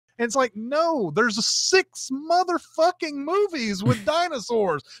And it's like, no, there's 6 motherfucking movies with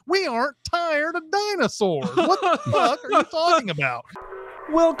dinosaurs. We aren't tired of dinosaurs. What the fuck are you talking about?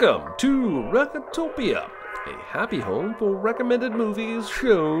 Welcome to Recotopia, a happy home for recommended movies,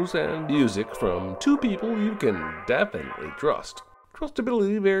 shows, and music from 2 people you can definitely trust.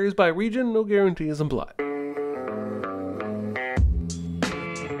 Trustability varies by region, no guarantees implied.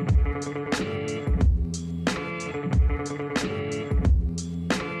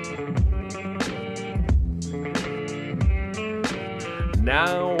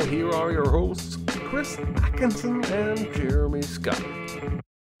 Now, here are your hosts, Chris Atkinson and Jeremy Scott.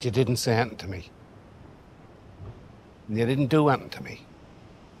 You didn't say anything to me. You didn't do anything to me.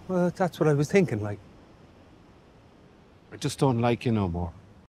 Well, that's what I was thinking, like. I just don't like you no more.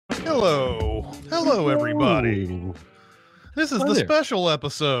 Hello, everybody. Ooh. This is Hi the there. special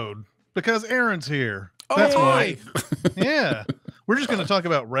episode because Aaron's here. Oh, That's hi. why. Yeah. We're just going to talk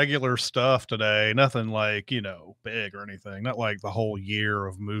about regular stuff today. Nothing like, big or anything. Not like the whole year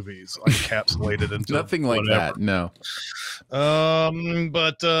of movies encapsulated into Nothing like whatever. that. No.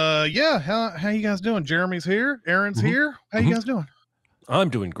 Yeah. How you guys doing? Jeremy's here. Aaron's here. How you guys doing? I'm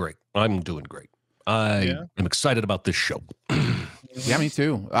doing great. I'm Yeah. excited about this show. Yeah, me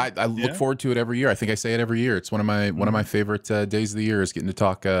too. I look forward to it every year. I think I say it every year. It's one of my favorite days of the year is getting to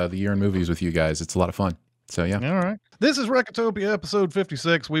talk the year in movies with you guys. It's a lot of fun. So yeah. All right. This is Recotopia episode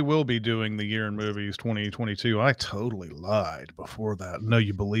 56. We will be doing the year in movies 2022. I totally lied before that. No,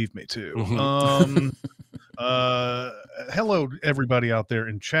 you believe me too. Hello everybody out there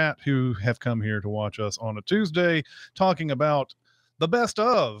in chat who have come here to watch us on a Tuesday talking about the best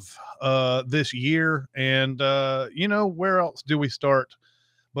of this year. And where else do we start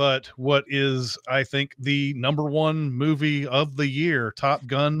but what is, I think, the #1 movie of the year, Top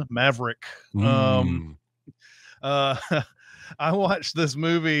Gun Maverick. I watched this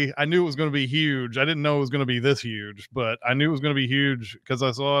movie. I knew it was going to be huge. I didn't know it was going to be this huge, but I knew it was going to be huge because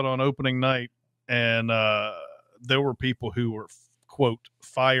I saw it on opening night, and there were people who were, quote,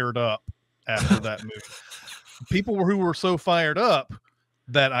 fired up after that movie. People who were so fired up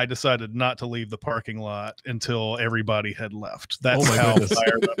that I decided not to leave the parking lot until everybody had left. That's how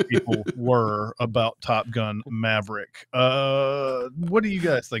fired up people were about Top Gun Maverick. What do you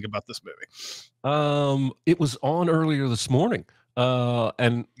guys think about this movie? It was on earlier this morning,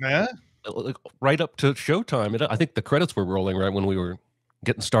 and right up to showtime. I think the credits were rolling right when we were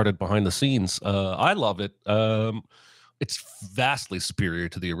getting started behind the scenes. I love it. It's vastly superior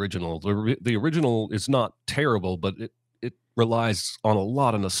to the original. The original is not terrible, but it relies on a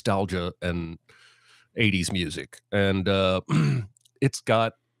lot of nostalgia and 80s music, and it's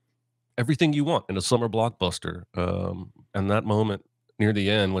got everything you want in a summer blockbuster. And that moment near the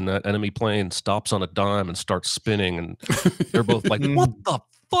end when that enemy plane stops on a dime and starts spinning and they're both like, what the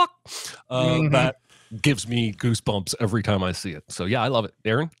fuck? That gives me goosebumps every time I see it. So yeah, I love it.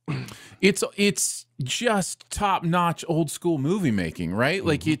 Aaron? It's just top-notch old school movie making, right?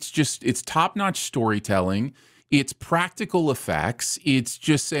 Like it's top-notch storytelling. It's practical effects. It's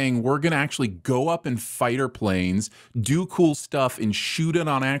just saying we're going to actually go up in fighter planes, do cool stuff, and shoot it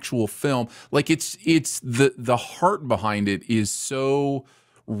on actual film. Like it's the heart behind it is so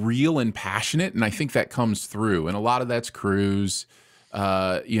real and passionate, and I think that comes through. And a lot of that's Cruise,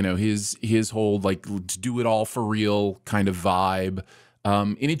 his whole like do it all for real kind of vibe,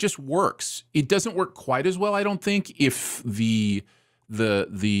 and it just works. It doesn't work quite as well, I don't think, if the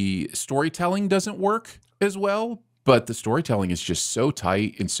storytelling doesn't work as well, but the storytelling is just so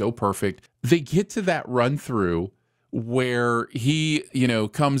tight and so perfect. They get to that run through where he,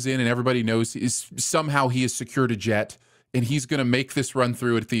 comes in and everybody knows somehow he has secured a jet and he's going to make this run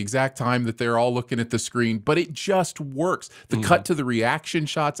through at the exact time that they're all looking at the screen, but it just works. The cut to the reaction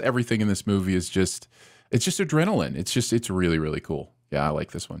shots, everything in this movie is it's just adrenaline. It's really, really cool. Yeah, I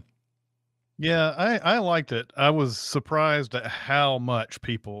like this one. Yeah, I liked it. I was surprised at how much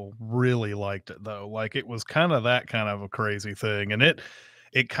people really liked it, though. Like, it was kind of a crazy thing. And it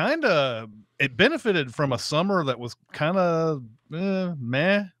benefited from a summer that was kind of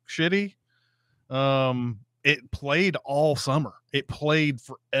shitty. It played all summer. It played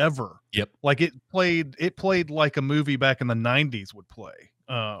forever. Yep. Like it played like a movie back in the 90s would play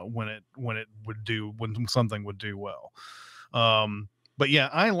when something would do well. But yeah,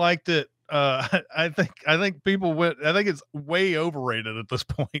 I liked it. I think people went. I think it's way overrated at this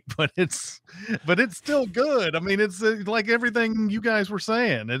point, but it's still good. I mean, it's like everything you guys were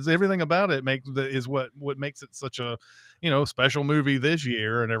saying. It's everything about it is what makes it such a special movie this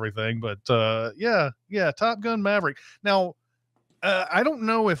year and everything. But yeah, Top Gun Maverick. Now, I don't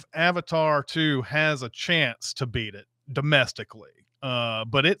know if Avatar 2 has a chance to beat it domestically.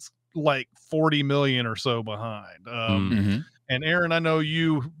 but it's like 40 million or so behind. And Aaron, I know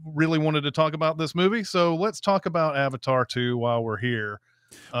you really wanted to talk about this movie, so let's talk about Avatar 2 while we're here.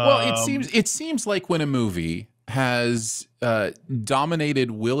 Well, it seems like when a movie has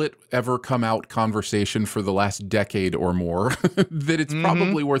dominated will it ever come out conversation for the last decade or more, that it's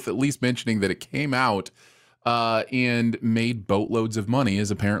probably worth at least mentioning that it came out and made boatloads of money, as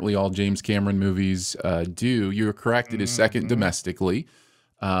apparently all James Cameron movies do. You're correct. It is second domestically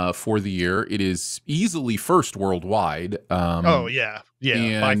for the year. It is easily first worldwide. Oh, yeah.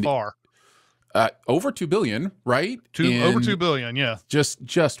 Yeah, by far. Over 2 billion, right? Over 2 billion, yeah.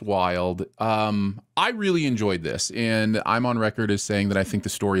 Just wild. I really enjoyed this, and I'm on record as saying that I think the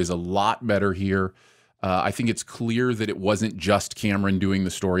story is a lot better here. I think it's clear that it wasn't just Cameron doing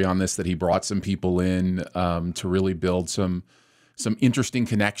the story on this, that he brought some people in to really build some interesting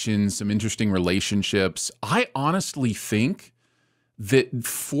connections, some interesting relationships. I honestly think that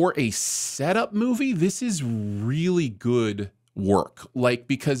for a setup movie, this is really good work. Like,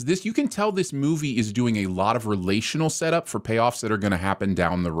 because you can tell this movie is doing a lot of relational setup for payoffs that are going to happen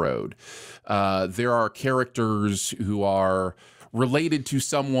down the road. There are characters who are related to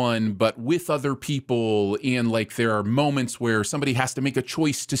someone but with other people, and like there are moments where somebody has to make a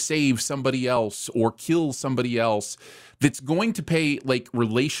choice to save somebody else or kill somebody else that's going to pay like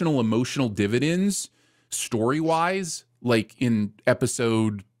relational emotional dividends story-wise, like in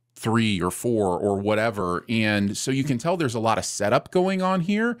episode 3 or 4 or whatever. And so you can tell there's a lot of setup going on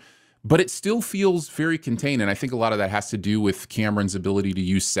here, but it still feels very contained. And I think a lot of that has to do with Cameron's ability to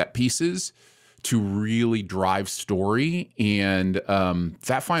use set pieces to really drive story. And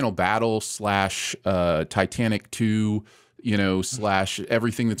that final battle slash Titanic 2, slash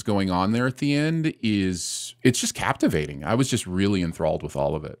everything that's going on there at the end it's just captivating. I was just really enthralled with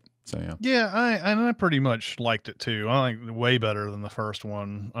all of it. So yeah, I pretty much liked it too. I like it way better than the first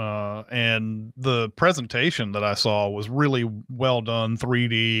one. And the presentation that I saw was really well done,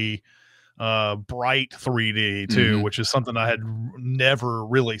 3D, bright 3D too, which is something I had never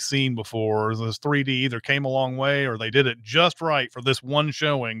really seen before. This 3D either came a long way or they did it just right for this one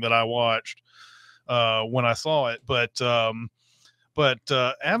showing that I watched when I saw it. But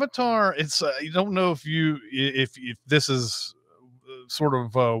Avatar, it's you don't know if this is sort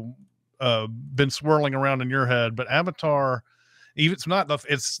of been swirling around in your head, but Avatar, even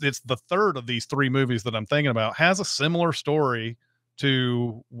it's the third of these 3 movies that I'm thinking about, has a similar story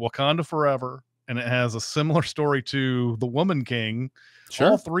to Wakanda Forever, and it has a similar story to The Woman King.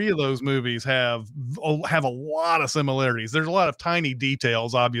 All 3 of those movies have a lot of similarities. There's a lot of tiny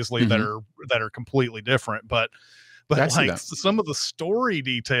details, obviously, that are completely different, but like some of the story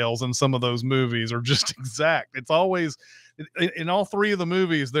details in some of those movies are just exact. It's always in all 3 of the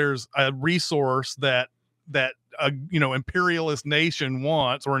movies, there's a resource that a imperialist nation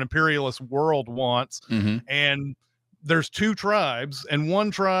wants, or an imperialist world wants, and there's 2 tribes, and one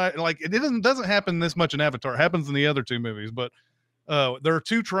tribe, like it doesn't happen this much in Avatar. It happens in the other 2 movies, but there are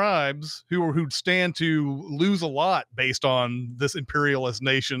 2 tribes who stand to lose a lot based on this imperialist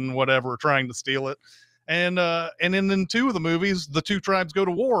nation, whatever, trying to steal it. And in 2 of the movies, the 2 tribes go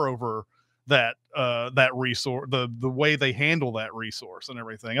to war over that resource, the way they handle that resource and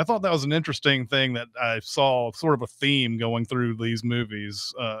everything. I thought that was an interesting thing that I saw, sort of a theme going through these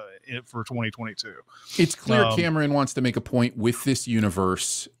movies for 2022. It's clear Cameron wants to make a point with this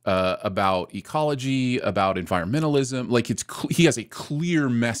universe about ecology, about environmentalism. Like he has a clear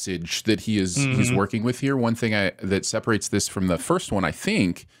message that he's working with here. One thing that separates this from the first one, I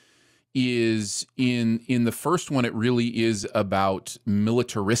think, is in the first one, it really is about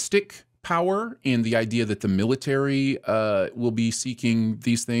militaristic power and the idea that the military will be seeking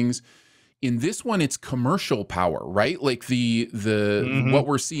these things. In this one, it's commercial power, right? Like what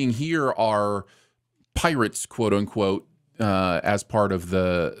we're seeing here are pirates, quote unquote, as part of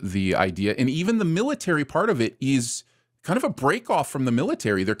the idea. And even the military part of it is kind of a break off from the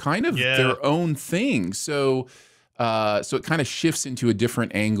military. They're kind of their own thing. So it kind of shifts into a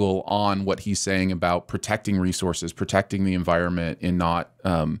different angle on what he's saying about protecting resources, protecting the environment, and not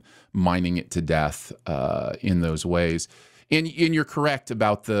mining it to death in those ways. And you're correct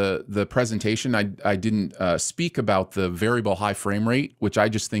about the presentation. I didn't speak about the variable high frame rate, which I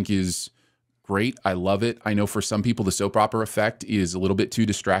just think is great. I love it. I know for some people the soap opera effect is a little bit too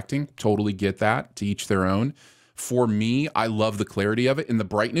distracting. Totally get that. To each their own. For me, I love the clarity of it, and the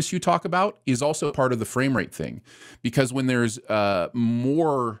brightness you talk about is also part of the frame rate thing, because when there's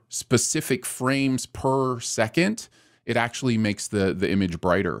more specific frames per second, it actually makes the image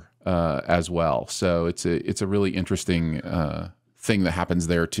brighter as well. So it's a really interesting thing that happens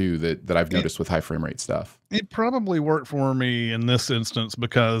there too that I've noticed with high frame rate stuff. It probably worked for me in this instance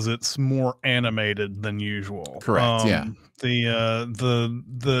because it's more animated than usual. Correct. Yeah.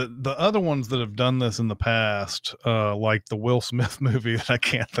 The other ones that have done this in the past, like the Will Smith movie that I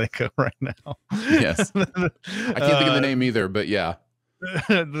can't think of right now. Yes. I can't think of the name either, but yeah.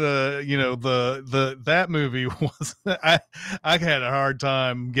 That movie was I had a hard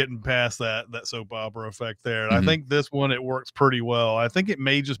time getting past that soap opera effect there. And I think this one, it works pretty well. I think it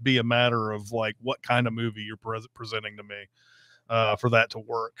may just be a matter of like what kind of movie you're presenting to me for that to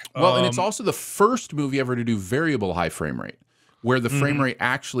work. Well, and it's also the first movie ever to do variable high frame rate, where the frame rate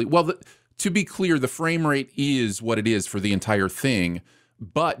actually, to be clear, the frame rate is what it is for the entire thing,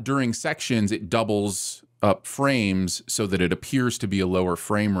 but during sections it doubles up frames so that it appears to be a lower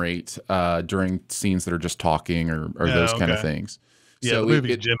frame rate during scenes that are just talking or those kind of things. Yeah, so the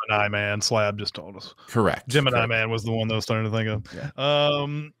movie Gemini Man, Slab just told us. Correct. Gemini Man was the one that I was starting to think of. Yeah.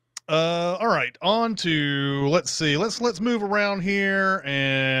 All right, on to, let's see, let's move around here,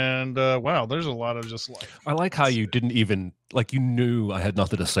 and wow, there's a lot of just like, I like how you didn't even, like, you knew I had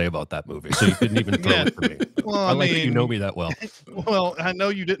nothing to say about that movie, so you didn't even throw it for me. Well, I like that you know me that well. Well, I know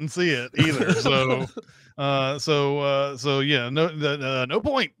you didn't see it either, so yeah, no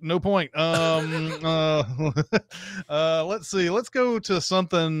point. Let's see, let's go to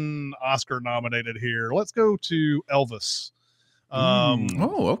something Oscar nominated here. Let's go to Elvis.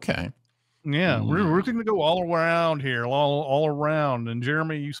 Okay. Yeah, we're going to go all around here, all around. And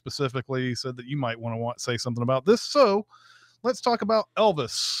Jeremy, you specifically said that you might want to say something about this, so let's talk about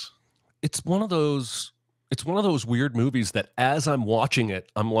Elvis. It's one of those weird movies that as I'm watching it,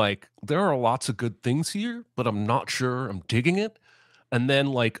 I'm like, there are lots of good things here, but I'm not sure I'm digging it. And then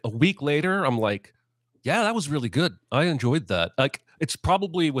like a week later, I'm like, yeah, that was really good. I enjoyed that. Like, it's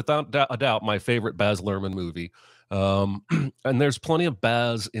probably without a doubt my favorite Baz Luhrmann movie. And there's plenty of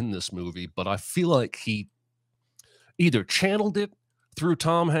Baz in this movie, but I feel like he either channeled it through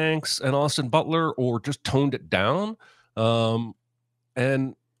Tom Hanks and Austin Butler or just toned it down.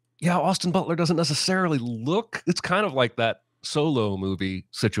 And yeah, Austin Butler doesn't necessarily look, it's kind of like that Solo movie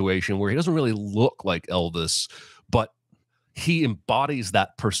situation where he doesn't really look like Elvis, but he embodies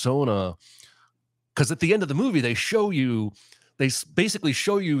that persona. Because at the end of the movie, they basically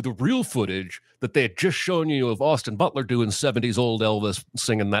show you the real footage that they had just shown you of Austin Butler doing 70s old Elvis,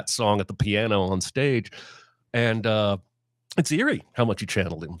 singing that song at the piano on stage. And it's eerie how much he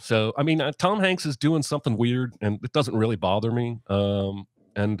channeled him. So, I mean, Tom Hanks is doing something weird, and it doesn't really bother me.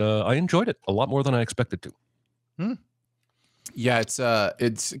 And I enjoyed it a lot more than I expected to. Yeah, it's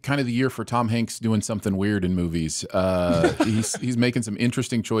kind of the year for Tom Hanks doing something weird in movies. He's making some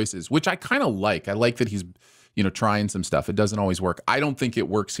interesting choices, which I kind of like. I like that he's trying some stuff. It doesn't always work. I don't think it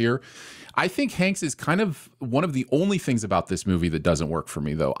works here. I think Hanks is kind of one of the only things about this movie that doesn't work for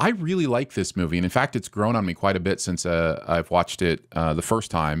me, though. I really like this movie, and in fact, it's grown on me quite a bit since I've watched it the first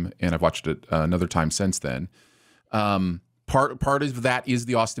time, and I've watched it another time since then. Part of that is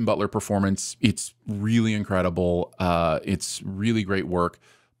the Austin Butler performance. It's really incredible. It's really great work.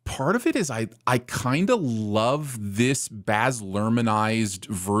 Part of it is I kind of love this Baz Luhrmannized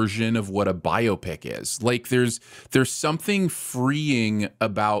version of what a biopic is. Like there's something freeing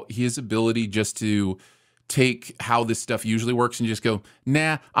about his ability just to take how this stuff usually works and just go,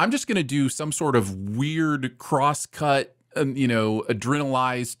 nah, I'm just going to do some sort of weird cross-cut,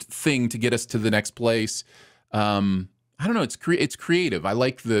 adrenalized thing to get us to the next place. I don't know. It's creative. I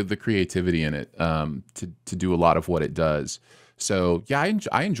like the creativity in it to do a lot of what it does. So yeah,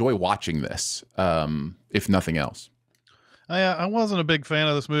 I enjoy watching this, if nothing else. I wasn't a big fan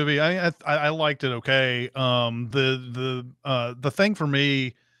of this movie. I liked it okay. The thing for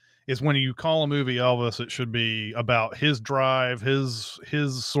me is when you call a movie Elvis, it should be about his drive, his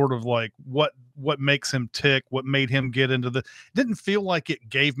sort of like what makes him tick, what made him get into the. Didn't feel like it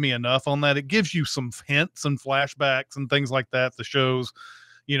gave me enough on that. It gives you some hints and flashbacks and things like that. The shows,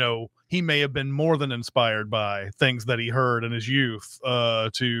 he may have been more than inspired by things that he heard in his youth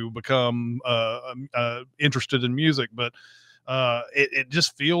to become interested in music, but it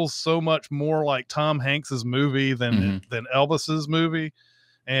just feels so much more like Tom Hanks's movie than Elvis's movie.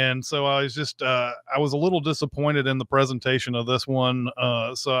 And so I was just I was a little disappointed in the presentation of this one.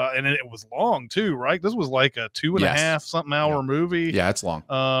 And it was long too, right? This was like a 2.5 something hour movie. Yeah, it's long.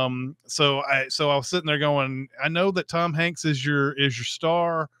 So I was sitting there going, I know that Tom Hanks is your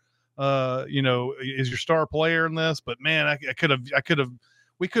star, is your star player in this, but man, I could have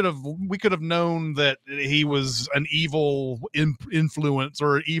have known that he was an evil influence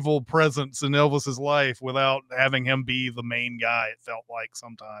or an evil presence in Elvis's life without having him be the main guy. It felt like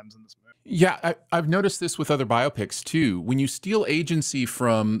sometimes in this movie. Yeah, I've noticed this with other biopics too. When you steal agency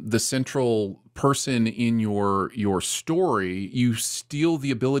from the central person in your story, you steal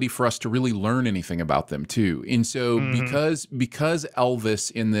the ability for us to really learn anything about them too. And so because Elvis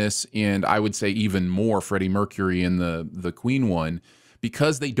in this, and I would say even more Freddie Mercury in the Queen one,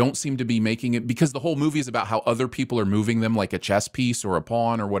 because they don't seem to be making it, because the whole movie is about how other people are moving them like a chess piece or a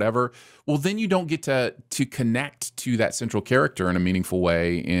pawn or whatever, well, then you don't get to connect to that central character in a meaningful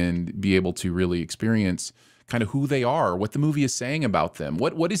way and be able to really experience kind of who they are, what the movie is saying about them.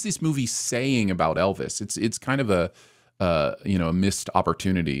 What is this movie saying about Elvis? It's kind of a missed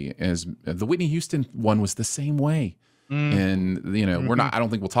opportunity. As the Whitney Houston one was the same way. And I don't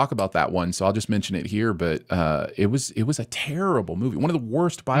think we'll talk about that one, so I'll just mention it here. But it was a terrible movie, one of the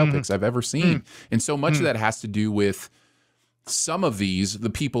worst biopics I've ever seen, and so much of that has to do with some of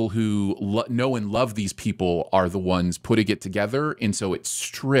the people who know and love these people are the ones putting it together, and so it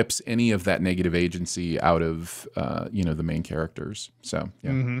strips any of that negative agency out of the main characters. So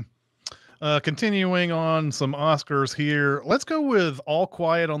yeah. Continuing on some Oscars here, let's go with All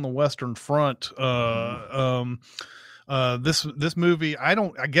Quiet on the Western Front. This movie, I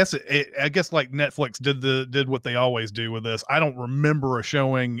guess like Netflix did what they always do with this. I don't remember a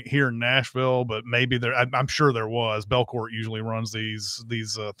showing here in Nashville, but maybe I'm sure there was. Belcourt usually runs these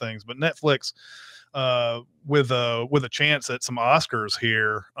things, but Netflix with a chance at some Oscars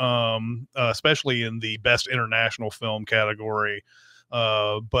here, especially in the Best International Film category.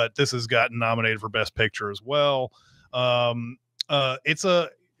 But this has gotten nominated for Best Picture as well.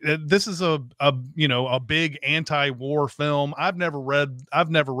 This is a big anti-war film. I've never read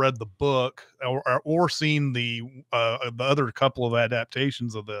the book or seen the other couple of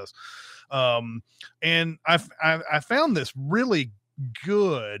adaptations of this, and I found this really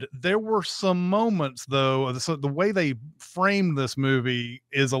good. There were some moments though, so the way they framed this movie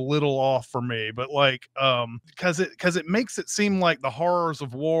is a little off for me, but like because it makes it seem like the horrors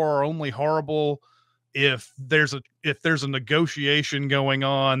of war are only horrible if there's a negotiation going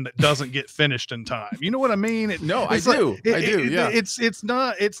on that doesn't get finished in time. You know what I mean? I do. Yeah. It's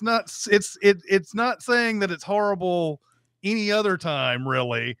not saying that it's horrible any other time,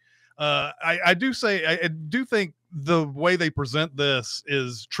 really. I do think the way they present this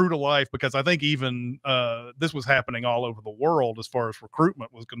is true to life, because I think even this was happening all over the world as far as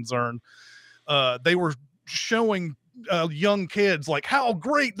recruitment was concerned. They were showing young kids like how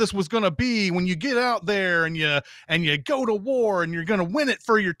great this was going to be when you get out there and you go to war and you're going to win it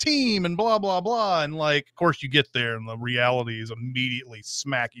for your team and blah blah blah, and like of course you get there and the reality is immediately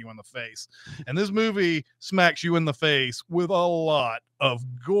smack you in the face, and this movie smacks you in the face with a lot of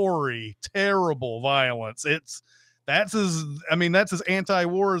gory, terrible violence. That's as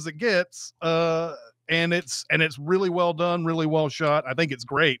anti-war as it gets, and it's really well done, really well shot. I think it's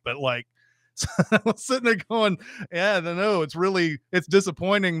great, but like I was sitting there going, yeah, I don't know. It's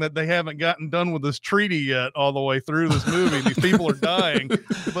disappointing that they haven't gotten done with this treaty yet all the way through this movie. These people are dying.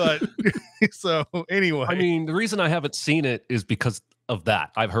 But so anyway. I mean, the reason I haven't seen it is because of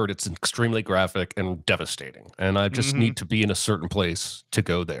that. I've heard it's extremely graphic and devastating, and I just need to be in a certain place to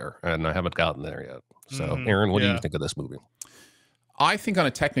go there, and I haven't gotten there yet. So Aaron, what do you think of this movie? I think on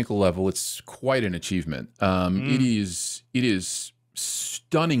a technical level, it's quite an achievement. It is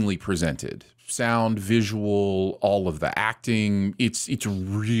stunningly presented, sound, visual, all of the acting. It's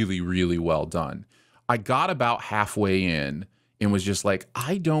really, really well done. I got about halfway in and was just like,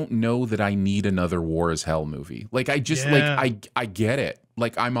 I don't know that I need another War as Hell movie. Like I just I get it.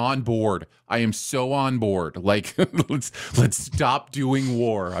 Like I'm on board. I am so on board. Like let's stop doing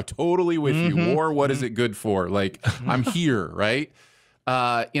war. I'm totally with you. War, what is it good for? Like I'm here, right?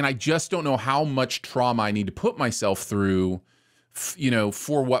 And I just don't know how much trauma I need to put myself through,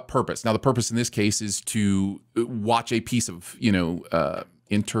 for what purpose. Now, the purpose in this case is to watch a piece of,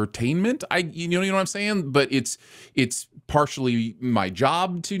 entertainment. You know what I'm saying? But it's partially my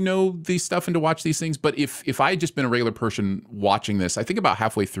job to know these stuff and to watch these things. But if I had just been a regular person watching this, I think about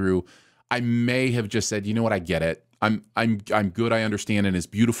halfway through, I may have just said, you know what, I get it. I'm good. I understand. And as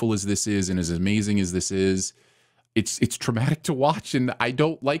beautiful as this is, and as amazing as this is, it's traumatic to watch, and I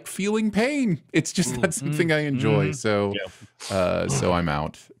don't like feeling pain. It's just not something I enjoy. So, so I'm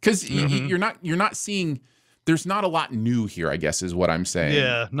out, because you're not seeing. There's not a lot new here, I guess, is what I'm saying.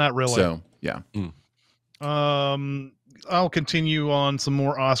 Yeah, not really. So yeah. I'll continue on some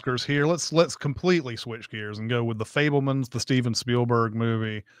more Oscars here. Let's completely switch gears and go with The Fabelmans, the Steven Spielberg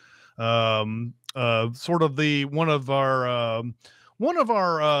movie. Sort of one one of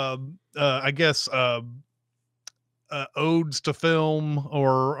our I guess odes to film,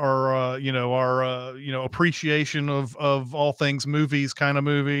 or you know, our you know, appreciation of all things movies kind of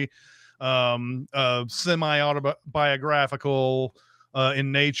movie, semi autobiographical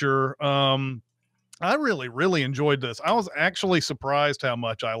in nature. I really enjoyed this. I was actually surprised how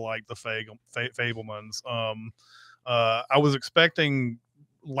much I liked the Fabelmans. I was expecting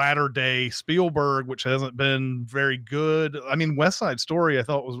latter day Spielberg, which hasn't been very good. I mean, West Side Story, I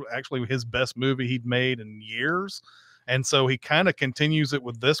thought was actually his best movie he'd made in years. And so he kind of continues it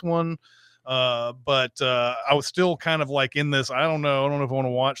with this one. But I was still kind of like in this, I don't know if I want to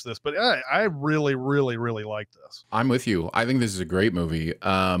watch this, but I really like this. I'm with you. I think this is a great movie.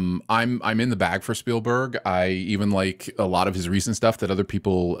 I'm in the bag for Spielberg. I even like a lot of his recent stuff that other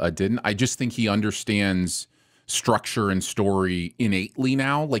people didn't. I just think he understands structure and story innately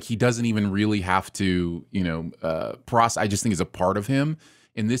now. Like, he doesn't even really have to, you know, I just think is a part of him.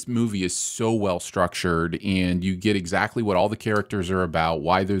 And this movie is so well structured, and you get exactly what all the characters are about,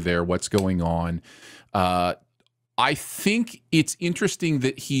 why they're there, what's going on. I think it's interesting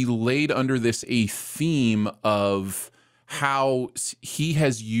that he laid under this a theme of how he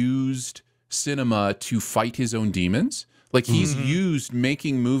has used cinema to fight his own demons. Like, he's used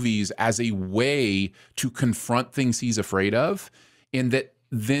making movies as a way to confront things he's afraid of, and that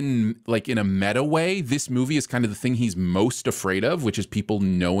then, like, in a meta way, this movie is kind of the thing he's most afraid of, which is people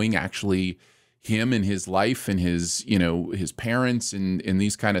knowing actually him and his life and his, you know, his parents and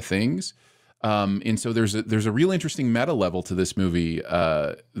these kind of things. And so there's a real interesting meta level to this movie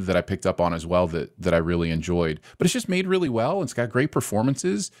that I picked up on as well that I really enjoyed. But it's just made really well. It's got great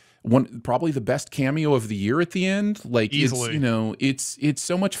performances. Probably the best cameo of the year at the end. Like, easily. It's, you know, it's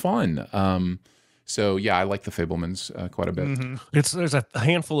so much fun. So yeah, I like the Fabelmans quite a bit. There's a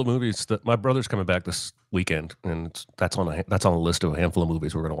handful of movies that my brother's coming back this weekend, and that's on a list of a handful of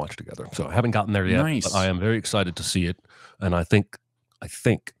movies we're going to watch together. So I haven't gotten there yet, but I am very excited to see it, and I think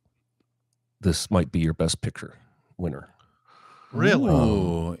this might be your Best Picture winner. Really?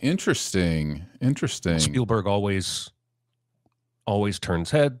 Oh, interesting. Spielberg always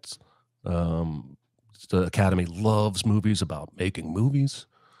turns heads. The Academy loves movies about making movies.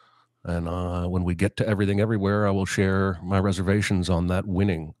 And when we get to Everything Everywhere, I will share my reservations on that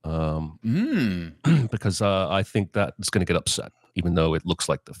winning, because I think that it's going to get upset, even though it looks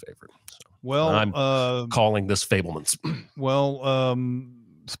like the favorite. So, well, I'm calling this Fabelmans. Well,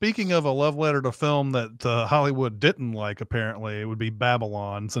 speaking of a love letter to film that Hollywood didn't like, apparently, it would be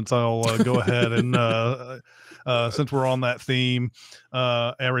Babylon, since I'll go ahead and since we're on that theme,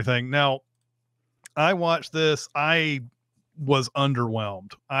 everything. Now, I watched this. I was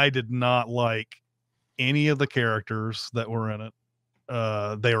underwhelmed. I did not like any of the characters that were in it.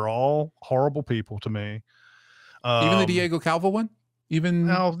 They are all horrible people to me. Even the Diego Calva one? Even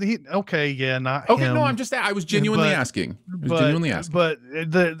no, okay, yeah, not okay. Him. No, I was genuinely asking. But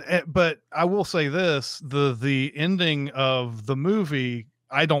I will say this: the ending of the movie,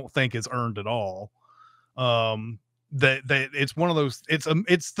 I don't think is earned at all. That it's one of those.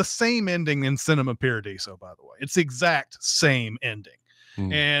 It's the same ending in Cinema Paradiso, by the way. It's the exact same ending,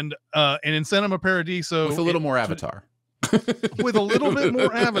 and in Cinema Paradiso, with a little more Avatar. With a little bit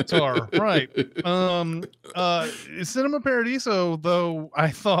more Avatar, right? Cinema Paradiso, though, I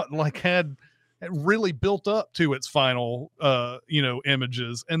thought like had really built up to its final,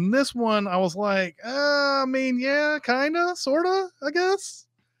 images, and this one I was like, I mean, yeah, kind of, sort of, I guess.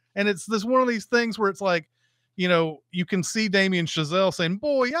 And it's this one of these things where it's like, you know, you can see Damien Chazelle saying,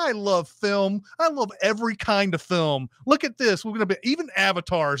 boy, I love film. I love every kind of film. Look at this. We're going to be, even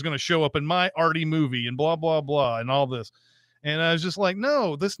Avatar is going to show up in my arty movie and blah, blah, blah, and all this. And I was just like,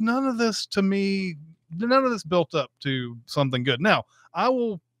 no, none of this built up to something good. Now I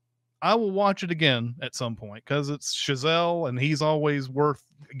will watch it again at some point, because it's Chazelle and he's always worth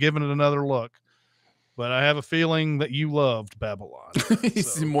giving it another look. But I have a feeling that you loved Babylon.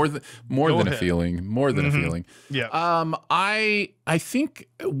 So. more than a feeling. More than a feeling. Yeah. I think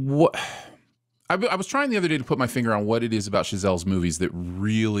what I was trying the other day to put my finger on what it is about Chazelle's movies that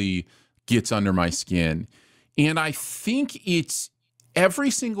really gets under my skin, and I think it's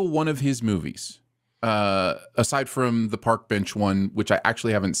every single one of his movies, aside from the Park Bench one, which I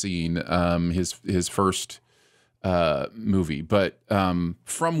actually haven't seen, his first movie, but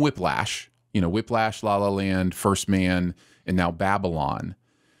from Whiplash. You know, Whiplash, La La Land, First Man, and now Babylon.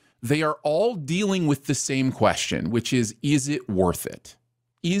 They are all dealing with the same question, which is it worth it?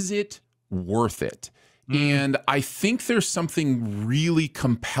 Is it worth it? And I think there's something really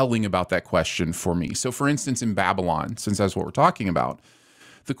compelling about that question for me. So, for instance, in Babylon, since that's what we're talking about,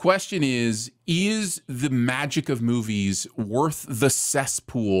 The question is the magic of movies worth the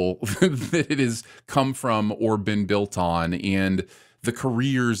cesspool that it has come from or been built on, and the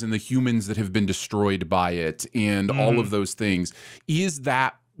careers and the humans that have been destroyed by it, and all of those things? Is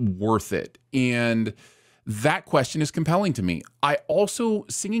that worth it? And that question is compelling to me. I also,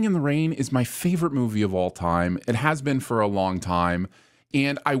 Singing in the Rain is my favorite movie of all time. It has been for a long time.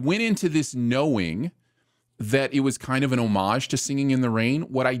 And I went into this knowing that it was kind of an homage to Singing in the Rain.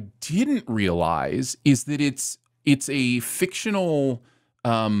 What I didn't realize is that it's a fictional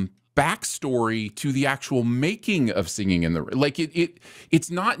backstory to the actual making of Singing in the Rain. Like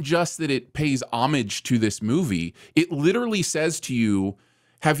it's not just that it pays homage to this movie. It literally says to you,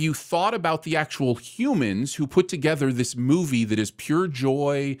 have you thought about the actual humans who put together this movie that is pure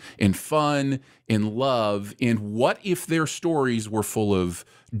joy and fun and love? And what if their stories were full of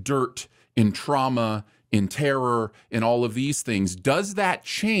dirt and trauma and terror and all of these things? Does that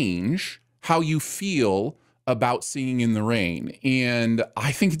change how you feel about Singing in the Rain? And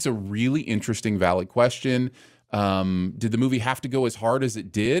I think it's a really interesting, valid question. Did the movie have to go as hard as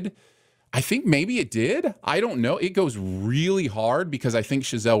it did? I think maybe it did. I don't know. It goes really hard because I think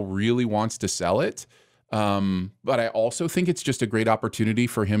Chazelle really wants to sell it. But I also think it's just a great opportunity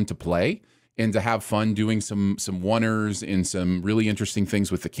for him to play and to have fun doing some oneers and some really interesting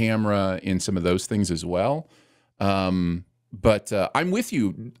things with the camera and some of those things as well. But I'm with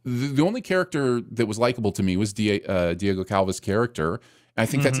you. The only character that was likable to me was Diego Calva's character. I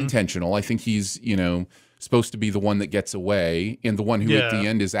think that's intentional. I think he's, supposed to be the one that gets away, and the one who at the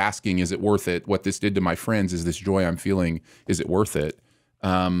end is asking, is it worth it? What this did to my friends, is this joy I'm feeling, is it worth it?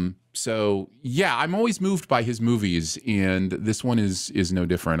 So yeah, I'm always moved by his movies, and this one is no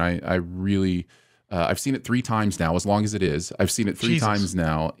different. I really, I've seen it 3 times now, as long as it is. I've seen it 3 times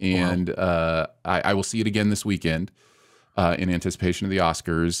now, and I will see it again this weekend in anticipation of the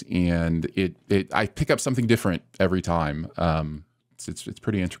Oscars, and I pick up something different every time. It's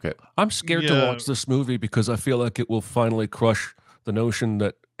pretty intricate. I'm scared to watch this movie because I feel like it will finally crush the notion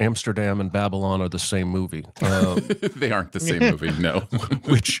that Amsterdam and Babylon are the same movie. They aren't the same movie, no.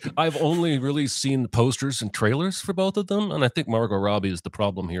 Which I've only really seen posters and trailers for both of them, and I think Margot Robbie is the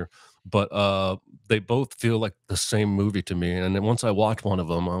problem here. But they both feel like the same movie to me, and then once I watch one of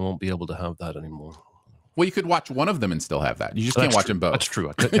them, I won't be able to have that anymore. Well, you could watch one of them and still have that. You just can't watch them both. That's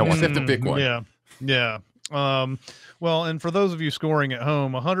true. I can't watch. You have to pick one. Yeah. Well, and for those of you scoring at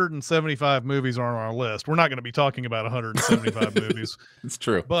home, 175 movies are on our list. We're not going to be talking about 175 movies. It's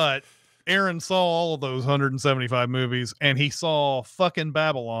true. But Aaron saw all of those 175 movies, and he saw fucking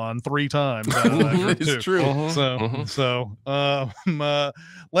Babylon 3 times. It's true.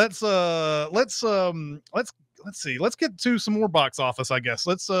 Let's see. Let's get to some more box office, I guess.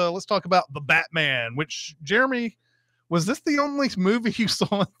 Let's talk about The Batman, which, Jeremy, was this the only movie you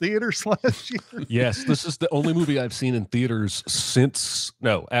saw in theaters last year? Yes, this is the only movie I've seen in theaters since.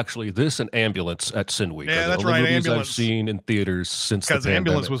 No, actually, this and Ambulance at Sin Week. Yeah, that's right. Ambulance I've seen in theaters since the pandemic.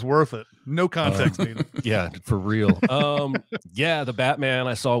 Ambulance was worth it. No context needed. Yeah, for real. Yeah, The Batman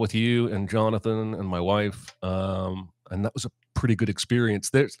I saw with you and Jonathan and my wife, and that was a pretty good experience.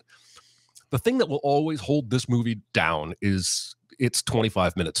 There's the thing that will always hold this movie down is it's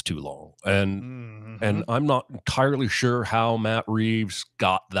 25 minutes too long. And I'm not entirely sure how Matt Reeves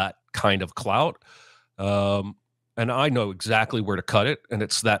got that kind of clout. And I know exactly where to cut it. And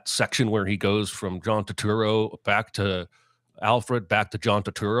it's that section where he goes from John Turturro back to Alfred, back to John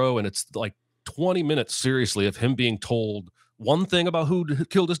Turturro. And it's like 20 minutes, seriously, of him being told one thing about who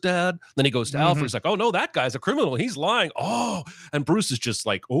killed his dad. Then he goes to Alfred. He's like, oh, no, that guy's a criminal. He's lying. Oh, and Bruce is just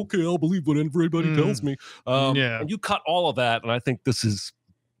like, okay, I'll believe what everybody tells me. And you cut all of that. And I think this is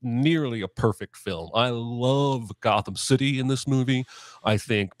nearly a perfect film. I love Gotham City in this movie. I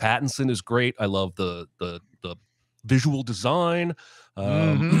think Pattinson is great. I love the visual design.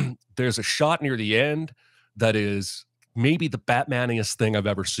 There's a shot near the end that is maybe the Batmaniest thing I've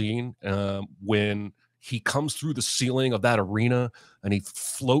ever seen, when he comes through the ceiling of that arena and he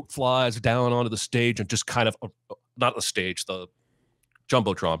flies down onto the stage and just kind of, not the stage, the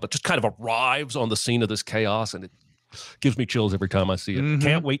Jumbotron, but just kind of arrives on the scene of this chaos. And it gives me chills every time I see it.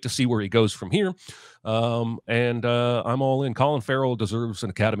 Can't wait to see where he goes from here. And I'm all in. Colin Farrell deserves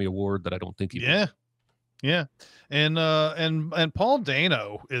an Academy Award that I don't think he will. Yeah. And Paul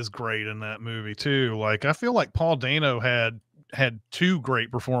Dano is great in that movie too. Like, I feel like Paul Dano had 2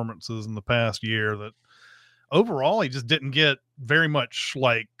 great performances in the past year that overall he just didn't get very much,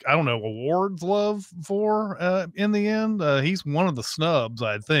 like, I don't know, awards love for in the end. He's one of the snubs,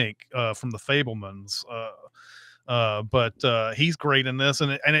 I think, from the Fabelmans. But he's great in this,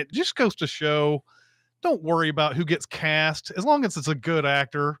 and it just goes to show don't worry about who gets cast as long as it's a good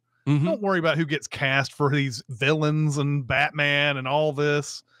actor. Don't worry about who gets cast for these villains and Batman and all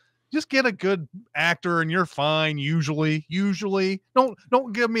this. Just get a good actor and you're fine. Usually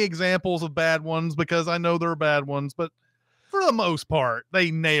don't give me examples of bad ones because I know they're bad ones, but for the most part,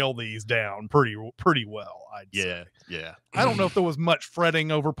 they nail these down pretty well. I'd say. Yeah. I don't know if there was much fretting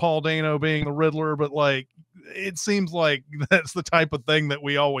over Paul Dano being the Riddler, but like, it seems like that's the type of thing that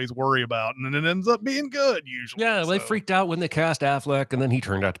we always worry about, and it ends up being good usually. Yeah, they freaked out when they cast Affleck, and then he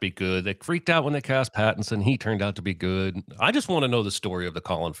turned out to be good. They freaked out when they cast Pattinson. He turned out to be good. I just want to know the story of the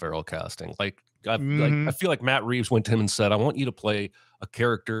Colin Farrell casting. Like, I feel like Matt Reeves went to him and said, "I want you to play a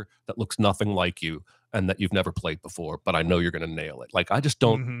character that looks nothing like you and that you've never played before, but I know you're going to nail it." Like, I just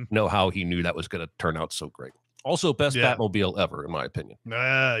don't know how he knew that was going to turn out so great. Also, best Batmobile ever, in my opinion.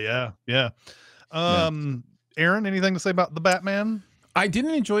 Yeah. Aaron, anything to say about the Batman? I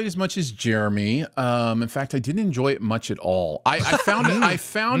didn't enjoy it as much as Jeremy. In fact, I didn't enjoy it much at all. I found it.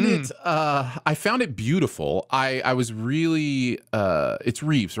 I found it beautiful. I was really. It's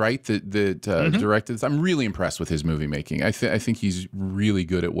Reeves, right? That directed this. I'm really impressed with his movie making. I think he's really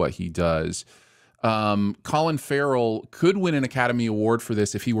good at what he does. Colin Farrell could win an Academy Award for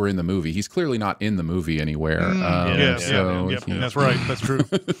this if he were in the movie. He's clearly not in the movie anywhere. That's right. That's true.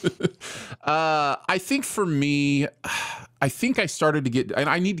 I think for me, I think I started to get, and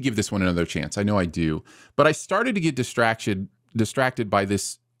I need to give this one another chance. I know I do, but I started to get distracted by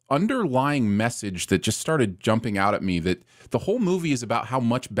this underlying message that just started jumping out at me, that the whole movie is about how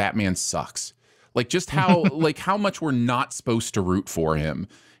much Batman sucks. Like, just how how much we're not supposed to root for him.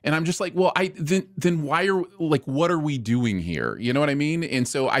 And I'm just like, well, then why are, like, what are we doing here? You know what I mean? And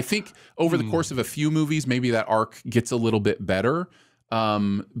so I think over the course of a few movies, maybe that arc gets a little bit better.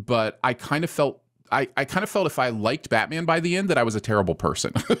 But I kind of felt if I liked Batman by the end, that I was a terrible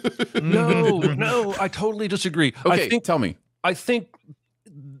person. No, I totally disagree. Okay, tell me. I think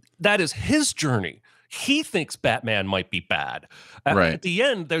that is his journey. He thinks Batman might be bad. At the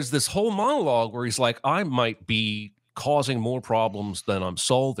end, there's this whole monologue where he's like, I might be causing more problems than I'm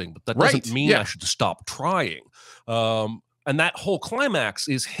solving, but that doesn't mean I should stop trying. And that whole climax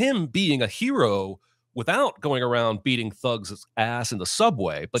is him being a hero without going around beating thugs' ass in the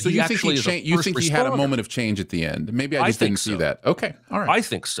subway. But so he actually you think he had a moment of change at the end? Maybe I just didn't see that. Okay, all right. I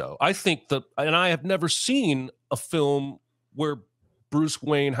think so. I think that, and I have never seen a film where Bruce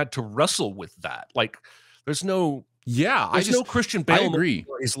Wayne had to wrestle with that. Like, there's no no Christian Bale. I agree.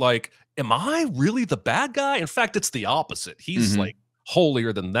 Where he's like, am I really the bad guy? In fact, it's the opposite. He's like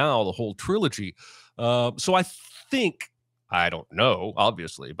holier than thou, the whole trilogy. So I think, I don't know,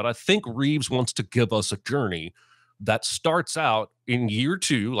 obviously, but I think Reeves wants to give us a journey that starts out in year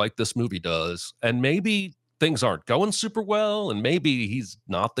 2, like this movie does, and maybe things aren't going super well, and maybe he's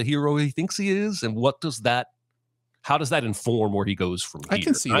not the hero he thinks he is, and how does that inform where he goes from here? I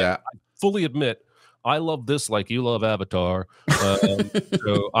can see that. I fully admit, I love this like you love Avatar.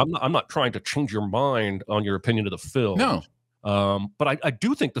 So I'm not trying to change your mind on your opinion of the film. No. But I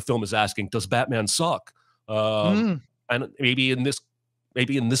do think the film is asking, does Batman suck? And maybe in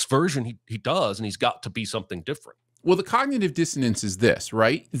this version he does, and he's got to be something different. Well, the cognitive dissonance is this,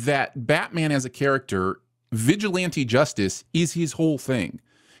 right? That Batman as a character, vigilante justice is his whole thing.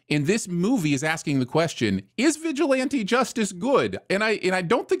 And this movie is asking the question, is vigilante justice good? And I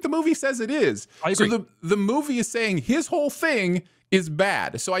don't think the movie says it is. I agree. So the movie is saying his whole thing is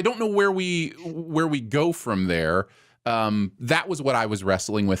bad. So I don't know where we go from there. That was what I was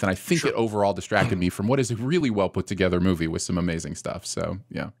wrestling with, and I think it overall distracted me from what is a really well put together movie with some amazing stuff. So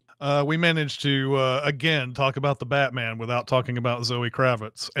yeah. We managed to again talk about the Batman without talking about Zoe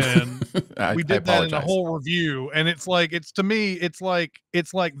Kravitz, and we did that in a whole review. And it's like, to me, it's like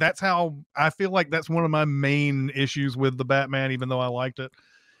that's how I feel like that's one of my main issues with the Batman. Even though I liked it,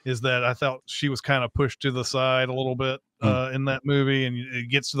 is that I felt she was kind of pushed to the side a little bit in that movie, and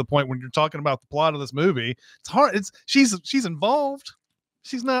it gets to the point when you're talking about the plot of this movie, it's hard. She's involved.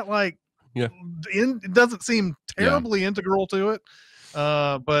 She's not like it doesn't seem terribly integral to it.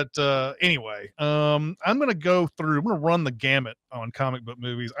 But anyway, I'm gonna run the gamut on comic book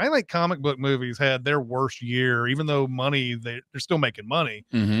movies. I think comic book movies had their worst year, even though they're still making money.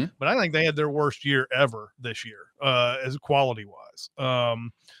 But I think they had their worst year ever this year, as quality wise.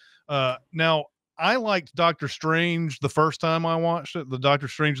 Now I liked Doctor Strange the first time I watched it, the Doctor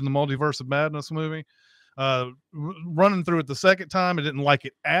Strange in the Multiverse of Madness movie. Running through it the second time, I didn't like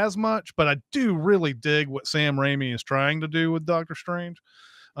it as much, but I do really dig what Sam Raimi is trying to do with Doctor Strange.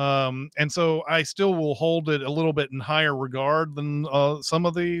 And so I still will hold it a little bit in higher regard than some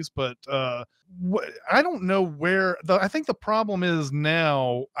of these, but I don't know where I think the problem is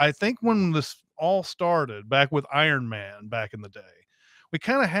now. I think when all started back with Iron Man back in the day. We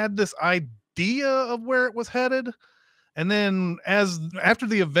kind of had this idea of where it was headed. And then after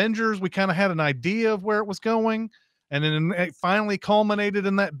the Avengers, we kind of had an idea of where it was going. And then it finally culminated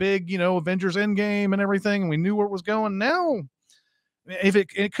in that big, Avengers Endgame and everything. And we knew where it was going. Now, if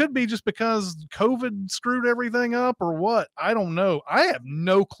it could be just because COVID screwed everything up or what, I don't know. I have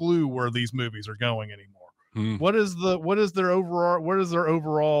no clue where these movies are going anymore. What is their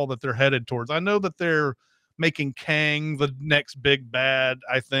overall that they're headed towards? I know that they're making Kang the next big bad.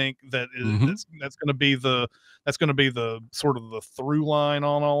 I think that's going to be the sort of the through line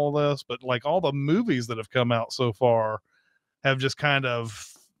on all of this. But like all the movies that have come out so far have just kind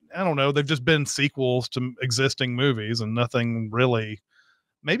of, I don't know, they've just been sequels to existing movies and nothing really.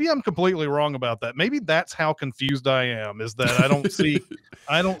 Maybe I'm completely wrong about that. Maybe that's how confused I am, is that I don't see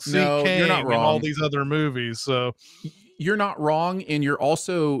No, Kang you're not in wrong. all these other movies. So you're not wrong, and you're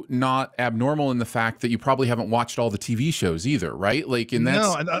also not abnormal in the fact that you probably haven't watched all the TV shows either, right? Like, and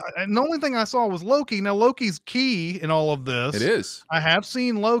that's and the only thing I saw was Loki. Now Loki's key in all of this. it is. I have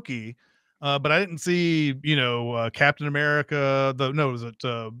seen Loki, but I didn't see Captain America.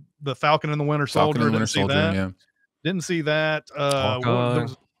 The Falcon and the Winter Soldier? Falcon and the Winter Soldier, yeah. Didn't see that.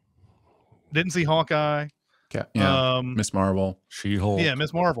 Didn't see Hawkeye. Miss Marvel, She-Hulk. Yeah,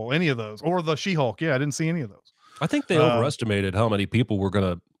 Miss Marvel. Any of those, or the She-Hulk? Yeah, I didn't see any of those. I think they overestimated how many people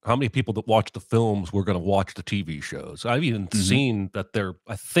that watch the films were gonna watch the TV shows. I've even seen that they're,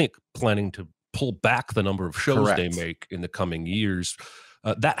 I think, planning to pull back the number of shows they make in the coming years.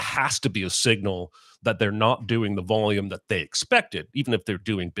 That has to be a signal that they're not doing the volume that they expected, even if they're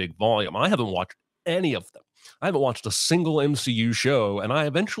doing big volume. I haven't watched any of them. I haven't watched a single MCU show, and I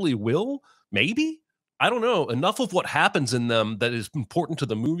eventually will, maybe. I don't know. Enough of what happens in them that is important to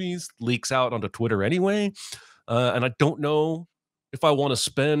the movies leaks out onto Twitter anyway. And I don't know if I want to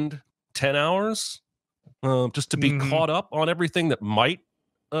spend 10 hours just to be caught up on everything that might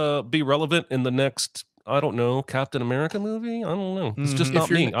be relevant in the next, I don't know, Captain America movie. I don't know. It's just not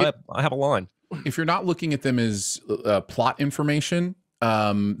me. I have a line. If you're not looking at them as plot information,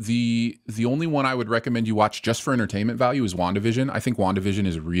 the only one I would recommend you watch just for entertainment value is WandaVision. I think WandaVision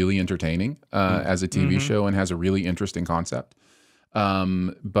is really entertaining as a TV show and has a really interesting concept.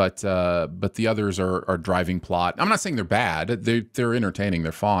 But the others are driving plot. I'm not saying they're bad. They're entertaining.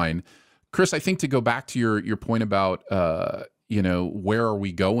 They're fine. Chris, I think to go back to your point about where are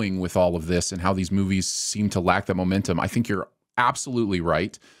we going with all of this and how these movies seem to lack that momentum, I think you're absolutely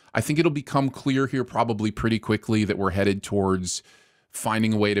right. I think it'll become clear here probably pretty quickly that we're headed towards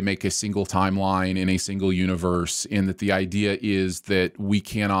finding a way to make a single timeline in a single universe, and that the idea is that we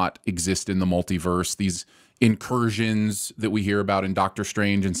cannot exist in the multiverse. These incursions that we hear about in Doctor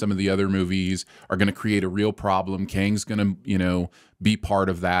Strange and some of the other movies are going to create a real problem. Kang's going to, be part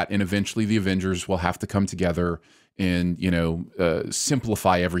of that, and eventually the Avengers will have to come together and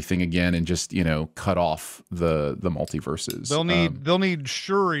simplify everything again and just cut off the multiverses. They'll need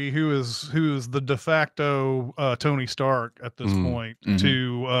Shuri, who is the de facto Tony Stark at this point,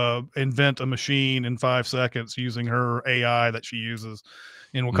 to invent a machine in 5 seconds using her AI that she uses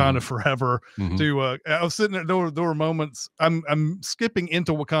in Wakanda Forever. I was sitting there. There were moments. I'm skipping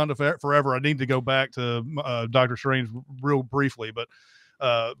into Wakanda Forever. I need to go back to Doctor Strange real briefly, but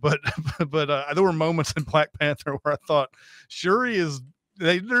there were moments in Black Panther where I thought Shuri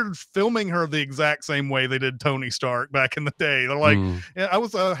they're filming her the exact same way they did Tony Stark back in the day. They're like, I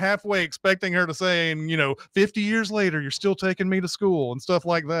was halfway expecting her to say, 50 years later, you're still taking me to school and stuff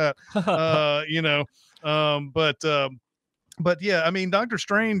like that. But yeah, I mean, Doctor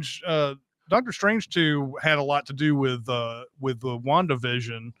Strange 2 had a lot to do with the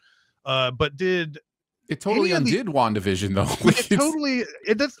WandaVision, but it totally undid WandaVision though.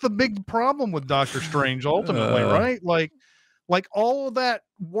 That's the big problem with Doctor Strange ultimately, right? Like all of that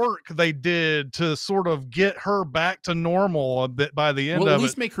work they did to sort of get her back to normal a bit by the end of it. At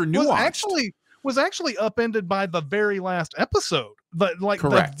least make her nuanced. Was actually upended by the very last episode.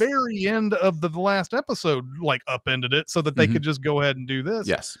 Correct. The very end of the last episode, upended it so that they could just go ahead and do this.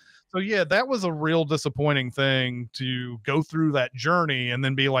 Yes. So yeah, that was a real disappointing thing to go through that journey and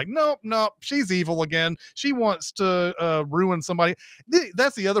then be like, nope, she's evil again. She wants to ruin somebody.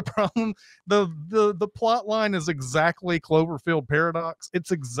 That's the other problem. The plot line is exactly Cloverfield Paradox.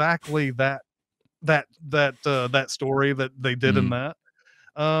 It's exactly that story that they did in that.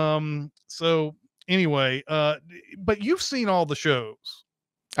 So anyway, but you've seen all the shows.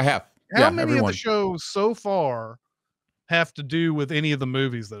 I have. How many of the shows so far have to do with any of the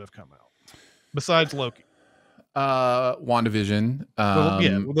movies that have come out besides Loki? WandaVision.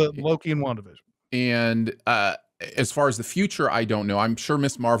 The Loki and WandaVision. And as far as the future, I don't know. I'm sure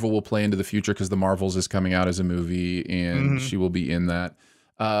Miss Marvel will play into the future because the Marvels is coming out as a movie and she will be in that.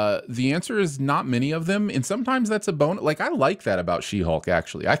 The answer is not many of them, and sometimes that's a bonus. Like, I like that about She-Hulk,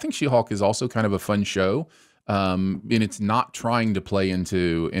 actually. I think She-Hulk is also kind of a fun show, and it's not trying to play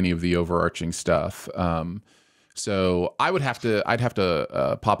into any of the overarching stuff. So I'd have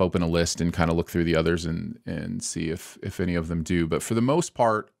to pop open a list and kind of look through the others and see if any of them do. But for the most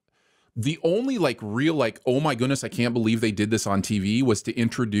part, the only like real like, oh my goodness, I can't believe they did this on TV was to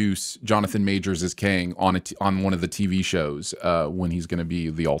introduce Jonathan Majors as Kang on one of the TV shows when he's going to be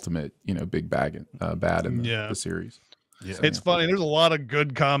the ultimate, big bad in the series. Yeah. It's funny. There's a lot of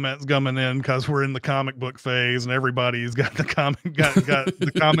good comments coming in because we're in the comic book phase and everybody's got the got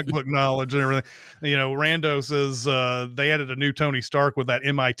the comic book knowledge and everything. Rando says they added a new Tony Stark with that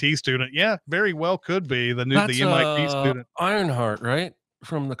MIT student. Yeah, very well could be the MIT student. Ironheart, right?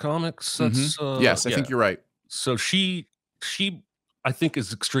 From the comics. That's yes, I think you're right. So she I think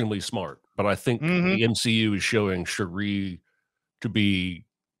is extremely smart, but I think the MCU is showing Shuri to be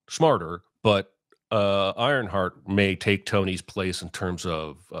smarter, but Ironheart may take Tony's place in terms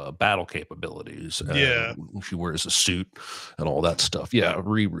of battle capabilities. She wears a suit and all that stuff. Yeah,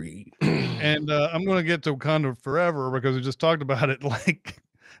 Riri. And I'm going to get to Wakanda Forever because we just talked about it. Like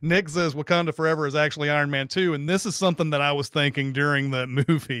Nick says, Wakanda Forever is actually Iron Man 2, and this is something that I was thinking during the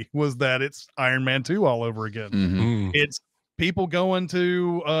movie was that it's Iron Man 2 all over again. It's people going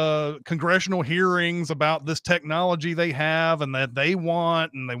to congressional hearings about this technology they have and that they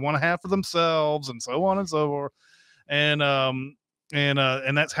want and they want to have for themselves and so on and so forth. And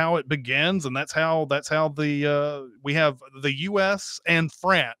that's how it begins, and that's how the we have the U.S. and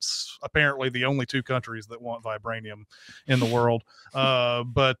France, apparently the only two countries that want vibranium in the world.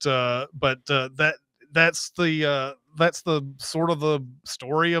 But that's the sort of the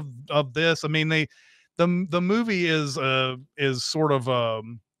story of this. I mean, the movie is sort of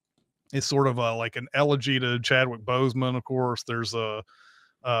like an elegy to Chadwick Boseman. Of course, there's a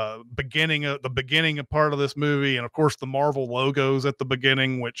the beginning of part of this movie, and of course the Marvel logos at the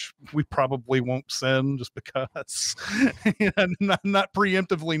beginning, which we probably won't send just because not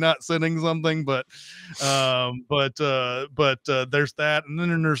preemptively not sending something, but there's that, and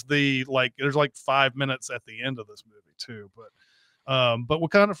then there's there's like 5 minutes at the end of this movie too, but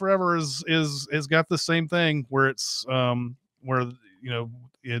Wakanda Forever is got the same thing where it's where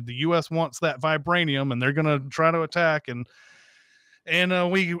the US wants that vibranium and they're gonna try to attack, and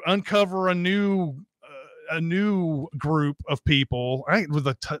we uncover a new group of people, right? With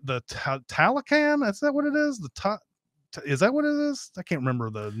the Talican. Is that what it is? Is that what it is? I can't remember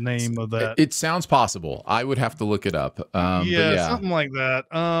the name of that. It sounds possible. I would have to look it up. Yeah, something like that.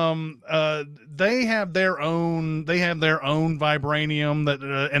 They have their own vibranium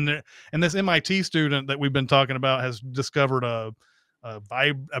that, and this MIT student that we've been talking about has discovered a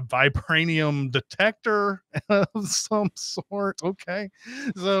vibranium detector of some sort. Okay,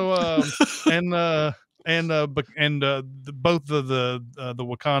 so both the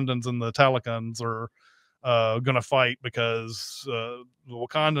Wakandans and the Talicans are gonna fight because the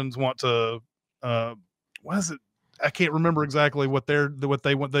Wakandans want to what is it? I can't remember exactly what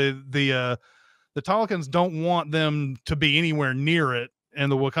they want. The Talicans don't want them to be anywhere near it,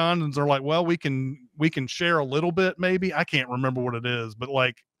 and the Wakandans are like, well, we can share a little bit, maybe. I can't remember what it is, but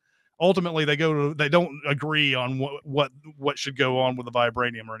like ultimately they don't agree on what should go on with the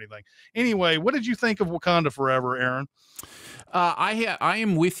vibranium or anything. Anyway, what did you think of Wakanda Forever, Aaron? I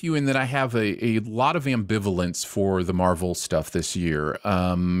am with you in that I have a lot of ambivalence for the Marvel stuff this year.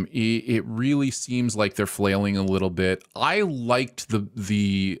 It really seems like they're flailing a little bit. I liked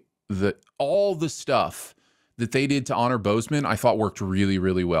the all the stuff that they did to honor Boseman. I thought worked really,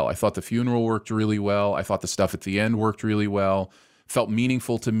 really well. I thought the funeral worked really well. I thought the stuff at the end worked really well. Felt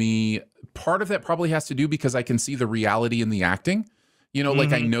meaningful to me. Part of that probably has to do because I can see the reality in the acting.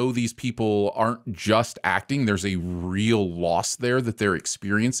 Like I know these people aren't just acting. There's a real loss there that they're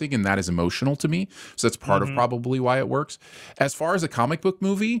experiencing, and that is emotional to me. So that's part of probably why it works. As far as a comic book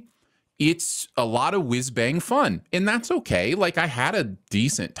movie, it's a lot of whiz-bang fun, and that's okay. Like, I had a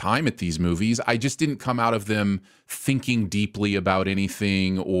decent time at these movies. I just didn't come out of them thinking deeply about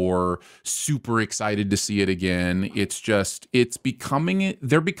anything or super excited to see it again. It's just,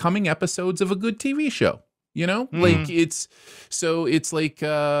 they're becoming episodes of a good TV show. Like it's like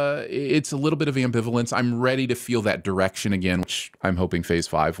it's a little bit of ambivalence. I'm ready to feel that direction again, which I'm hoping Phase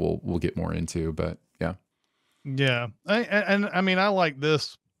 5 we'll get more into. But yeah. I mean, I like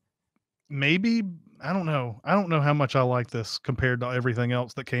this. Maybe I don't know how much I like this compared to everything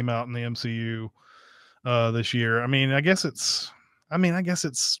else that came out in the MCU this year. I guess it's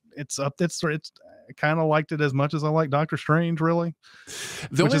up. It's kind of liked it as much as I like Doctor Strange, really.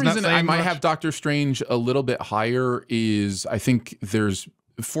 The only reason I might have Doctor Strange a little bit higher is I think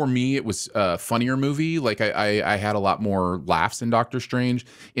for me, it was a funnier movie. Like I had a lot more laughs in Doctor Strange.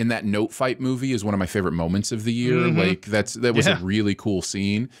 In that note fight movie is one of my favorite moments of the year. Like that was a really cool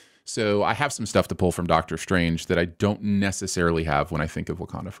scene. So I have some stuff to pull from Doctor Strange that I don't necessarily have when I think of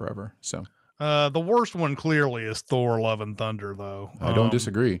Wakanda Forever. So the worst one clearly is Thor: Love and Thunder, though. I don't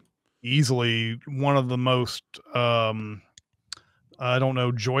disagree. Easily one of the most I don't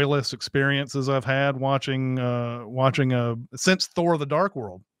know, joyless experiences I've had watching since Thor: The Dark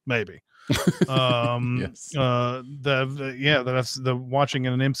World, maybe. Yes. That's the watching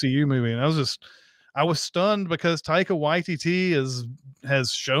in an MCU movie, and I was stunned because Taika Waititi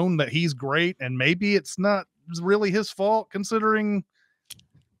has shown that he's great, and maybe it's not really his fault considering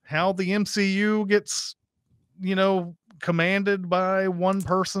how the MCU gets, commanded by one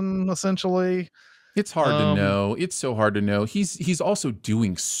person essentially. It's hard to know. It's so hard to know. He's also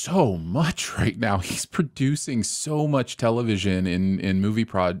doing so much right now. He's producing so much television in movie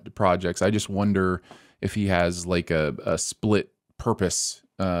projects. I just wonder if he has like a split purpose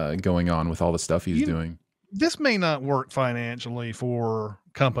going on with all the stuff he's doing. This may not work financially for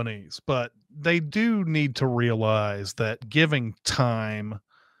companies, but they do need to realize that giving time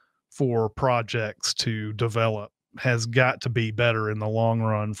for projects to develop has got to be better in the long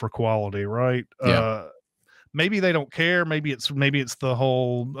run for quality, right? Yeah. Maybe they don't care. Maybe it's the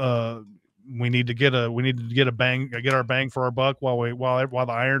whole we need to get our bang for our buck while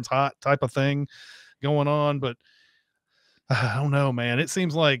the iron's hot type of thing going on. But I don't know, man. It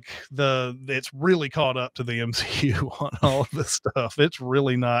seems like it's really caught up to the MCU on all of this stuff. It's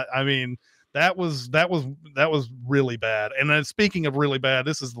really not. I mean, that was really bad. And then speaking of really bad,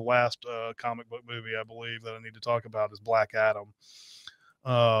 this is the last comic book movie I believe that I need to talk about is Black Adam.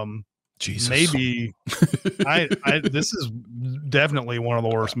 Jesus. Maybe this is definitely one of the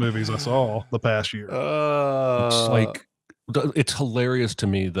worst movies I saw the past year. It's hilarious to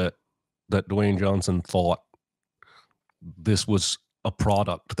me that Dwayne Johnson thought this was a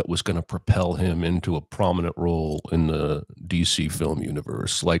product that was going to propel him into a prominent role in the DC film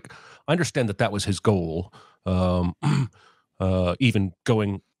universe. Like, I understand that was his goal, even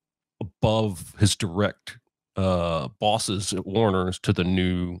going above his direct bosses at Warner's to the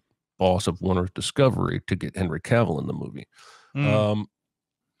new boss of Warner's Discovery to get Henry Cavill in the movie.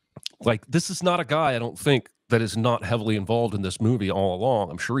 Like, this is not a guy, I don't think, that is not heavily involved in this movie all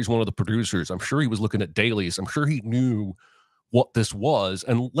along. I'm sure he's one of the producers. I'm sure he was looking at dailies. I'm sure he knew what this was.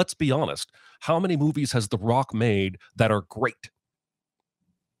 And let's be honest, how many movies has The Rock made that are great?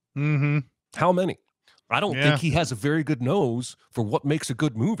 How many? I don't think he has a very good nose for what makes a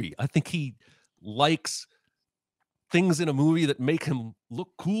good movie. I think he likes things in a movie that make him look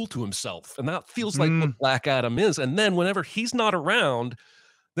cool to himself. And that feels like what Black Adam is. And then whenever he's not around,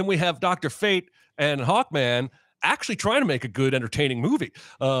 then we have Dr. Fate and Hawkman actually trying to make a good, entertaining movie.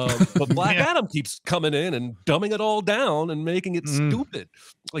 But Black Adam keeps coming in and dumbing it all down and making it stupid.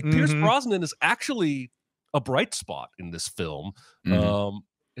 Like, Pierce Brosnan is actually a bright spot in this film.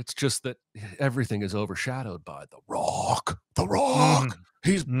 It's just that everything is overshadowed by The Rock. The Rock.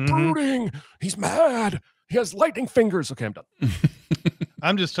 He's brooding. He's mad. He has lightning fingers. Okay, I'm done.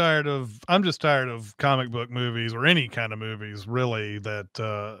 I'm just tired of comic book movies or any kind of movies really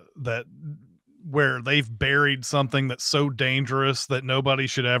that where they've buried something that's so dangerous that nobody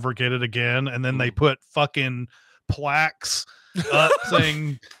should ever get it again, and then they put fucking plaques up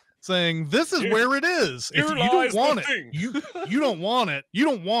saying this is where it is. If you don't want it, you don't want it. You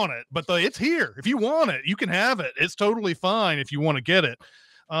don't want it, but it's here. If you want it, you can have it. It's totally fine if you want to get it.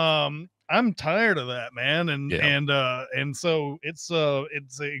 I'm tired of that, man, and so it's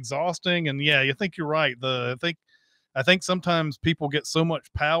exhausting. And yeah, you think you're right. I think sometimes people get so much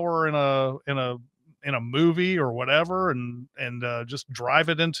power in a movie or whatever, and just drive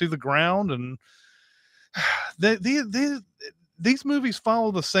it into the ground. And these movies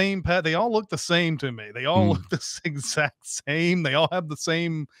follow the same path. They all look the same to me. They all look the exact same. They all have the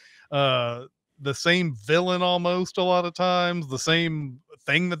same villain almost a lot of times, the same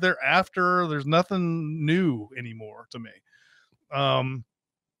thing that they're after. There's nothing new anymore to me.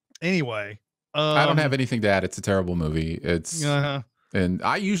 Anyway. I don't have anything to add. It's a terrible movie. It's and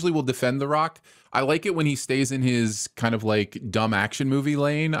I usually will defend The Rock. I like it when he stays in his kind of like dumb action movie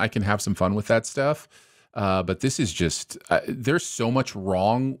lane. I can have some fun with that stuff. But this is just there's so much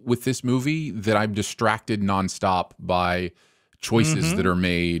wrong with this movie that I'm distracted nonstop by choices that are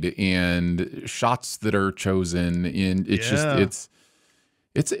made and shots that are chosen. And it's just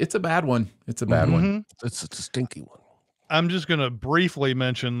it's a bad one. It's a bad one. It's a stinky one. I'm just going to briefly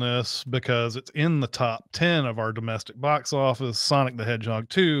mention this because it's in the top 10 of our domestic box office, Sonic the Hedgehog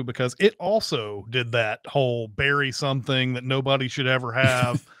 2, because it also did that whole bury something that nobody should ever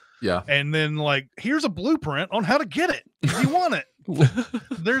have. Yeah. And then like, here's a blueprint on how to get it if you want it.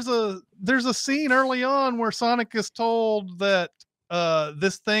 There's a scene early on where Sonic is told that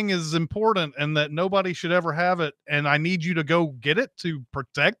this thing is important and that nobody should ever have it, and I need you to go get it to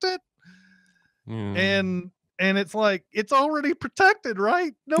protect it. And it's like, it's already protected,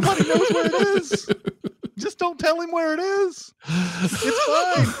 right? Nobody knows where it is. Just don't tell him where it is. It's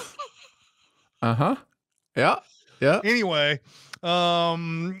fine. Yeah. Anyway,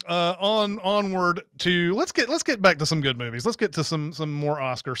 onward to let's get back to some good movies. Let's get to some more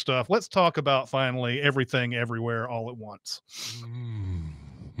Oscar stuff. Let's talk about finally Everything Everywhere All at Once.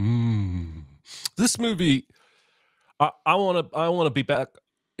 This movie, I want to be back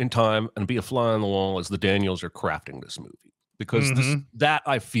in time and be a fly on the wall as the Daniels are crafting this movie, because that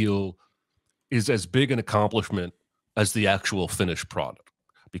I feel is as big an accomplishment as the actual finished product,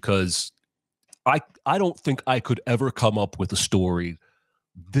 because I don't think I could ever come up with a story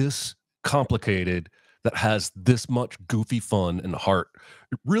this complicated that has this much goofy fun and heart.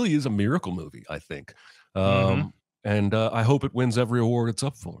 It really is a miracle movie, I think. And I hope it wins every award it's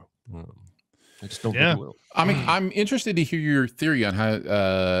up for. I just don't think it will. I'm interested to hear your theory on how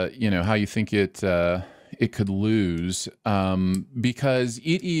how you think it could lose, because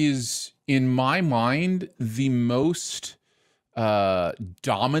it is, in my mind, the most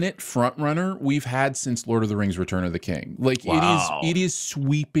dominant front runner we've had since Lord of the Rings: Return of the King. Like, it is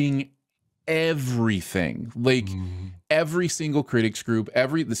sweeping everything. Like every single critics group,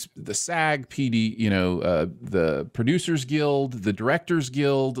 the SAG, PD, the Producers Guild, the Directors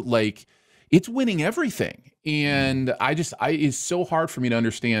Guild, like, it's winning everything. And it's so hard for me to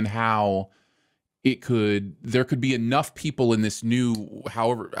understand how there could be enough people in this new, what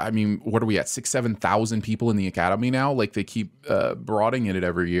are we at? 6,000-7,000 people in the Academy now? Like, they keep broadening it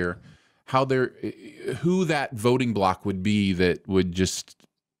every year. Who that voting block would be that would just,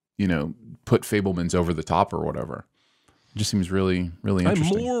 put Fabelmans over the top or whatever. It just seems really, really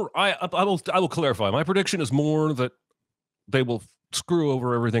interesting. I will clarify. My prediction is more that they will screw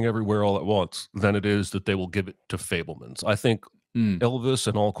over Everything Everywhere All at Once than it is that they will give it to Fabelmans. I think Elvis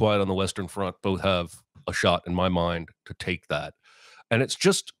and All Quiet on the Western Front both have a shot in my mind to take that. And it's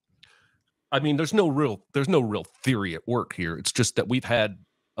just, there's no real theory at work here. It's just that we've had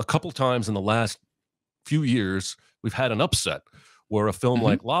a couple times in the last few years, we've had an upset where a film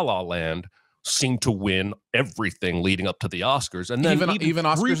like La La Land seemed to win everything leading up to the Oscars. And then even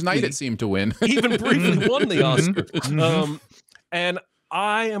Oscars night it seemed to win. Even briefly won the Oscars. And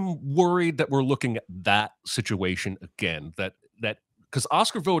I am worried that we're looking at that situation again, that because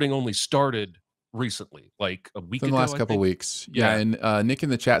Oscar voting only started recently, like a week ago. In the last couple of weeks. Yeah. And Nick in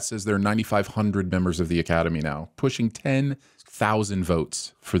the chat says there are 9,500 members of the Academy now, pushing 10,000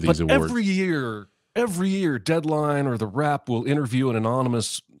 votes for these awards. Every year, Deadline or The Wrap will interview an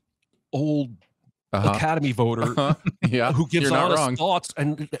anonymous old Academy voter who gives honest thoughts,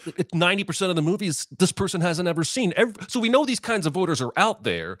 and 90% of the movies this person hasn't ever seen. So we know these kinds of voters are out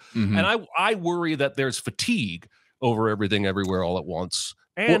there, and I worry that there's fatigue over Everything Everywhere All at Once,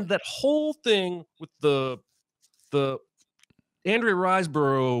 and that whole thing with the Andrea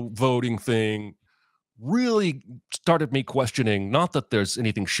Riseborough voting thing really started me questioning, not that there's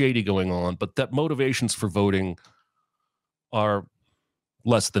anything shady going on, but that motivations for voting are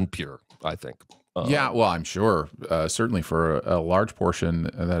less than pure, I think. Well, I'm sure, certainly for a large portion,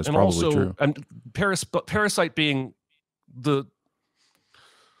 that is probably true. And Parasite being the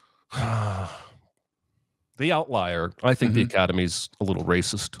outlier, I think the Academy's a little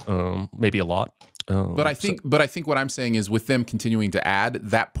racist, maybe a lot. But I think what I'm saying is, with them continuing to add,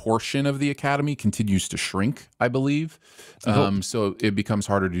 that portion of the Academy continues to shrink, I believe. So it becomes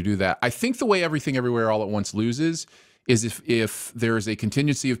harder to do that. I think the way Everything Everywhere All at Once loses is if there is a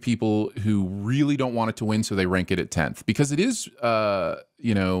contingency of people who really don't want it to win, so they rank it at 10th, because it is a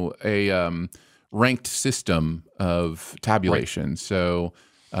ranked system of tabulation. Right. So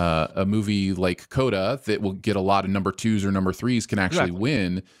a movie like Coda that will get a lot of number 2s or number 3s can actually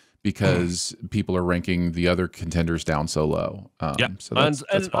win, because people are ranking the other contenders down so low. So that's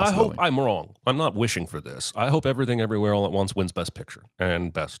I hope I'm wrong. I'm not wishing for this. I hope Everything Everywhere All at Once wins Best Picture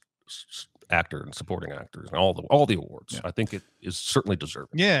and Best Actor and Supporting Actors and all the awards. I think it is certainly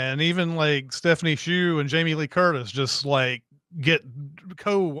deserving. Yeah, and even like Stephanie Hsu and Jamie Lee Curtis just like get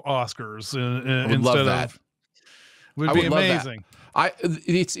co-Oscars instead of. Would be amazing.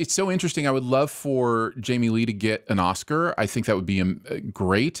 It's so interesting. I would love for Jamie Lee to get an Oscar. I think that would be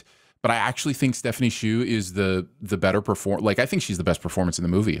great. but I actually think Stephanie Hsu is the better performer. Like, I think she's the best performance in the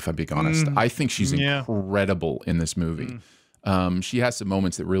movie, if I'm being honest. I think she's incredible in this movie. She has some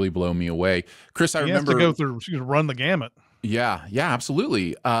moments that really blow me away. Chris, I remember has to go through. She can run the gamut. Yeah,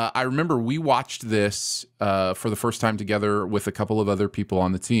 absolutely. I remember we watched this for the first time together with a couple of other people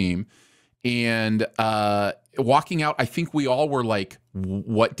on the team, and walking out, I think we all were like,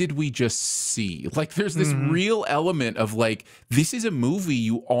 what did we just see? Like, there's this real element of like, this is a movie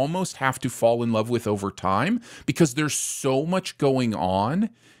you almost have to fall in love with over time, because there's so much going on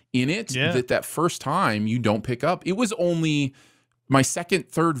in it that first time you don't pick up. It was only my second,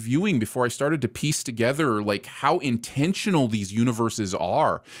 third viewing before I started to piece together like how intentional these universes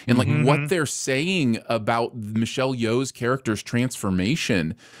are, and like what they're saying about Michelle Yeoh's character's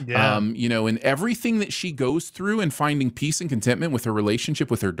transformation. You know, and everything that she goes through and finding peace and contentment with her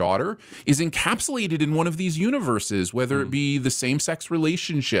relationship with her daughter is encapsulated in one of these universes, whether it be the same-sex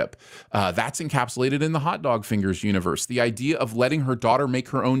relationship. That's encapsulated in the Hot Dog Fingers universe. The idea of letting her daughter make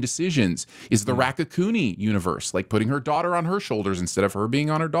her own decisions is the Rakakuni universe, like putting her daughter on her shoulders instead of her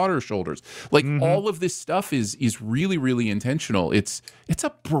being on her daughter's shoulders. Like all of this stuff is really, really intentional. It's a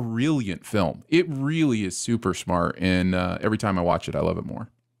brilliant film. It really is super smart, and every time I watch it, I love it more.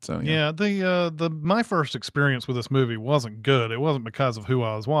 So my first experience with this movie wasn't good. It wasn't because of who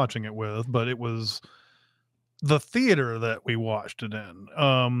I was watching it with, but it was the theater that we watched it in,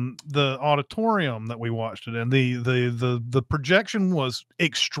 the auditorium that we watched it in. The projection was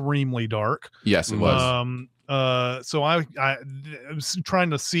extremely dark. Yes, it was. So I was trying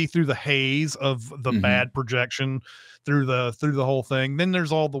to see through the haze of the bad projection through the whole thing. Then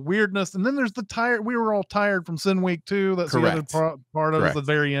there's all the weirdness, and then there's the tired. We were all tired from Sin Week 2. That's the other part of the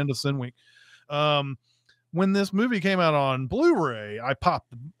very end of Sin Week. When this movie came out on Blu-ray, I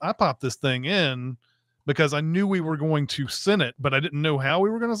popped this thing in because I knew we were going to sin it, but I didn't know how we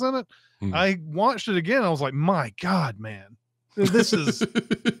were going to sin it. I watched it again. I was like, my God, man. This is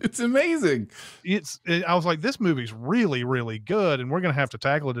it's amazing. I was like, this movie's really, really good, and we're gonna have to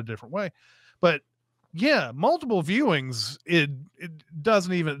tackle it a different way. But yeah, multiple viewings, it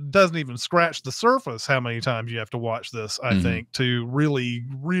doesn't even scratch the surface how many times you have to watch this, I think, to really,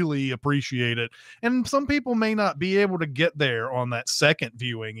 really appreciate it. And some people may not be able to get there on that second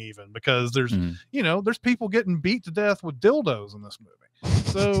viewing, even because there's there's people getting beat to death with dildos in this movie.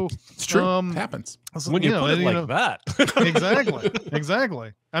 So it's true. It happens when you put it like that.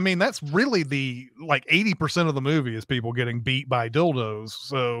 Exactly. I mean, that's really the 80% of the movie is people getting beat by dildos.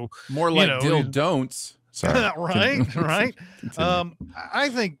 So more like don't. Right. I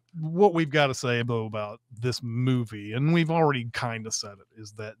think what we've got to say though about this movie, and we've already kind of said it,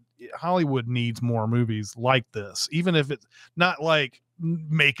 is that Hollywood needs more movies like this, even if it's not like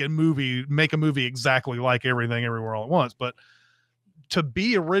make a movie exactly like Everything Everywhere All at Once, but to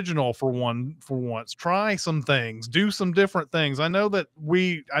be original for once, try some things, do some different things. I know that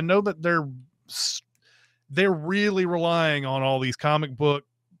they're really relying on all these comic book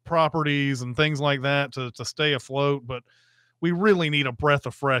properties and things like that to stay afloat, but we really need a breath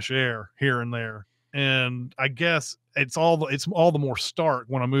of fresh air here and there. And I guess it's all the more stark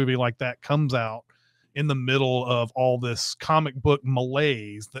when a movie like that comes out in the middle of all this comic book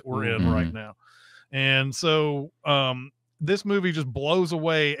malaise that we're in right now. And so this movie just blows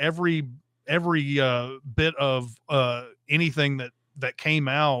away every bit of anything that came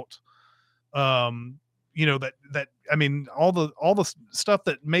out. That I mean, all the stuff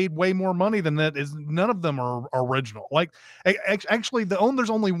that made way more money than that is none of them are original. Like actually,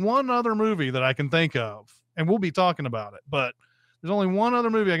 there's only one other movie that I can think of, and we'll be talking about it. But there's only one other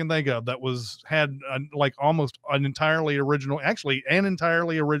movie I can think of that had almost an entirely original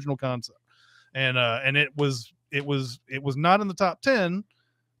concept, and it was not in the top 10,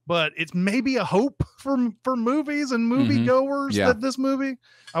 but it's maybe a hope for movies and movie goers that this movie.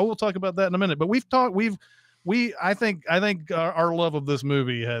 I will talk about that in a minute, but I think our love of this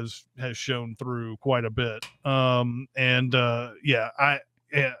movie has shown through quite a bit. I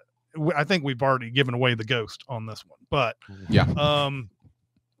think we've already given away the ghost on this one, but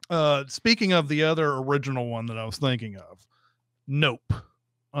speaking of the other original one that I was thinking of, Nope.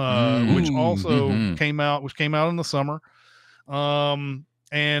 Which also came out in the summer.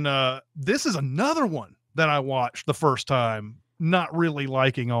 This is another one that I watched the first time, not really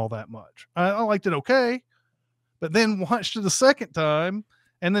liking all that much. I liked it okay, but then watched it the second time,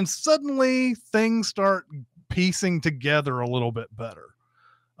 and then suddenly things start piecing together a little bit better.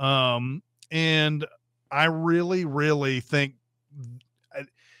 And I really, really think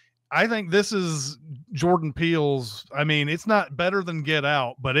I think this is Jordan Peele's. I mean, it's not better than Get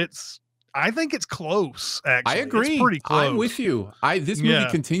Out, but it's I think it's close. Actually, I agree. It's pretty close. I'm with you. This movie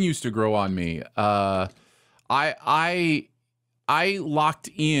continues to grow on me. I locked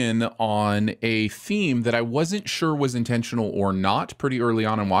in on a theme that I wasn't sure was intentional or not pretty early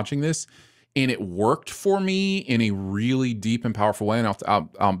on in watching this, and it worked for me in a really deep and powerful way. And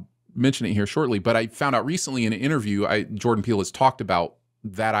I'll mention it here shortly. But I found out recently in an interview, Jordan Peele has talked about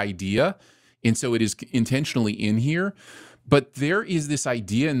that idea, and so it is intentionally in here. But there is this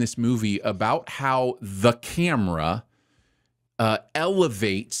idea in this movie about how the camera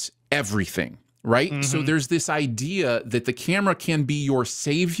elevates everything, right? Mm-hmm. So there's this idea that the camera can be your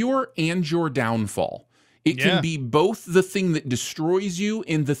savior and your downfall. It can be both the thing that destroys you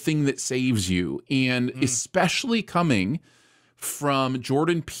and the thing that saves you. And especially coming from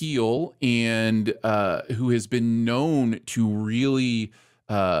Jordan Peele, and who has been known to really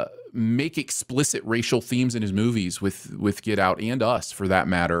make explicit racial themes in his movies with Get Out, and Us for that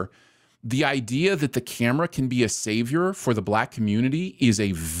matter. The idea that the camera can be a savior for the Black community is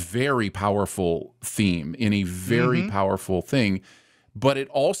a very powerful theme and a very powerful thing. But it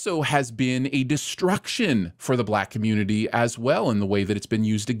also has been a destruction for the Black community as well, in the way that it's been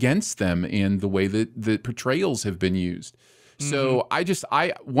used against them and the way that the portrayals have been used. So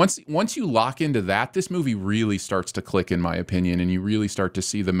once you lock into that, this movie really starts to click, in my opinion, and you really start to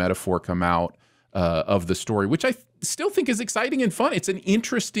see the metaphor come out of the story, which I still think is exciting and fun. It's an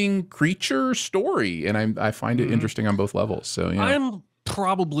interesting creature story, and I find it interesting on both levels. So yeah. I'm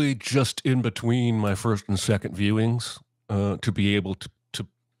probably just in between my first and second viewings to be able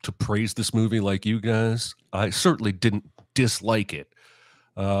to praise this movie like you guys. I certainly didn't dislike it,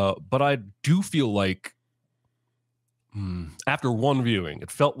 but I do feel like after one viewing,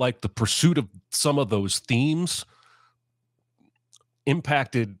 it felt like the pursuit of some of those themes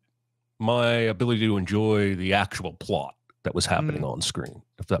impacted my ability to enjoy the actual plot that was happening on screen,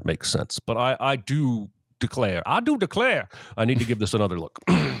 if that makes sense. But I do declare I need to give this another look.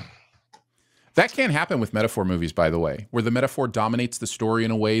 That can happen with metaphor movies, by the way, where the metaphor dominates the story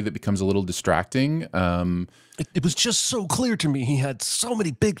in a way that becomes a little distracting. It was just so clear to me. He had so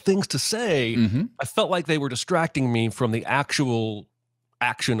many big things to say. I felt like they were distracting me from the actual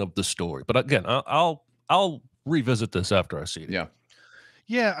action of the story. But again, I'll revisit this after I see it.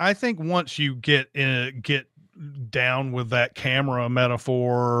 Yeah. I think once you get down with that camera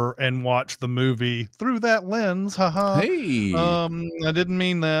metaphor and watch the movie through that lens, Hey, I didn't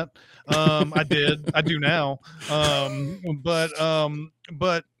mean that. I do now.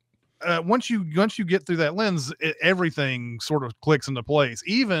 But once you get through that lens, everything sort of clicks into place.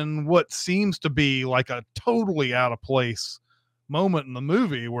 Even what seems to be like a totally out of place moment in the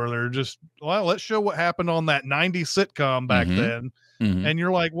movie, where they're just, well, let's show what happened on that 90s sitcom back then. And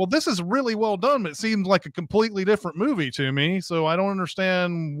you're like, well, this is really well done, but it seems like a completely different movie to me. So I don't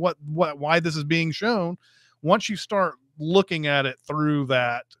understand why this is being shown. Once you start looking at it through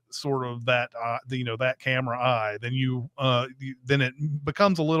that sort of that camera eye, then then it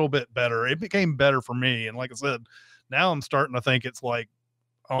becomes a little bit better. It became better for me, and like I said, now I'm starting to think it's like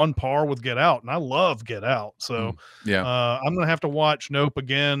on par with Get Out, and I love Get Out. So I'm gonna have to watch Nope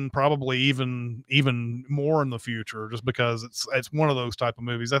again, probably even more in the future, just because it's one of those type of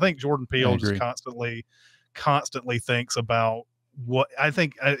movies. I think Jordan Peele just constantly thinks about what I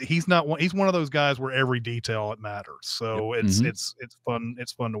think. He's one of those guys where every detail it matters. So it's fun.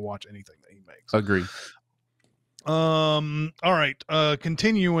 It's fun to watch anything that he makes. Agree. All right.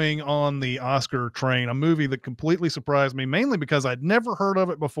 Continuing on the Oscar train, a movie that completely surprised me, mainly because I'd never heard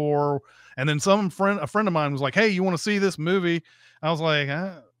of it before. And then a friend of mine was like, "Hey, you want to see this movie?" I was like,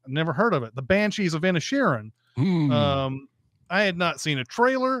 "I've never heard of it." The Banshees of Inisherin. I had not seen a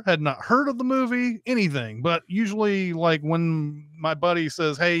trailer, had not heard of the movie, anything. But usually, like when my buddy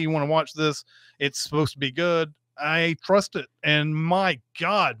says, "Hey, you want to watch this? It's supposed to be good," I trust it. And my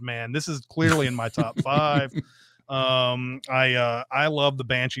God, man, this is clearly in my top 5. I love the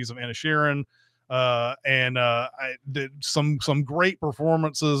Banshees of Inisherin, and I did some great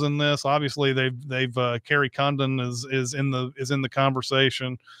performances in this. Obviously, they've Carrie Condon is in the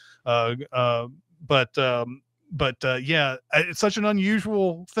conversation, but yeah, it's such an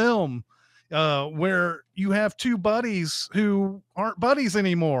unusual film where you have two buddies who aren't buddies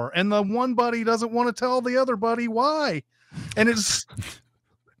anymore, and the one buddy doesn't want to tell the other buddy why, and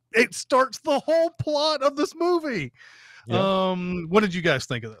it starts the whole plot of this movie. Yeah. What did you guys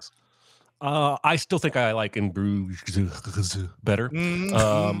think of this? I still think I like In Bruges better.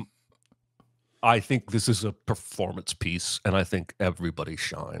 I think this is a performance piece, and I think everybody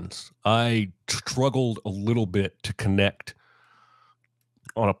shines. I struggled a little bit to connect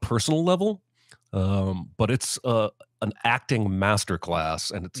on a personal level, but it's an acting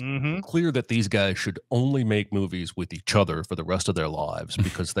masterclass, and it's clear that these guys should only make movies with each other for the rest of their lives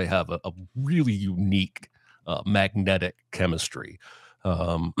because they have a really unique magnetic chemistry.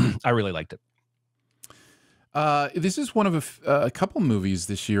 I really liked it. This is one of a couple movies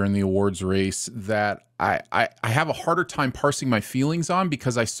this year in the awards race that I have a harder time parsing my feelings on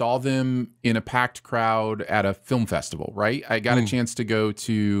because I saw them in a packed crowd at a film festival, right? I got a chance to go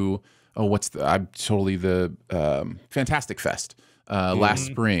to, the Fantastic Fest last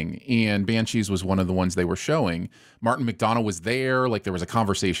spring, and Banshees was one of the ones they were showing. Martin McDonagh was there, like there was a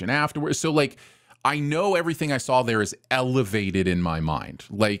conversation afterwards. So like, I know everything I saw there is elevated in my mind.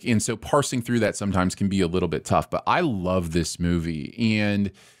 Like, and so parsing through that sometimes can be a little bit tough, but I love this movie.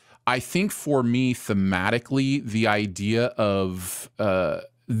 And I think for me, thematically, the idea of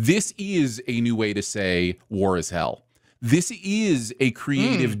this is a new way to say war is hell. This is a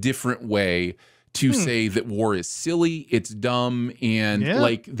creative, different way to say that war is silly, it's dumb, and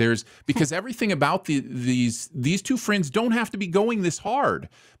like because everything about these two friends don't have to be going this hard,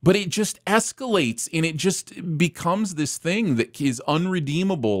 but it just escalates and it just becomes this thing that is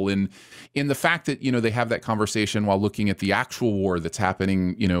unredeemable. And in the fact that, you know, they have that conversation while looking at the actual war that's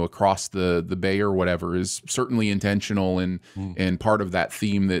happening, you know, across the bay or whatever is certainly intentional and part of that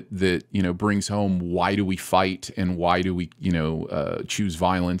theme that you know brings home why do we fight and why do we choose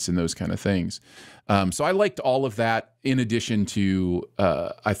violence and those kind of things. So I liked all of that. In addition to,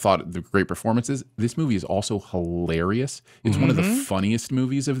 I thought the great performances. This movie is also hilarious. It's one of the funniest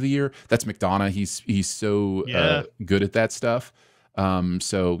movies of the year. That's McDonagh. He's so good at that stuff.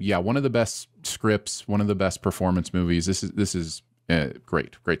 So yeah, one of the best scripts, one of the best performance movies. This is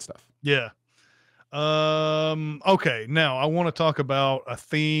great stuff. Yeah. Okay. Now I want to talk about a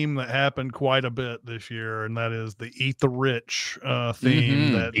theme that happened quite a bit this year, and that is the Eat the Rich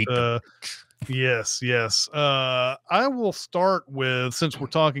theme. That yes. I will start with, since we're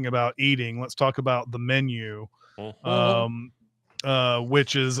talking about eating, let's talk about the menu,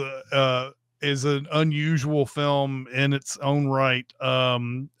 which is an unusual film in its own right.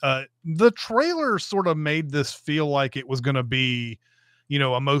 The trailer sort of made this feel like it was going to be, you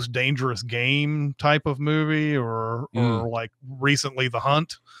know, a Most Dangerous Game type of movie, or like recently The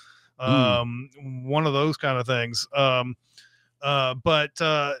Hunt, one of those kind of things.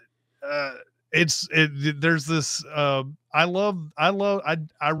 There's this, I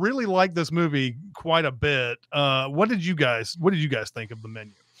really like this movie quite a bit. What did you guys think of the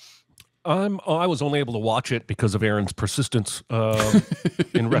menu? I was only able to watch it because of Aaron's persistence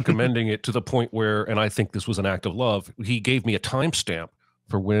in recommending it, to the point where, and I think this was an act of love, he gave me a timestamp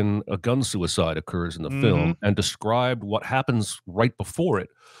for when a gun suicide occurs in the film and described what happens right before it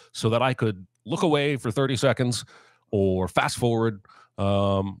so that I could look away for 30 seconds or fast forward.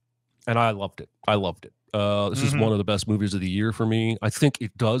 And I loved it. This is one of the best movies of the year for me. I think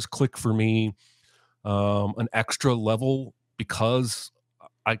it does click for me an extra level because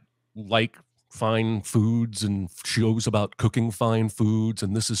I like fine foods and shows about cooking fine foods,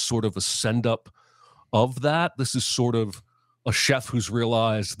 and this is sort of a send-up of that. This is sort of a chef who's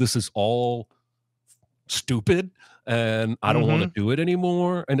realized this is all stupid and I don't want to do it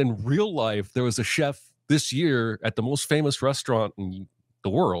anymore. And in real life, there was a chef this year at the most famous restaurant in the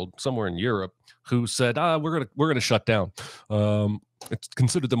world, somewhere in Europe, who said, we're gonna shut down. It's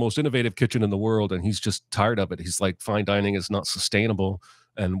considered the most innovative kitchen in the world, and he's just tired of it. He's like, fine dining is not sustainable,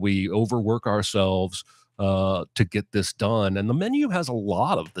 and we overwork ourselves to get this done. And the menu has a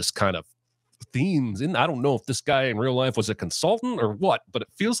lot of this kind of themes. And I don't know if this guy in real life was a consultant or what, but it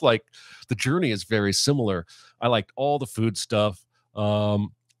feels like the journey is very similar. I liked all the food stuff.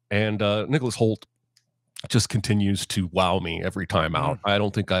 And Nicholas Hoult just continues to wow me every time out. I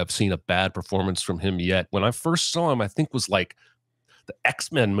don't think I've seen a bad performance from him yet. When I first saw him, I think was like the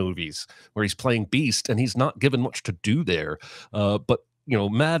X-Men movies where he's playing Beast and he's not given much to do there. But you know,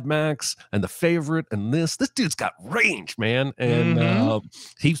 Mad Max and The Favorite and this dude's got range, man. And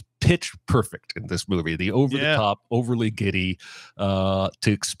he's pitch perfect in this movie. The over the top, overly giddy to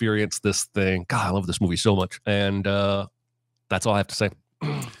experience this thing. God, I love this movie so much. And that's all I have to say.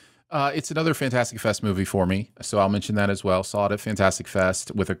 It's another Fantastic Fest movie for me, so I'll mention that as well. Saw it at Fantastic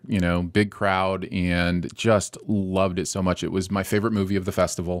Fest with a big crowd and just loved it so much. It was my favorite movie of the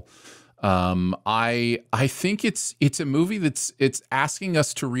festival. I think it's a movie it's asking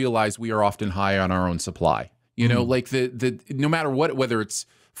us to realize we are often high on our own supply. You know, like the no matter what, whether it's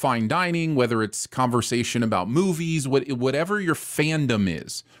fine dining, whether it's conversation about movies, whatever your fandom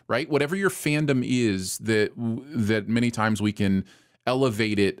is, right? Whatever your fandom is, that many times we can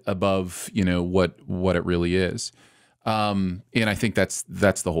elevate it above, what it really is. And I think that's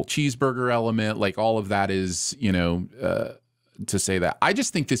the whole cheeseburger element. Like all of that is, you know, to say that. I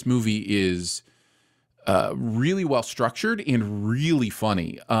just think this movie is really well structured and really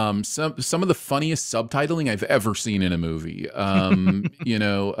funny. Some of the funniest subtitling I've ever seen in a movie. You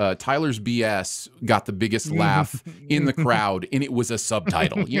know, Tyler's BS got the biggest laugh in the crowd, and it was a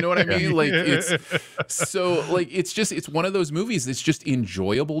subtitle. You know what I mean? Like it's so like it's one of those movies that's just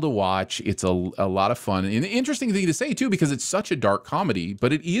enjoyable to watch. It's a lot of fun, and an interesting thing to say too, because it's such a dark comedy,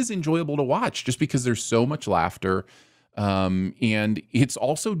 but it is enjoyable to watch just because there's so much laughter. And it's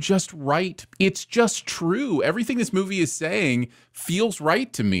also just right. It's just true. Everything this movie is saying feels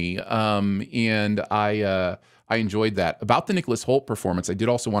right to me. And I enjoyed that. About the Nicholas Hoult performance, I did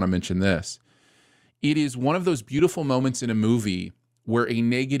also want to mention this. It is one of those beautiful moments in a movie where a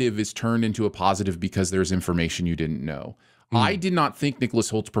negative is turned into a positive because there's information you didn't know. I did not think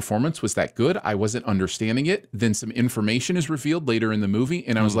Nicholas Holt's performance was that good. I wasn't understanding it. Then some information is revealed later in the movie,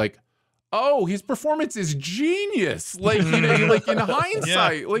 and I was like, oh, his performance is genius. Like, you know, like in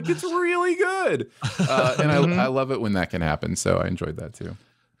hindsight, like it's really good. And I love it when that can happen. So I enjoyed that too.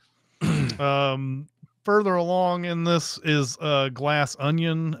 Further along in this is Glass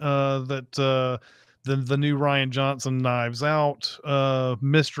Onion, that the new Rian Johnson Knives Out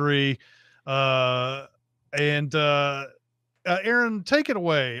mystery. Aaron, take it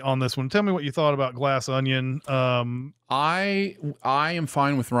away on this one. Tell me what you thought about Glass Onion. I am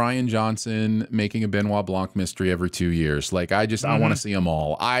fine with Rian Johnson making a Benoit Blanc mystery every 2 years. Like I want to see them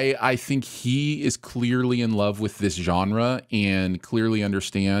all. I think he is clearly in love with this genre and clearly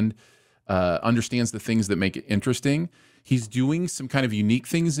understands the things that make it interesting. He's doing some kind of unique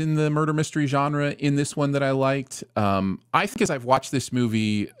things in the murder mystery genre in this one that I liked. I think as I've watched this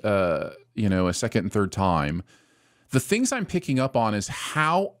movie, you know, a second and third time, the things I'm picking up on is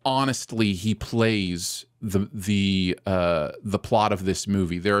how honestly he plays the plot of this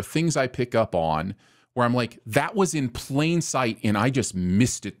movie. There are things I pick up on where I'm like, that was in plain sight and I just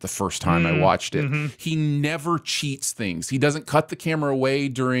missed it the first time I watched it. He never cheats things. He doesn't cut the camera away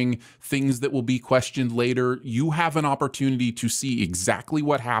during things that will be questioned later. You have an opportunity to see exactly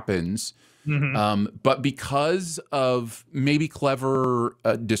what happens. But because of maybe clever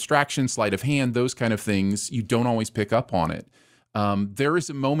distraction, sleight of hand, those kind of things, you don't always pick up on it. There is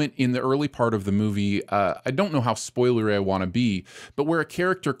a moment in the early part of the movie, I don't know how spoilery I want to be, but where a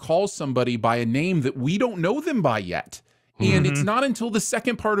character calls somebody by a name that we don't know them by yet. And it's not until the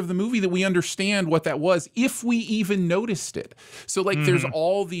second part of the movie that we understand what that was, if we even noticed it. So like there's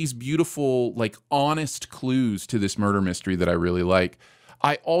all these beautiful, like honest clues to this murder mystery that I really like.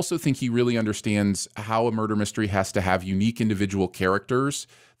 I also think he really understands how a murder mystery has to have unique individual characters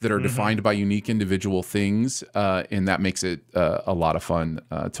that are defined by unique individual things, and that makes it a lot of fun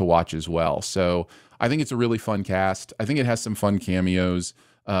to watch as well. So I think it's a really fun cast. I think it has some fun cameos.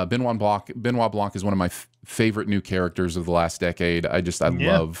 Benoit Blanc is one of my favorite new characters of the last decade. I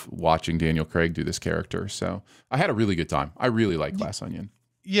love watching Daniel Craig do this character. So I had a really good time. I really like Glass Onion.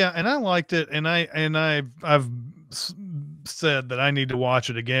 Yeah, and I liked it, and I've said that I need to watch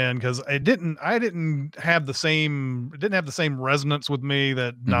it again because I didn't have the same resonance with me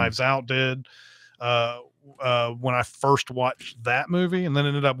that Knives Out did when I first watched that movie, and then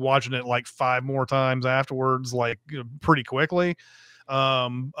ended up watching it like 5 more times afterwards, like pretty quickly.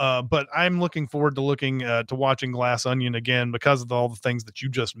 But I'm looking forward to watching Glass Onion again because of all the things that you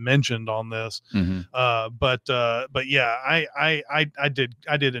just mentioned on this. But yeah, I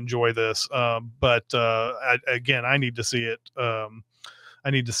did enjoy this. But I need to see it. I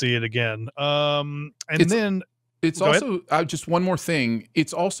need to see it again. It's also just one more thing.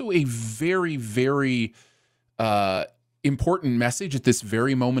 It's also a very, very important message at this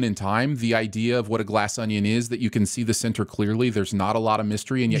very moment in time. The idea of what a glass onion is, that you can see the center clearly. There's not a lot of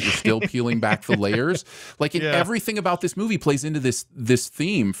mystery, and yet you're still peeling back the layers. Like everything about this movie plays into this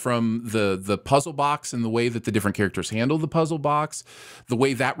theme, from the puzzle box and the way that the different characters handle the puzzle box, the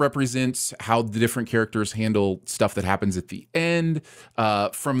way that represents how the different characters handle stuff that happens at the end,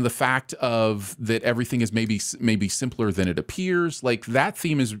 from the fact of that everything is maybe simpler than it appears. Like that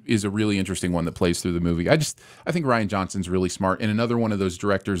theme is a really interesting one that plays through the movie. I think Rian Johnson's really smart, and another one of those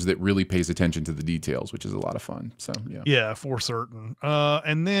directors that really pays attention to the details, which is a lot of fun. So yeah, for certain.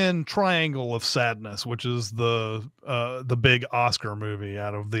 And then Triangle of Sadness, which is the big Oscar movie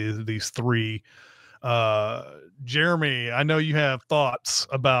out of these 3. Jeremy, I know you have thoughts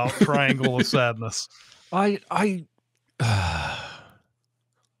about Triangle of Sadness. I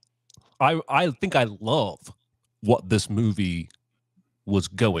think I love what this movie was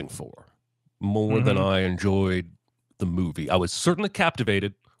going for more than I enjoyed the movie. I was certainly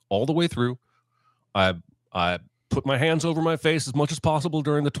captivated all the way through. I put my hands over my face as much as possible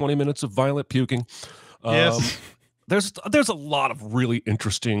during the 20 minutes of violent puking. Yes. There's a lot of really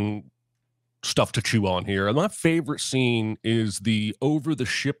interesting stuff to chew on here. And my favorite scene is the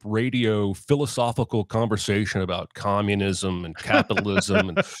over-the-ship radio philosophical conversation about communism and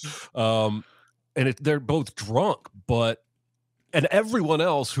capitalism. And they're both drunk, and everyone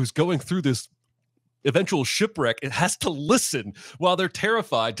else who's going through this eventual shipwreck, it has to listen while they're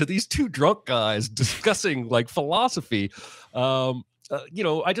terrified to these two drunk guys discussing like philosophy.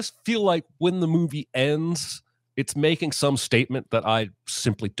 I just feel like when the movie ends, it's making some statement that I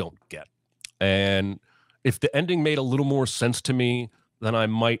simply don't get. And if the ending made a little more sense to me, then I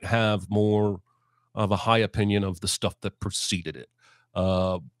might have more of a high opinion of the stuff that preceded it.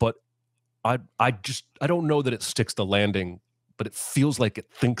 But I don't know that it sticks the landing, but it feels like it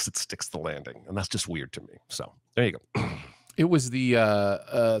thinks it sticks the landing, and that's just weird to me. So there you go. It was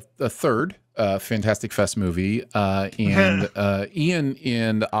the third Fantastic Fest movie, and Ian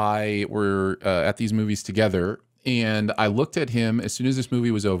and I were at these movies together, and I looked at him as soon as this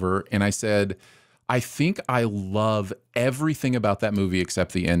movie was over, and I said, I think I love everything about that movie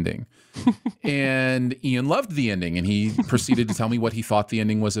except the ending. And Ian loved the ending, and he proceeded to tell me what he thought the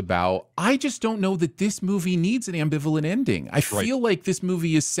ending was about. I just don't know that this movie needs an ambivalent ending. I feel like this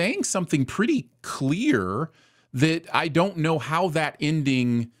movie is saying something pretty clear that I don't know how that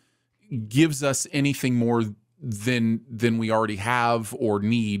ending gives us anything more than we already have or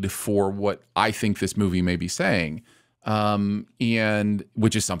need for what I think this movie may be saying. And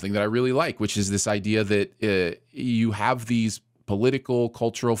which is something that I really like, which is this idea that you have these political,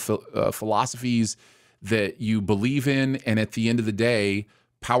 cultural philosophies that you believe in, and at the end of the day,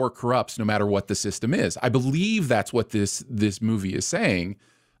 power corrupts no matter what the system is. I believe that's what this movie is saying,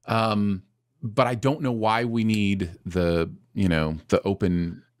 but I don't know why we need the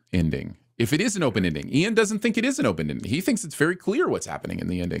open ending. If it is an open ending, Ian doesn't think it is an open ending. He thinks it's very clear what's happening in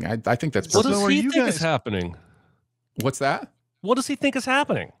the ending. I think that's what does he think is happening? What's that? What does he think is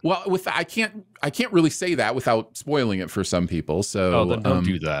happening? Well, I can't really say that without spoiling it for some people. So then don't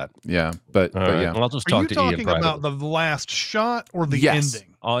do that. Yeah, but yeah. Well, I'll just talk to Ian. Are Ian you talking about the last shot or the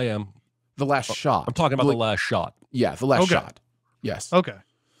ending? I am. The last shot. I'm talking about the last shot. Yeah, the last shot. Yes. Okay.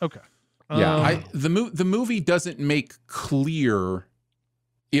 Yeah, the movie doesn't make clear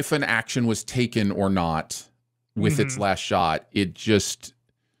if an action was taken or not with its last shot. It just,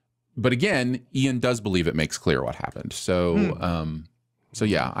 but again, Ian does believe it makes clear what happened. So, so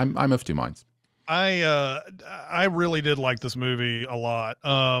yeah, I'm of two minds. I really did like this movie a lot.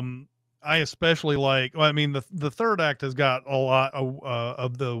 I especially like, well, I mean, the third act has got a lot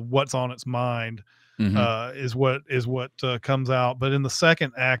of the what's on its mind. Is what comes out. But in the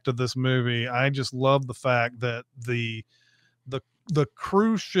second act of this movie, I just love the fact that the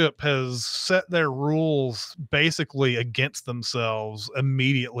cruise ship has set their rules basically against themselves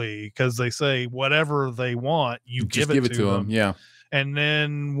immediately, because they say whatever they want, you give it to them. Yeah. And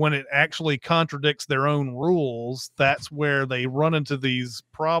then when it actually contradicts their own rules, that's where they run into these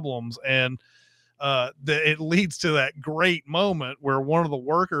problems. And it leads to that great moment where one of the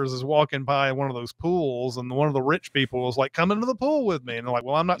workers is walking by one of those pools, and one of the rich people is like, come into the pool with me. And they're like,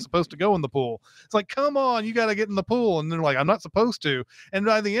 well, I'm not supposed to go in the pool. It's like, come on, you got to get in the pool. And they're like, I'm not supposed to. And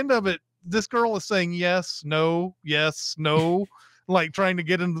by the end of it, this girl is saying yes, no, like trying to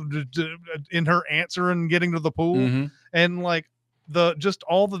get in her answer and getting to the pool. And like just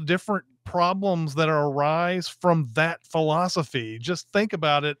all the different problems that arise from that philosophy. Just think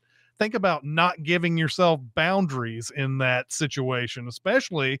about it. Think about not giving yourself boundaries in that situation,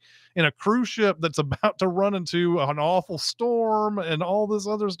 especially in a cruise ship that's about to run into an awful storm and all this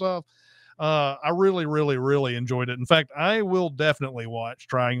other stuff. I really, really, really enjoyed it. In fact, I will definitely watch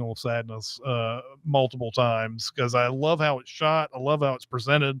Triangle of Sadness multiple times, because I love how it's shot. I love how it's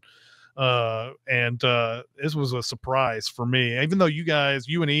presented. And this was a surprise for me, even though you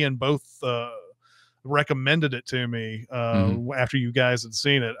and Ian both recommended it to me after you guys had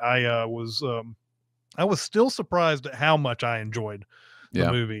seen it. I was still surprised at how much I enjoyed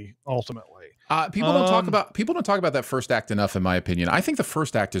the movie ultimately. People don't talk about that first act enough, in my opinion. I think the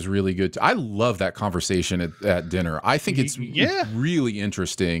first act is really good. I love that conversation at dinner. I think it's really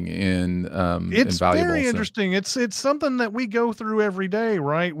interesting and it's valuable. Very interesting. It's something that we go through every day,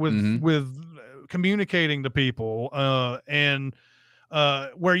 right? With communicating to people, and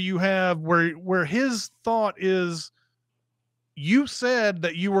where his thought is, you said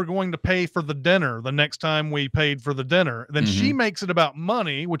that you were going to pay for the dinner the next time we paid for the dinner. Then she makes it about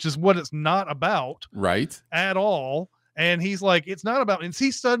money, which is what it's not about, right? At all. And he's like, it's not about, and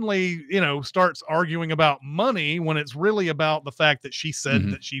he suddenly, starts arguing about money when it's really about the fact that she said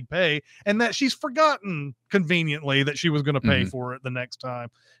that she'd pay, and that she's forgotten conveniently that she was going to pay for it the next time.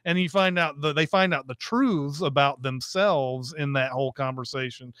 And they find out the truths about themselves in that whole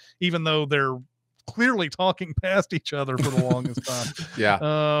conversation, even though they're clearly talking past each other for the longest time.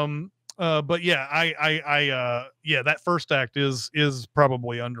 But yeah, that first act is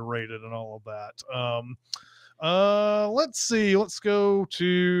probably underrated and all of that. Let's see. Let's go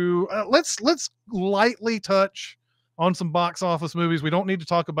to let's lightly touch on some box office movies. We don't need to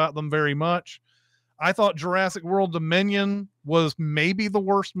talk about them very much. I thought Jurassic World Dominion was maybe the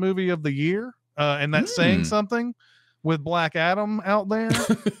worst movie of the year, and that's saying something with Black Adam out there.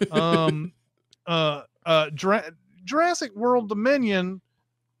 Jurassic World Dominion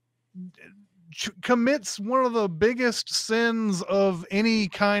commits one of the biggest sins of any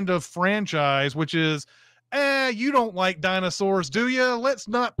kind of franchise, which is, you don't like dinosaurs, do you? Let's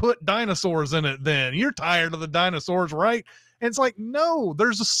not put dinosaurs in it then. You're tired of the dinosaurs, right? And it's like, no,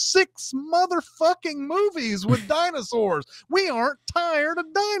 there's 6 motherfucking movies with dinosaurs. We aren't tired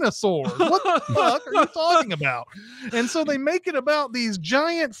of dinosaurs. What the fuck are you talking about? And so they make it about these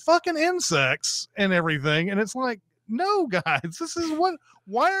giant fucking insects and everything. And it's like, no, guys, this is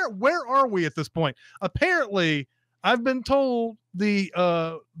where are we at this point? Apparently, I've been told the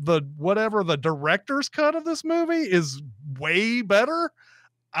director's cut of this movie is way better.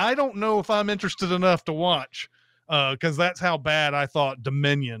 I don't know if I'm interested enough to watch, because that's how bad I thought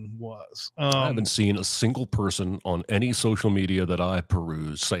Dominion was. I haven't seen a single person on any social media that I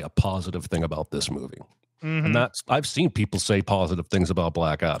peruse say a positive thing about this movie. And I've seen people say positive things about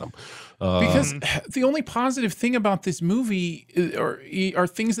Black Adam. Because the only positive thing about this movie are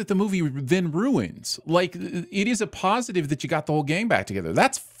things that the movie then ruins. Like, it is a positive that you got the whole gang back together.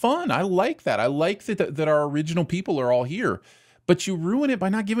 That's fun. I like that. I like that our original people are all here. But you ruin it by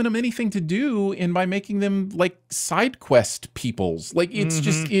not giving them anything to do and by making them like side quest peoples. Like, it's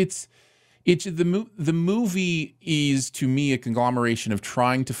just, the movie is, to me, a conglomeration of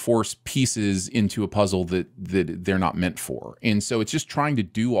trying to force pieces into a puzzle that they're not meant for. And so it's just trying to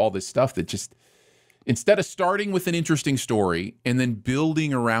do all this stuff that just, instead of starting with an interesting story and then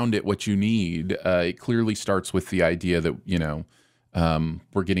building around it what you need, it clearly starts with the idea that,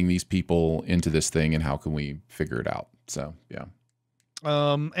 we're getting these people into this thing and how can we figure it out? So, yeah.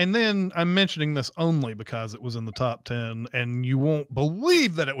 And then I'm mentioning this only because it was in the top 10, and you won't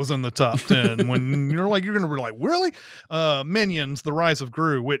believe that it was in the top 10 when you're going to be like, really? Minions, The Rise of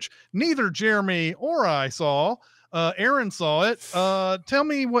Gru, which neither Jeremy or I saw. Aaron saw it. Tell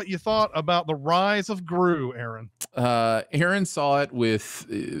me what you thought about The Rise of Gru, Aaron. Aaron saw it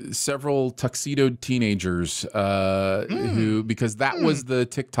with several tuxedoed teenagers because that was the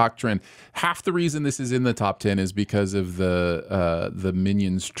TikTok trend. Half the reason this is in the top 10 is because of the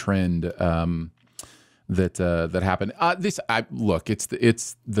Minions trend that happened. Look,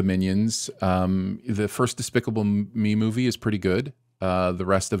 it's the Minions. The first Despicable Me movie is pretty good. The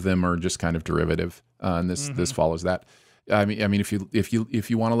rest of them are just kind of derivative, and this follows that. I mean, if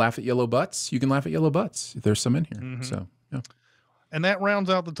you want to laugh at yellow butts, you can laugh at yellow butts. There's some in here, so yeah. And that rounds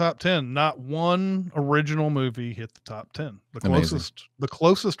out the top 10. Not one original movie hit the top 10. The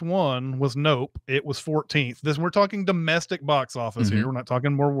closest one was Nope. It was 14th. We're talking domestic box office here. We're not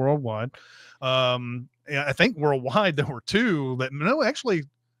talking more worldwide. I think worldwide there were 2 that actually.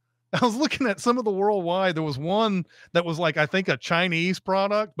 I was looking at some of the worldwide. There was one that was like, I think, a Chinese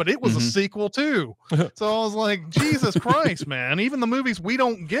product, but it was a sequel too. So I was like, Jesus Christ, man. Even the movies we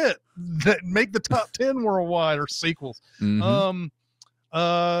don't get that make the top 10 worldwide are sequels. Then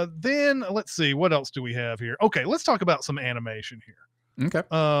let's see, what else do we have here? Okay, let's talk about some animation here. Okay.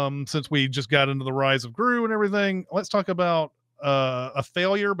 Since we just got into The Rise of Gru and everything, let's talk about a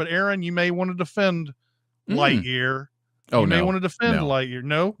failure. But Aaron, you may want to defend Lightyear. You may want to defend Lightyear.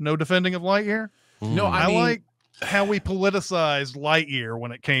 No defending of Lightyear. No, I like how we politicized Lightyear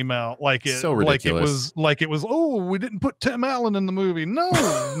when it came out. Like it, so ridiculous. Like it was. Oh, we didn't put Tim Allen in the movie. No,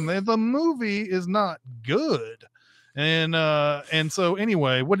 the movie is not good. And so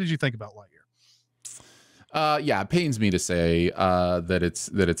anyway, what did you think about Lightyear? Yeah, it pains me to say that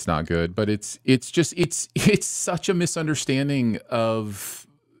it's not good, but it's such a misunderstanding of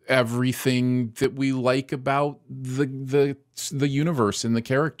everything that we like about the universe and the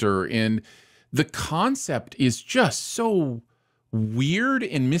character, and the concept is just so weird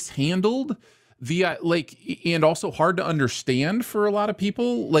and mishandled. And also hard to understand for a lot of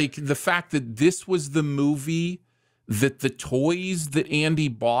people. Like the fact that this was the movie that the toys that Andy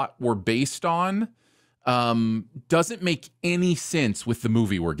bought were based on doesn't make any sense with the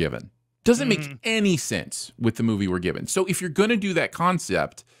movie we're given. Doesn't make any sense with the movie we're given. So if you're going to do that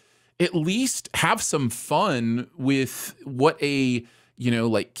concept, at least have some fun with what a,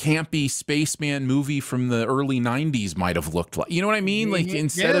 like campy spaceman movie from the early 90s might have looked like. You know what I mean? Like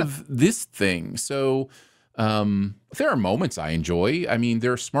instead of this thing. So there are moments I enjoy. I mean,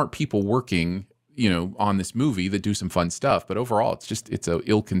 there are smart people working, on this movie that do some fun stuff, but overall it's a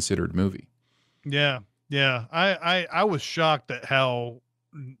ill-considered movie. Yeah. Yeah. I was shocked at how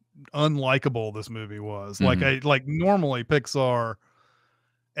unlikable this movie was. Like normally Pixar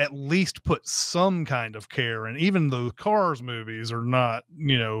at least put some kind of care, and even the Cars movies are not,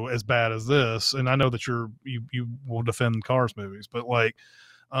 as bad as this. And I know that you will defend Cars movies, but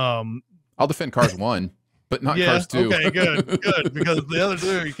I'll defend Cars 1, but not Cars 2. Okay, good, because the other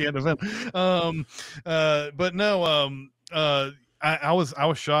two you can't defend. But no, I was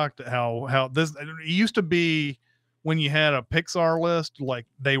shocked at how this, it used to be when you had a Pixar list, like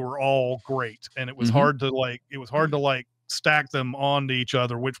they were all great, and it was hard to stack them onto each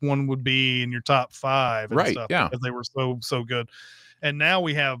other, which one would be in your top 5 and stuff, because they were so good. And now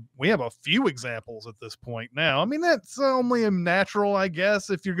we have a few examples at this point now. I mean, that's only natural, I guess.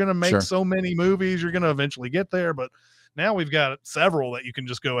 If you're going to make so many movies, you're going to eventually get there. But now we've got several that you can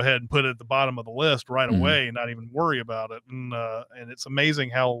just go ahead and put at the bottom of the list right away and not even worry about it. And it's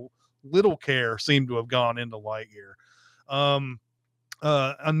amazing how little care seemed to have gone into Lightyear.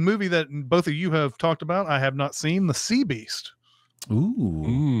 A movie that both of you have talked about, I have not seen, The Sea Beast.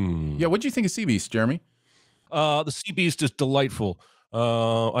 Ooh. Yeah, what do you think of Sea Beast, Jeremy? The Sea Beast is delightful.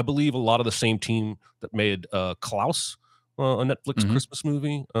 I believe a lot of the same team that made Klaus, a Netflix Christmas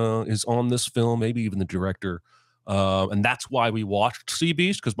movie, is on this film, maybe even the director. And that's why we watched Sea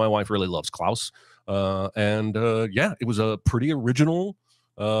Beast, because my wife really loves Klaus. Yeah, it was a pretty original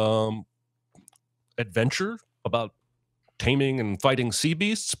adventure about taming and fighting sea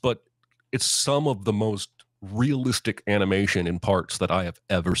beasts, but it's some of the most realistic animation in parts that I have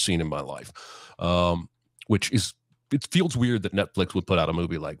ever seen in my life. Which is, it feels weird that Netflix would put out a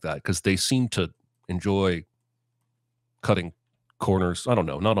movie like that, because they seem to enjoy cutting corners. I don't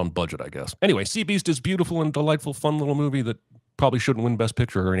know, not on budget, I guess. Anyway, Sea Beast is beautiful and delightful, fun little movie that probably shouldn't win Best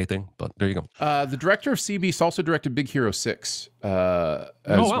Picture or anything, but there you go. The director of Sea Beast also directed Big Hero 6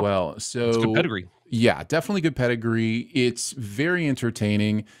 well. So it's good pedigree. Yeah, definitely good pedigree. It's very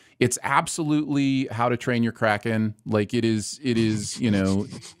entertaining. It's absolutely How to Train Your Kraken. Like it is,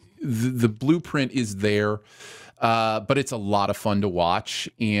 the blueprint is there. But it's a lot of fun to watch,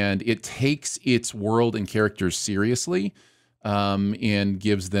 and it takes its world and characters seriously, and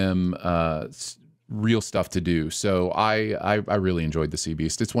gives them real stuff to do. So I really enjoyed The Sea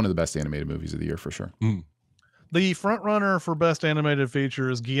Beast. It's one of the best animated movies of the year for sure. The front runner for best animated feature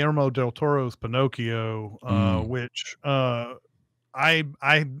is Guillermo del Toro's Pinocchio, which I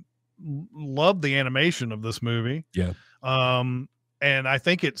love the animation of this movie. Yeah. And I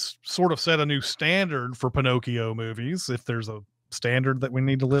think it's sort of set a new standard for Pinocchio movies, if there's a standard that we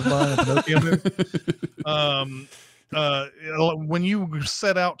need to live by in a Pinocchio movie. When you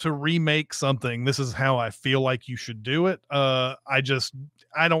set out to remake something, this is how I feel like you should do it. I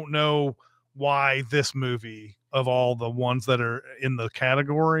don't know why this movie, of all the ones that are in the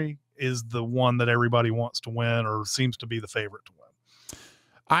category, is the one that everybody wants to win or seems to be the favorite to win.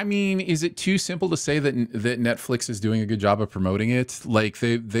 I mean, is it too simple to say that Netflix is doing a good job of promoting it? Like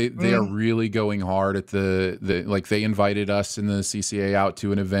they are really going hard at the like they invited us in the CCA out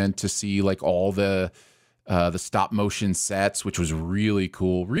to an event to see like all the stop motion sets, which was really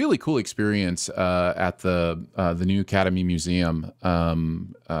cool experience at the new Academy Museum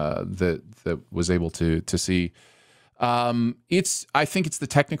that was able to see. I think it's the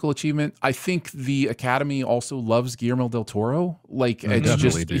technical achievement. I think the Academy also loves Guillermo del Toro. Like it's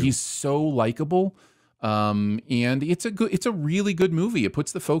just he's so likable. And it's a really good movie. It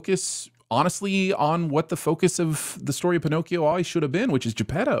puts the focus honestly on what the focus of the story of Pinocchio always should have been, which is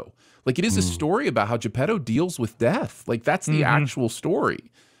Geppetto. Like it is a story about how Geppetto deals with death. Like that's the actual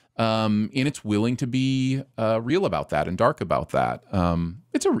story. And it's willing to be real about that and dark about that.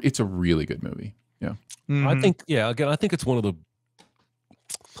 It's a really good movie. Yeah. I think it's one of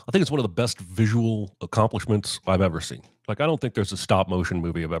the best visual accomplishments I've ever seen. Like, I don't think there's a stop motion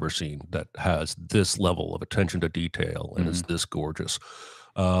movie I've ever seen that has this level of attention to detail and is this gorgeous.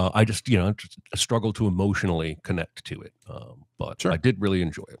 I just, struggle to emotionally connect to it. But I did really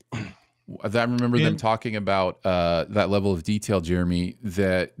enjoy it. I remember them talking about that level of detail, Jeremy,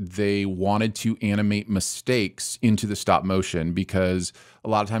 that they wanted to animate mistakes into the stop motion, because a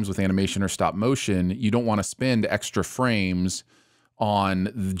lot of times with animation or stop motion, you don't want to spend extra frames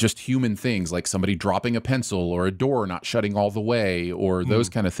on just human things, like somebody dropping a pencil or a door not shutting all the way or those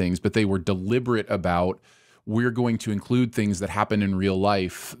kind of things. But they were deliberate about, we're going to include things that happen in real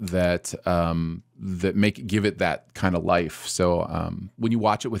life that that give it that kind of life. So when you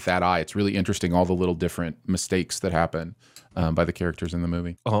watch it with that eye, it's really interesting, all the little different mistakes that happen by the characters in the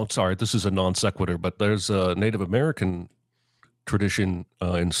movie. Oh, sorry, this is a non sequitur, but there's a Native American tradition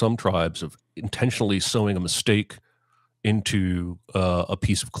in some tribes of intentionally sewing a mistake into a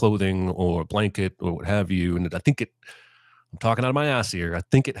piece of clothing or a blanket or what have you. And I think I'm talking out of my ass here, I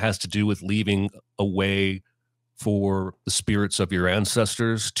think it has to do with leaving a way for the spirits of your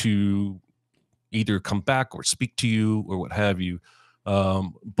ancestors to either come back or speak to you or what have you.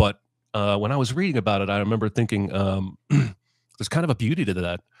 But when I was reading about it, I remember thinking there's kind of a beauty to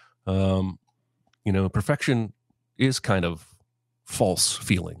that. You know, perfection is kind of false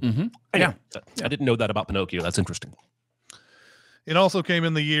feeling. Anyway, I didn't know that about Pinocchio. That's interesting. It also came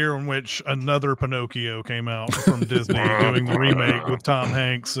in the year in which another Pinocchio came out from Disney doing the remake with Tom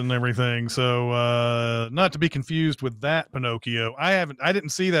Hanks and everything. So not to be confused with that Pinocchio. I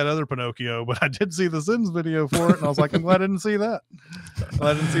didn't see that other Pinocchio, but I did see the Sims video for it, and I was like, I'm glad I didn't see that.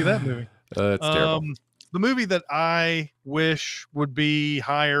 Glad I didn't see that movie. It's terrible. The movie that I wish would be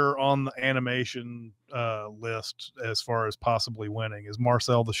higher on the animation list as far as possibly winning is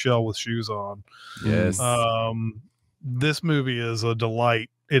Marcel the Shell with Shoes On. Yes. This movie is a delight.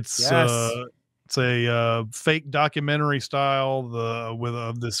 It's a fake documentary style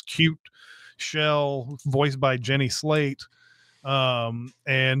with this cute shell voiced by Jenny Slate,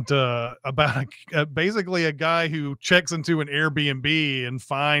 and about basically a guy who checks into an Airbnb and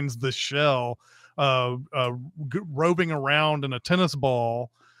finds the shell roving around in a tennis ball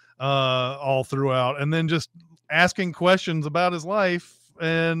all throughout, and then just asking questions about his life.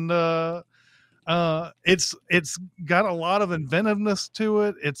 And it's got a lot of inventiveness to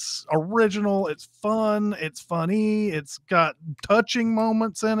it. It's original, it's fun, it's funny, it's got touching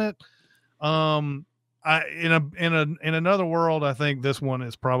moments in it. In another world, I think this one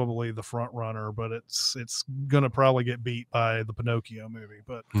is probably the front runner, but it's gonna probably get beat by the Pinocchio movie.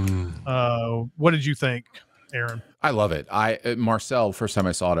 But what did you think, Aaron? I love it. Marcel, first time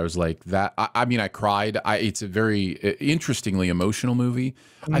I saw it, I was like that. I mean, I cried. It's a very interestingly emotional movie.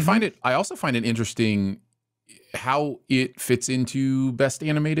 I also find it interesting how it fits into best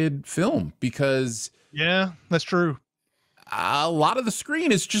animated film, because that's true. A lot of the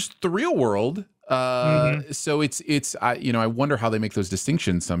screen is just the real world. So I wonder how they make those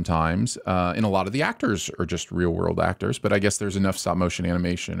distinctions sometimes. And a lot of the actors are just real world actors, but I guess there's enough stop motion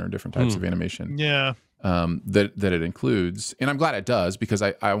animation or different types of animation. That it includes, and I'm glad it does, because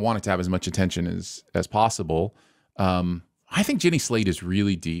I want it to have as much attention as possible. I think Jenny Slate is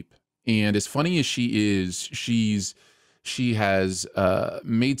really deep, and as funny as she is, she has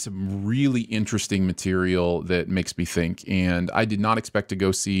made some really interesting material that makes me think. And I did not expect to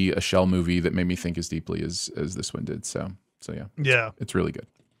go see a Shell movie that made me think as deeply as this one did. So yeah, it's really good.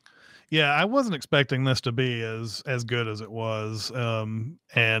 Yeah, I wasn't expecting this to be as good as it was, and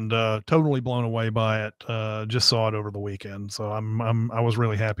totally blown away by it. Just saw it over the weekend, so I was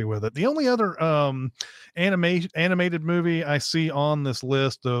really happy with it. The only other animated movie I see on this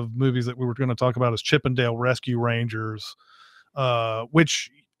list of movies that we were going to talk about is Chip 'n Dale Rescue Rangers, which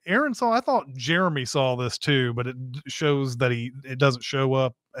Aaron saw. I thought Jeremy saw this too, but it shows that it doesn't show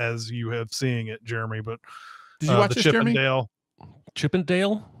up as you have seeing it, Jeremy. But did you watch this, Jeremy? Chip 'n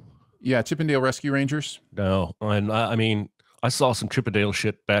Dale? Yeah, Chip 'n Dale Rescue Rangers. No, and I mean, I saw some Chip 'n Dale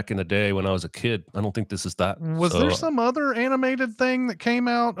shit back in the day when I was a kid. I don't think this is that. Was there some other animated thing that came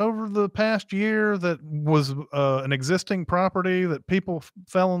out over the past year that was an existing property that people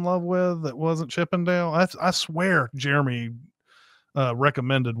fell in love with that wasn't Chip 'n Dale? I swear Jeremy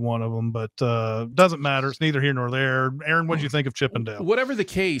recommended one of them, but doesn't matter. It's neither here nor there. Aaron, what did you think of Chip 'n Dale? Whatever the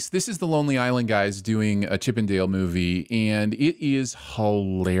case, this is the Lonely Island guys doing a Chip 'n Dale movie, and it is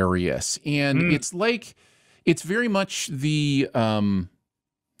hilarious. And it's very much the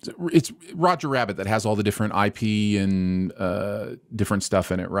it's Roger Rabbit that has all the different IP and different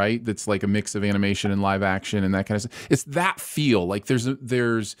stuff in it, right? That's like a mix of animation and live action and that kind of stuff. It's that feel. Like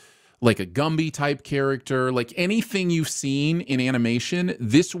there's like a Gumby type character, like anything you've seen in animation,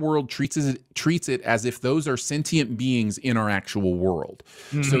 this world treats it as if those are sentient beings in our actual world.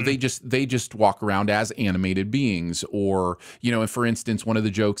 So they just walk around as animated beings. Or, and for instance, one of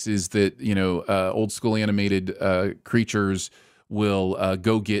the jokes is that, old school animated creatures will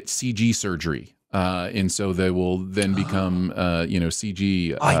go get CG surgery. And so they will then become,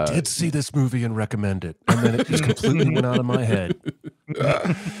 CG. I did see this movie and recommend it, and then it just completely went out of my head.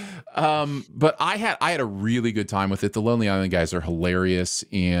 But I had a really good time with it. The Lonely Island guys are hilarious,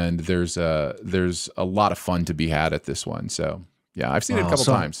 and there's a lot of fun to be had at this one. So yeah, I've seen it a couple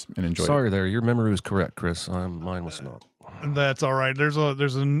times and enjoyed it. Sorry there. Your memory was correct, Chris. Mine was not. That's all right. There's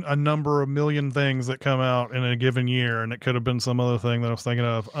a number of million things that come out in a given year, and it could have been some other thing that I was thinking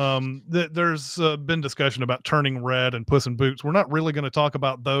of. There's been discussion about Turning Red and Puss in Boots. We're not really going to talk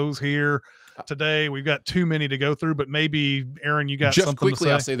about those here today. We've got too many to go through, but maybe Aaron, you got just something quickly. to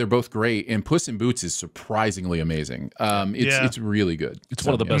say? I'll say they're both great, and Puss in Boots is surprisingly amazing. It's really good. It's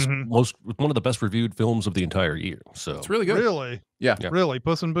one of the best, one of the best reviewed films of the entire year. So it's really good. Really, yeah, really.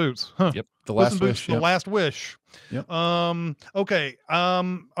 Puss in Boots. Huh. Yep. The Last Wish. The Last Wish. Yep. Okay. All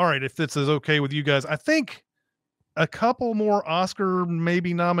right. If this is okay with you guys, I think a couple more Oscar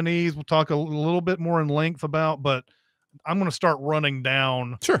maybe nominees we'll talk a little bit more in length about, but I'm going to start running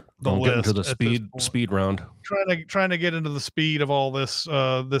down the list. Get into the speed round. Trying to get into the speed of all this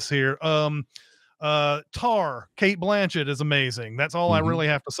this here. Tar, Kate Blanchett is amazing. That's all I really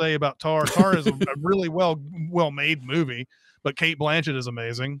have to say about Tar. Tar is a really well made movie, but Kate Blanchett is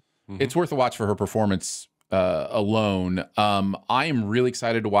amazing. It's worth a watch for her performance alone. I am really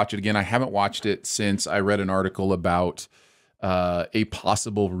excited to watch it again. I haven't watched it since I read an article about a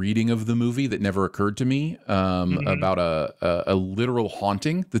possible reading of the movie that never occurred to me, about a literal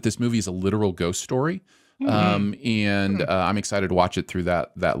haunting, that this movie is a literal ghost story. And I'm excited to watch it through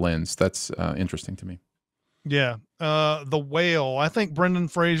that lens. That's interesting to me. Yeah. The Whale. I think Brendan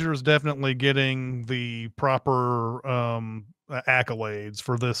Fraser is definitely getting the proper accolades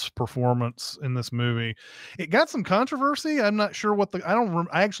for this performance in this movie. It got some controversy. I'm not sure what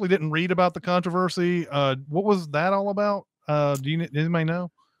I actually didn't read about the controversy. What was that all about? Do anybody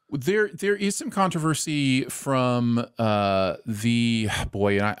know? There is some controversy from and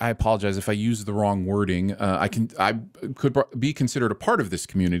I apologize if I use the wrong wording. I could be considered a part of this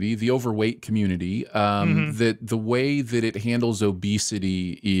community, the overweight community. That the way that it handles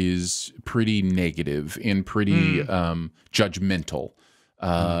obesity is pretty negative and pretty judgmental.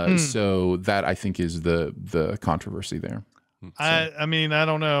 So that, I think, is the controversy there. I mean, I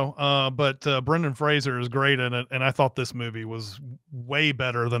don't know, but Brendan Fraser is great in it, and I thought this movie was way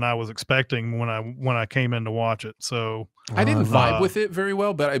better than I was expecting when I came in to watch it. So I didn't vibe with it very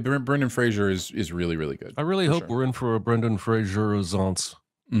well, but Brendan Fraser is really, really good. I really hope we're in for a Brendan Fraser renaissance.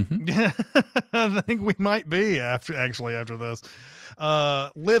 Yeah, I think we might be after this.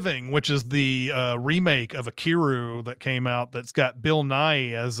 Living, which is the remake of Akiru that came out, that's got Bill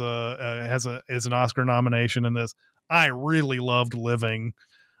Nighy as an Oscar nomination in this. I really loved Living.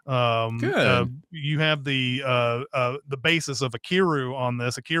 Good. You have the basis of Akiru on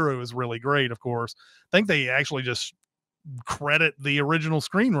this. Akiru is really great, of course. I think they actually just credit the original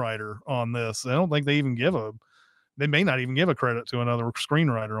screenwriter on this. I don't think they may not even give a credit to another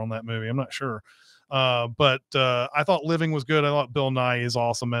screenwriter on that movie. I'm not sure. But I thought Living was good. I thought Bill Nighy is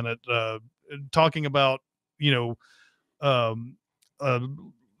awesome in it. Talking about,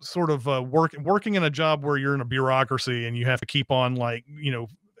 sort of working in a job where you're in a bureaucracy and you have to keep on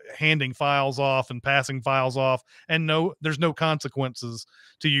handing files off and passing files off, and there's no consequences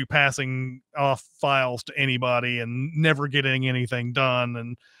to you passing off files to anybody and never getting anything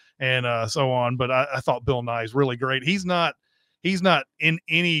done and so on. But I thought Bill Nighy is really great. He's not in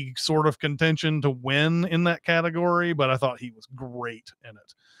any sort of contention to win in that category, but I thought he was great in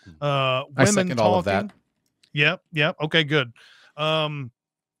it. I second all of that. Yep. Okay, good.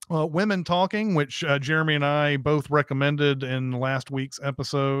 Women Talking, which Jeremy and I both recommended in last week's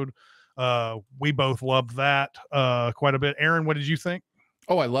episode. We both loved that quite a bit. Aaron, what did you think?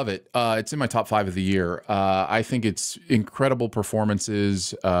 Oh, I love it. It's in my top 5 of the year. I think it's incredible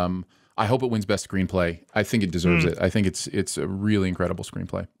performances. I hope it wins Best Screenplay. I think it deserves it. I think it's a really incredible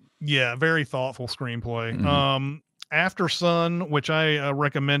screenplay. Yeah, very thoughtful screenplay. After Sun, which I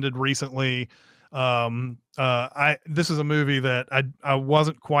recommended recently. This is a movie that I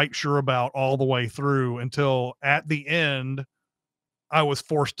wasn't quite sure about all the way through until at the end I was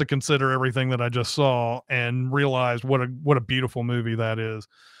forced to consider everything that I just saw and realized what a beautiful movie that is.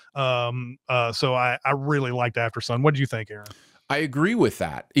 So I really liked After Sun. What did you think, Aaron? I agree with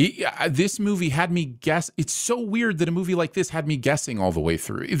that. This movie had me guess. It's so weird that a movie like this had me guessing all the way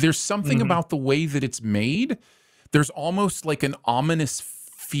through. There's something about the way that it's made. There's almost like an ominous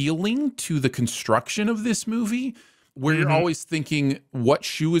feeling to the construction of this movie, where you're always thinking what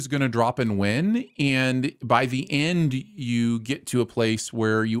shoe is going to drop and when, and by the end you get to a place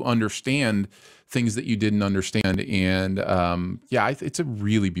where you understand things that you didn't understand. And it's a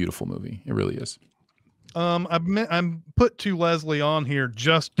really beautiful movie. It really is. I'm put to Leslie on here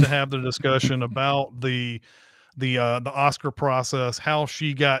just to have the discussion about the the Oscar process, how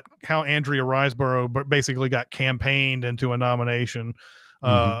Andrea Riseborough basically got campaigned into a nomination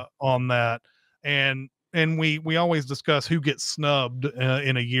on that, and we always discuss who gets snubbed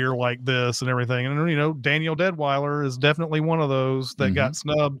in a year like this and everything, and Daniel Deadweiler is definitely one of those that got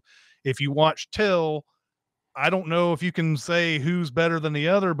snubbed. If you watch Till, I don't know if you can say who's better than the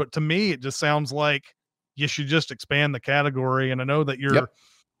other, but to me, it just sounds like you should just expand the category. And I know that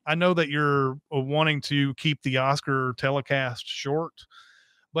you're wanting to keep the Oscar telecast short,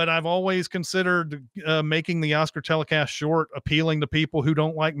 but I've always considered making the Oscar telecast short, appealing to people who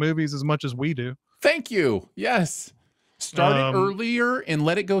don't like movies as much as we do. Thank you. Yes. Start it earlier and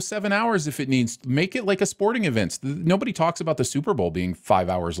let it go 7 hours if it needs. Make it like a sporting event. Nobody talks about the Super Bowl being 5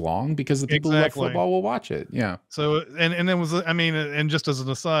 hours long because the people who love football will watch it. Yeah. So, and it was, and just as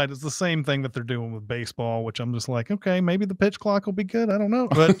an aside, it's the same thing that they're doing with baseball, which I'm just like, okay, maybe the pitch clock will be good. I don't know.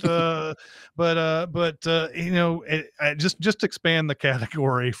 But, just expand the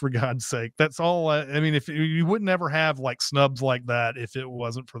category for God's sake. That's all. I mean, if you would never have like snubs like that if it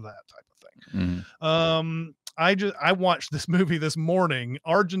wasn't for that type of thing. I watched this movie this morning,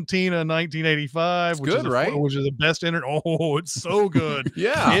 Argentina 1985, which is the best it's so good.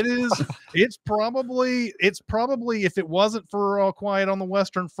 Yeah, it is. It's probably if it wasn't for All Quiet on the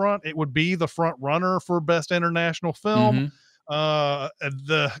Western Front, it would be the front runner for best international film.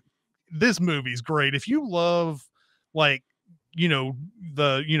 This movie's great. If you love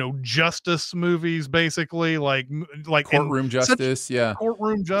justice movies, basically like courtroom justice,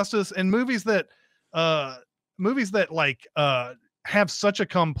 courtroom justice, and movies that have such a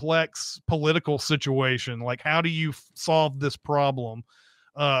complex political situation, like how do you solve this problem,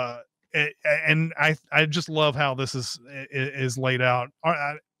 and I just love how this is laid out.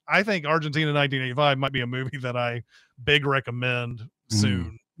 I think Argentina 1985 might be a movie that I big recommend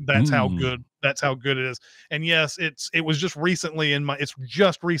soon. That's how good it is. And yes, it was just recently in my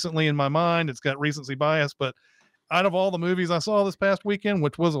mind. It's got recency bias, but out of all the movies I saw this past weekend,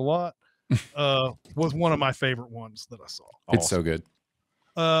 which was a lot, was one of my favorite ones that I saw. It's so good.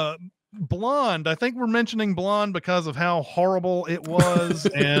 Blonde. I think we're mentioning Blonde because of how horrible it was,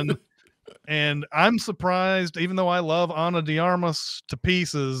 and I'm surprised, even though I love Ana de Armas to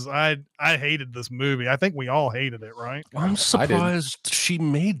pieces, I hated this movie. I think we all hated it, right? I'm surprised she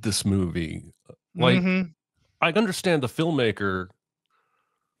made this movie. Like, I understand the filmmaker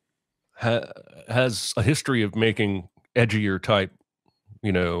has a history of making edgier type,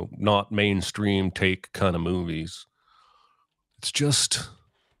 not mainstream take kind of movies. It's just,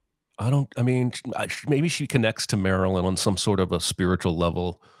 maybe she connects to Marilyn on some sort of a spiritual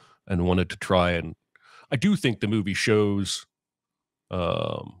level and wanted to try. And I do think the movie shows,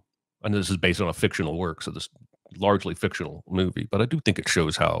 and this is based on a fictional work, so this largely fictional movie, but I do think it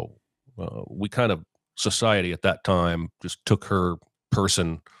shows how we kind of, society at that time just took her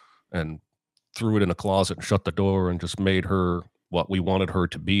person and threw it in a closet and shut the door and just made her what we wanted her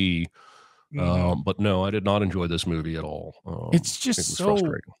to be. But no, I did not enjoy this movie at all. It's just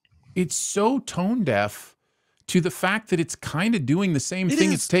frustrating. It's so tone deaf to the fact that it's kind of doing the same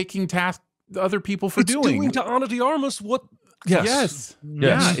thing it's taking task other people for doing. To Ana de Armas what? Yes.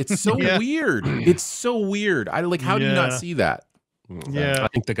 Yeah, it's so weird. It's so weird. How do you not see that? Yeah, I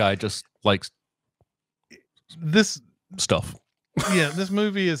think the guy just likes this stuff. Yeah, this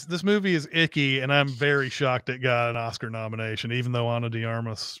movie is icky, and I'm very shocked it got an Oscar nomination, even though Ana de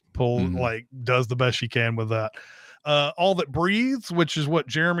Armas does the best she can with that. All That Breathes, which is what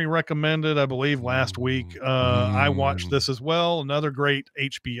Jeremy recommended, I believe, last week. I watched this as well. Another great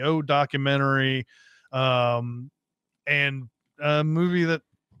HBO documentary, and a movie that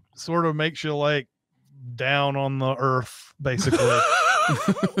sort of makes you like down on the earth, basically.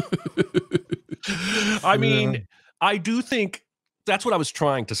 I mean, I do think that's what I was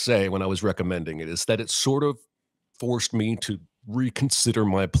trying to say when I was recommending it, is that it sort of forced me to reconsider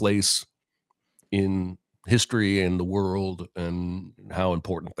my place in history and the world and how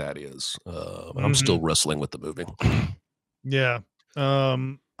important that is. I'm still wrestling with the movie. Yeah.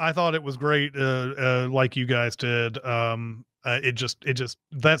 I thought it was great. Like you guys did. It just,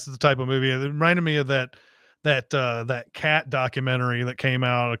 that's the type of movie. It reminded me of that cat documentary that came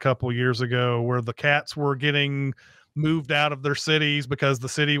out a couple years ago, where the cats were getting moved out of their cities because the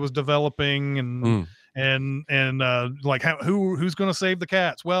city was developing, and like who's going to save the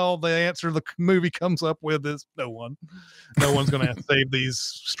cats? Well, the answer the movie comes up with is no one. No one's going to save these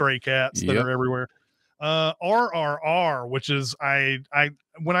stray cats that are everywhere. RRR, which is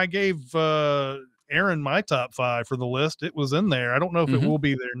when I gave Aaron my top 5 for the list, it was in there. I don't know if it will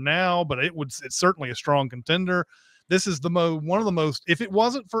be there now, but it's certainly a strong contender. this is one of the most, if it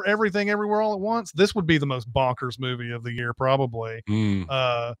wasn't for Everything Everywhere All at Once, this would be the most bonkers movie of the year, probably.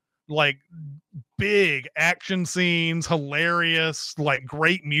 Like big action scenes, hilarious, like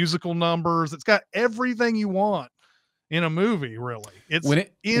great musical numbers. It's got everything you want in a movie, really. It's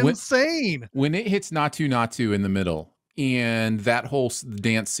insane. When it hits Natu Natu in the middle and that whole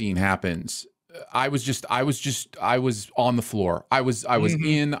dance scene happens, I was on the floor. I was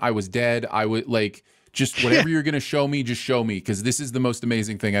in, I was dead. I was like, just whatever you're going to show me, just show me. Cause this is the most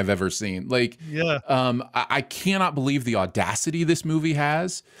amazing thing I've ever seen. Like, I cannot believe the audacity this movie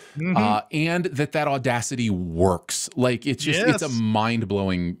has, and that audacity works. Like it's just, it's a mind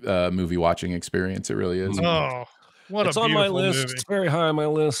blowing, movie watching experience. It really is. Oh, it's on my list. Movie. It's very high on my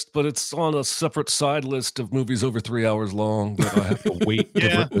list, but it's on a separate side list of movies over 3 hours long that I have to wait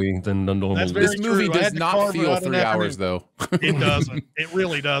differently than the normal. This movie does not feel 3 hours, though. It doesn't. It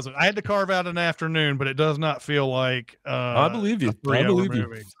really doesn't. I had to carve out an afternoon, but it does not feel like I believe you. I believe you.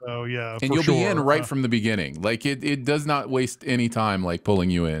 Movie. So yeah, and you'll be in right from the beginning. Like it does not waste any time like pulling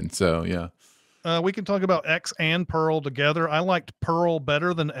you in. So yeah. We can talk about X and Pearl together. I liked Pearl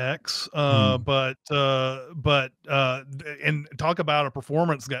better than X, but and talk about a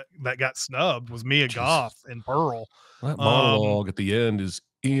performance that got snubbed was Mia Goth in Pearl. That monologue at the end is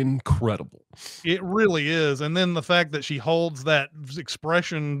incredible. It really is, and then the fact that she holds that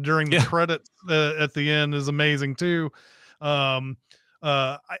expression during the credits at the end is amazing too.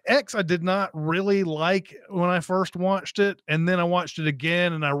 X I did not really like when I first watched it, and then I watched it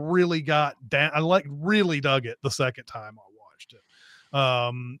again and I really got down. I really dug it the second time I watched it.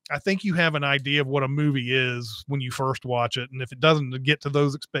 I think you have an idea of what a movie is when you first watch it, and if it doesn't get to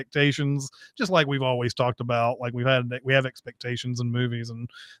those expectations, just like we've always talked about, like we have expectations in movies and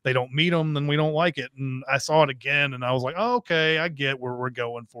they don't meet them, then we don't like it. And I saw it again and I was like, oh, okay, I get where we're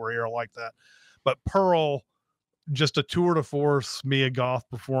going for here. I like that. But Pearl, just a tour de force Mia Goth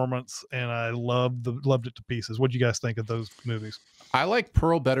performance, and I loved it to pieces. What do you guys think of those movies? I like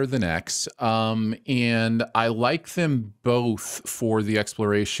Pearl better than X, and I like them both for the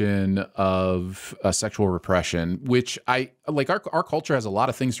exploration of sexual repression, which I like. Our culture has a lot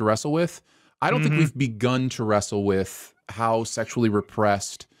of things to wrestle with. I don't think we've begun to wrestle with how sexually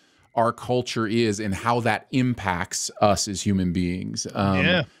repressed our culture is and how that impacts us as human beings.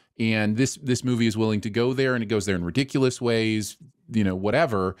 And this movie is willing to go there, and it goes there in ridiculous ways, you know,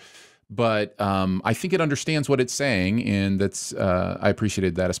 whatever. But I think it understands what it's saying, and that's I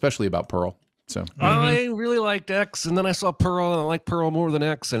appreciated that, especially about Pearl. So I really liked X, and then I saw Pearl, and I like Pearl more than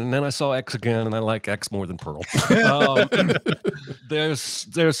X, and then I saw X again, and I like X more than Pearl.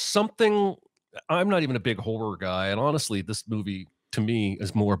 There's something. I'm not even a big horror guy, and honestly, this movie to me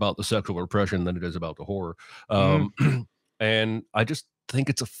is more about the sexual repression than it is about the horror. And I just think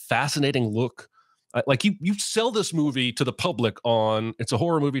it's a fascinating look. Like you sell this movie to the public on, it's a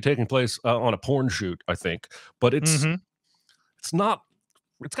horror movie taking place on a porn shoot, I think, but it's not,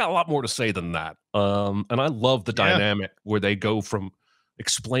 it's got a lot more to say than that. And I love the dynamic where they go from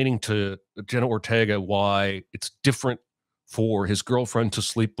explaining to Jenna Ortega why it's different for his girlfriend to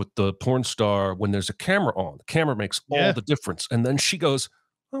sleep with the porn star when there's a camera on. The camera makes all the difference. And then she goes,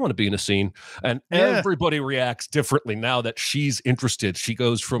 I want to be in a scene. And everybody reacts differently now that she's interested. She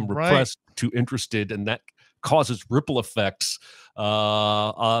goes from repressed to interested, and that causes ripple effects.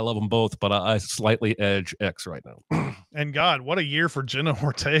 I love them both, but I slightly edge X right now. And God, what a year for Jenna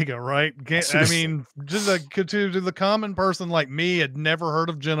Ortega, right? I mean, just to the common person like me, had never heard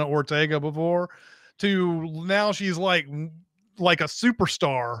of Jenna Ortega before, to now she's like a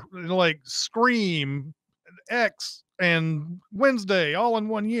superstar, like Scream, X, and Wednesday all in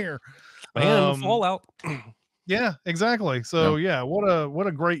 1 year. And Fallout. Yeah, exactly. So what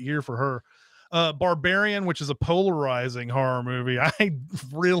a great year for her. Barbarian, which is a polarizing horror movie. I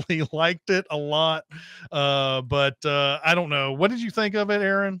really liked it a lot. But I don't know. What did you think of it,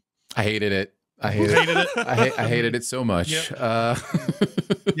 Aaron? I hated it. I hated it. I hated it so much.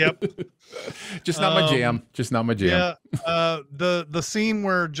 Yep. Just not my jam. Just not my jam. Yeah. The scene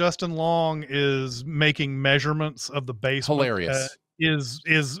where Justin Long is making measurements of the basement, hilarious,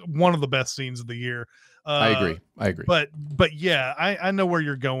 is one of the best scenes of the year. I agree. But yeah, I know where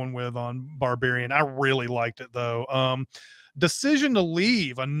you're going with on Barbarian. I really liked it though. Decision to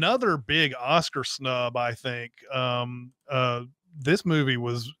Leave, another big Oscar snub, I think. This movie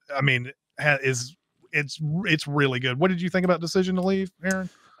was, I mean, it's really good. What did you think about Decision to Leave, Aaron?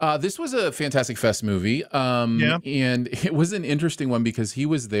 This was a Fantastic Fest movie. And it was an interesting one because he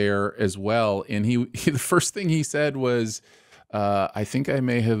was there as well. And he the first thing he said was, I think I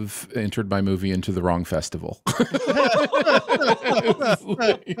may have entered my movie into the wrong festival.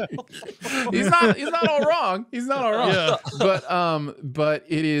 He's not all wrong. He's not all wrong. Yeah. But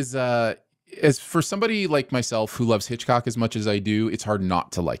it is as for somebody like myself who loves Hitchcock as much as I do, it's hard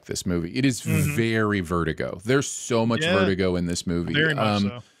not to like this movie. It is very Vertigo. There's so much Vertigo in in this movie. Very much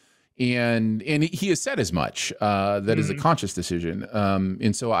so. And he has said as much. That is a conscious decision.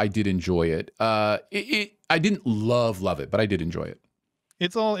 And so I did enjoy it. I didn't love it, but I did enjoy it.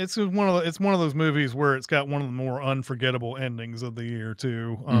 It's one of those movies where it's got one of the more unforgettable endings of the year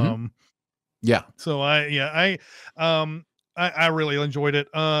too. Yeah. So I really enjoyed it.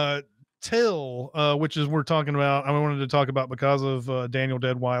 Till, which is we're talking about, I wanted to talk about because of Daniel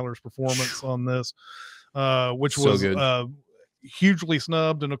Deadweiler's performance on this, which So was good. Hugely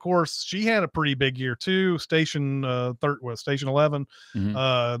snubbed, and of course she had a pretty big year too. Station 11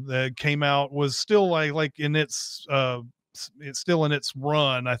 that came out was still like in its it's still in its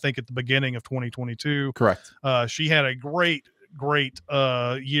run, I think, at the beginning of 2022. Correct. She had a great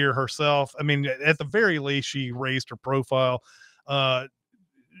year herself. I mean, at the very least she raised her profile.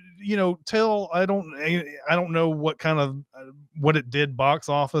 Till I don't know what kind of what it did box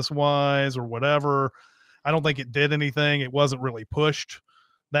office wise or whatever. I don't think it did anything. It wasn't really pushed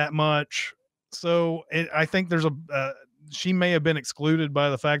that much. So I think there's she may have been excluded by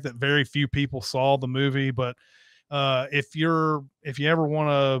the fact that very few people saw the movie. But if you ever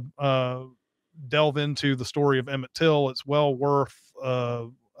want to delve into the story of Emmett Till, it's well worth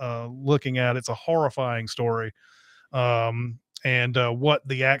looking at. It's a horrifying story. And what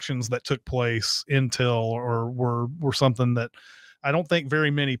the actions that took place in Till were something that I don't think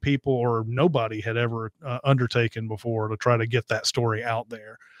very many people or nobody had ever undertaken before, to try to get that story out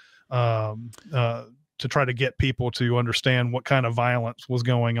there, to try to get people to understand what kind of violence was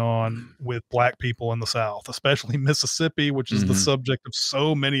going on with Black people in the South, especially Mississippi, which is the subject of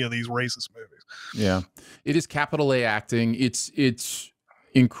so many of these racist movies. Yeah, it is capital A acting. It's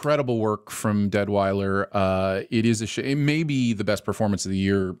incredible work from Deadweiler. It is it may be the best performance of the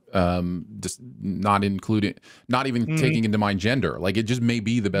year, just not even taking into mind gender. Like, it just may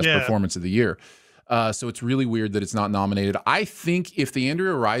be the best performance of the year. So it's really weird that it's not nominated. I think if the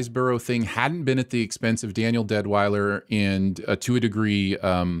Andrea Riseborough thing hadn't been at the expense of Daniel Deadweiler and to a degree,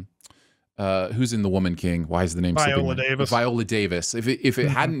 who's in The Woman King? Why is the name Viola Davis? Viola Davis. If it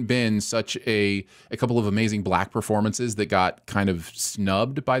hadn't been such a couple of amazing Black performances that got kind of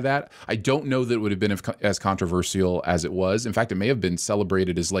snubbed by that, I don't know that it would have been as controversial as it was. In fact, it may have been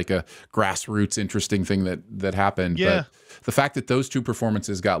celebrated as like a grassroots interesting thing that happened. Yeah. But the fact that those two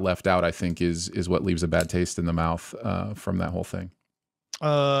performances got left out, I think, is what leaves a bad taste in the mouth from that whole thing.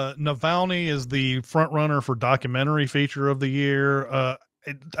 Navalny is the front runner for documentary feature of the year.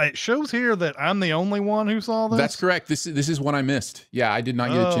 It shows here that I'm the only one who saw this. That's correct. This is one I missed. Yeah, I did not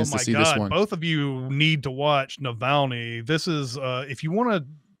get a chance to see this one. Both of you need to watch Navalny. This is if you want to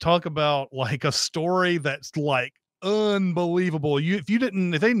talk about like a story that's like unbelievable. If they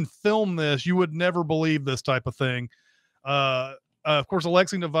didn't film this, you would never believe this type of thing. Of course,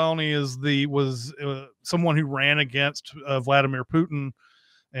 Alexei Navalny was someone who ran against Vladimir Putin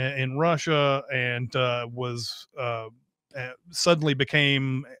in Russia, and was suddenly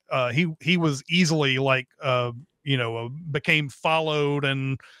became he was easily like became followed,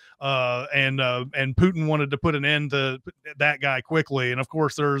 and Putin wanted to put an end to that guy quickly. And of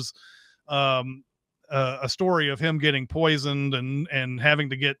course there's a story of him getting poisoned and having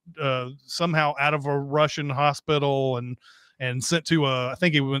to get somehow out of a Russian hospital and sent to I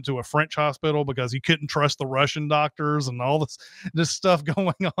think he went to a French hospital because he couldn't trust the Russian doctors, and all this stuff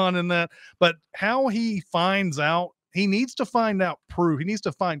going on in that. But how he finds out, he needs to find out proof. He needs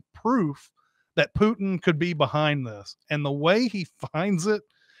to find proof that Putin could be behind this. And the way he finds it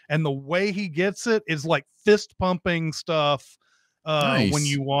and the way he gets it is like fist pumping stuff Nice. when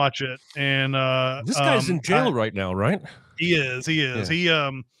you watch it. And this guy's in jail right now, right? He is. Yeah.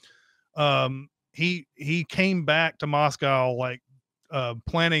 He came back to Moscow like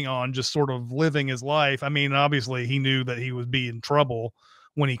planning on just sort of living his life. I mean, obviously he knew that he would be in trouble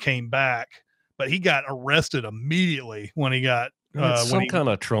when he came back, but he got arrested immediately when he got some kind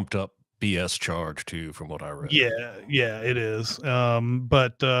of trumped up BS charge too, from what I read. Yeah, it is. And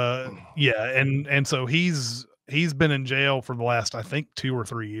so he's been in jail for the last, I think, 2 or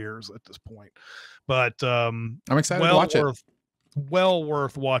 3 years at this point. But I'm excited to watch it. Well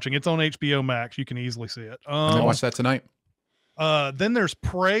worth watching. It's on HBO Max. You can easily see it. I'm gonna watch that tonight. Then there's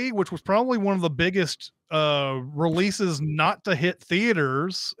Prey, which was probably one of the biggest releases not to hit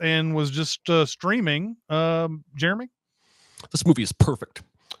theaters and was just streaming. Jeremy? This movie is perfect.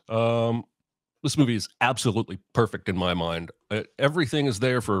 This movie is absolutely perfect in my mind. Everything is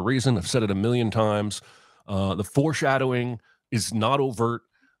there for a reason. I've said it a million times. The foreshadowing is not overt,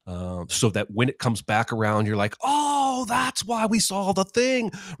 so that when it comes back around, you're like, oh, that's why we saw the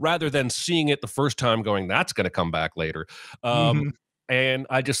thing, rather than seeing it the first time going, that's going to come back later. And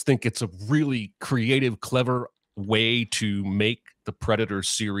I just think it's a really creative, clever way to make the Predator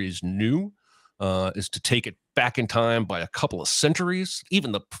series new, is to take it back in time by a couple of centuries.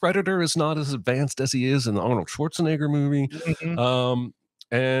 Even the Predator is not as advanced as he is in the Arnold Schwarzenegger movie.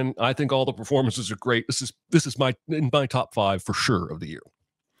 And I think all the performances are great. This is in my top 5 for sure of the year.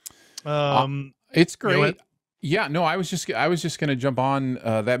 It's great. Yeah, no, I was just going to jump on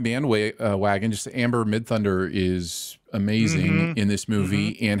that bandwagon. Just Amber Midthunder is amazing in this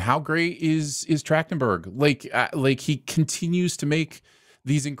movie, and how great is Trachtenberg? Like he continues to make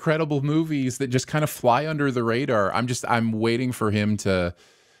these incredible movies that just kind of fly under the radar. I'm waiting for him to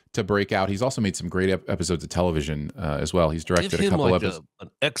break out. He's also made some great episodes of television as well. He's directed a couple episodes. An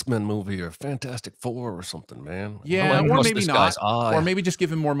X-Men movie or Fantastic Four or something, man. Yeah, or maybe not. Or maybe just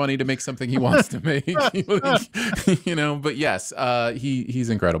give him more money to make something he wants to make. You know, but yes, he's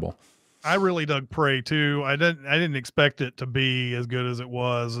incredible. I really dug Prey too. I didn't expect it to be as good as it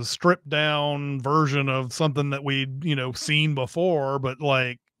was. A stripped down version of something that we'd, seen before, but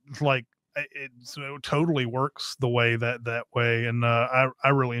it totally works the way that way. And I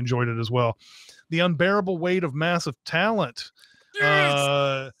really enjoyed it as well. The Unbearable Weight of Massive Talent.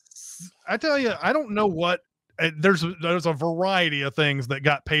 Yes! I tell you, I don't know what, there's a variety of things that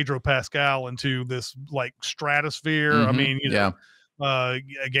got Pedro Pascal into this like stratosphere. I mean,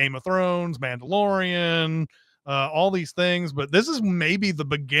 Game of Thrones, Mandalorian, all these things, but this is maybe the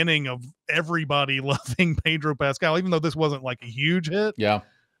beginning of everybody loving Pedro Pascal, even though this wasn't like a huge hit.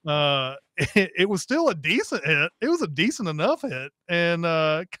 It was still a decent hit. It was a decent enough hit, and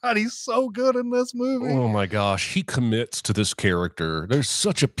God, he's so good in this movie. Oh my gosh, he commits to this character. There's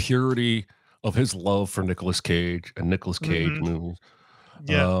such a purity of his love for Nicolas Cage and Nicolas Cage movies.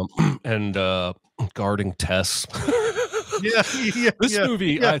 And guarding Tess. This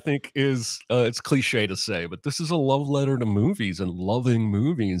movie, I think, is it's cliche to say, but this is a love letter to movies and loving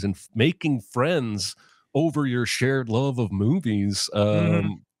movies and making friends over your shared love of movies.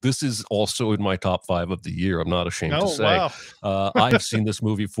 This is also in my top 5 of the year. I'm not ashamed to say. Wow. I've seen this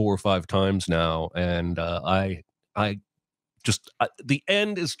movie 4 or 5 times now, and the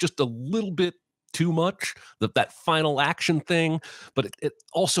end is just a little bit too much, that final action thing, but it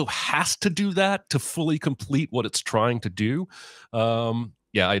also has to do that to fully complete what it's trying to do. I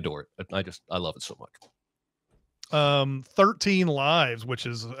adore it. I love it so much. 13 Lives, which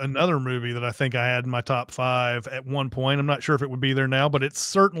is another movie that I think I had in my top 5 at one point. I'm not sure if it would be there now, but it's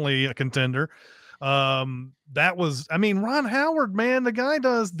certainly a contender. That was, Ron Howard, man, the guy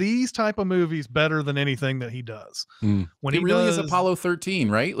does these type of movies better than anything that he does. When it really is Apollo 13,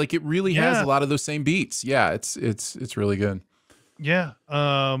 right? Like it really has a lot of those same beats. Yeah, it's really good. Yeah.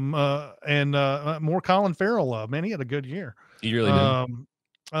 And more Colin Farrell love, man. He had a good year. He really did.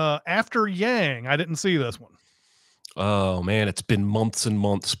 After Yang, I didn't see this one. Oh man, it's been months and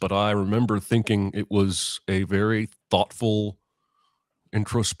months, but I remember thinking it was a very thoughtful,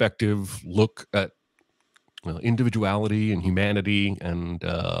 introspective look at individuality and humanity, and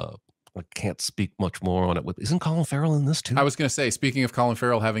I can't speak much more on it. Isn't Colin Farrell in this too? I was going to say, speaking of Colin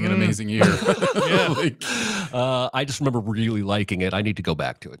Farrell having an amazing year, I just remember really liking it. I need to go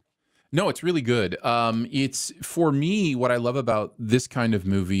back to it. No, it's really good. It's, for me, what I love about this kind of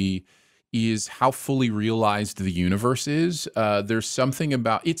movie is how fully realized the universe is. There's something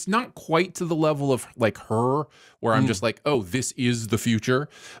about, it's not quite to the level of like Her, where I'm just like, oh, this is the future,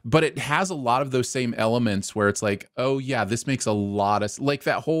 but it has a lot of those same elements where it's like, oh yeah, this makes a lot of, like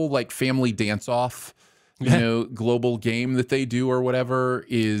that whole like family dance off, global game that they do or whatever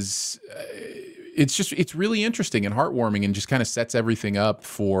is, it's really interesting and heartwarming and just kind of sets everything up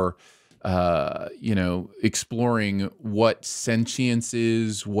for, exploring what sentience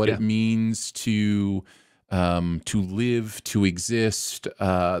is, what it means to live, to exist.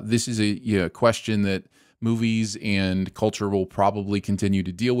 This is a question that movies and culture will probably continue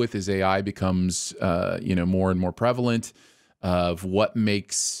to deal with as AI becomes, more and more prevalent, of what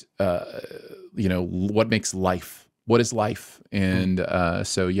makes, what makes life, what is life. And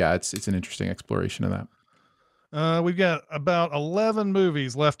it's an interesting exploration of that. We've got about 11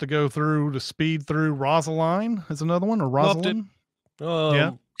 movies left to go through to speed through. Rosaline is another one, or Rosalind.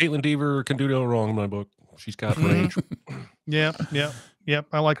 Caitlin Dever can do no wrong in my book. She's got range. Yep.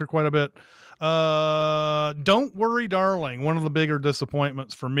 I like her quite a bit. Don't Worry, Darling. One of the bigger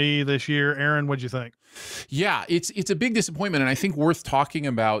disappointments for me this year. Aaron, what'd you think? Yeah, it's a big disappointment, and I think worth talking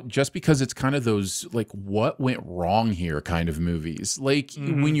about just because it's kind of those like what went wrong here kind of movies. Like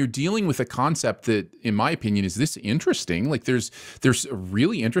when you're dealing with a concept that, in my opinion, is this interesting. Like there's a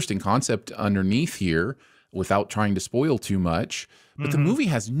really interesting concept underneath here without trying to spoil too much. But the movie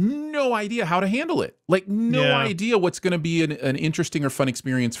has no idea how to handle it. Like no idea what's going to be an interesting or fun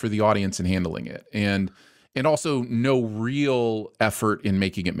experience for the audience in handling it, and also no real effort in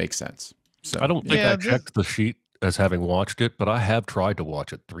making it make sense. So I don't think I checked the sheet as having watched it, but I have tried to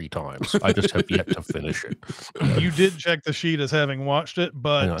watch it 3 times. I just have yet to finish it. You did check the sheet as having watched it,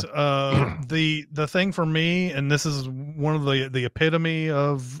 but the thing for me, and this is one of the epitome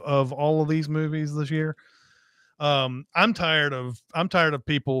of all of these movies this year. I'm tired of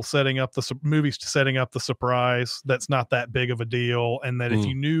people setting up the movies setting up the surprise that's not that big of a deal, and that if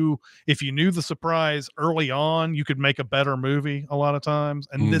you knew the surprise early on, you could make a better movie a lot of times.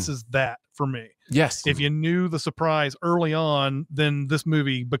 And this is that for me. Yes, if you knew the surprise early on, then this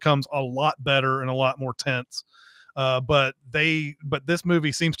movie becomes a lot better and a lot more tense. But this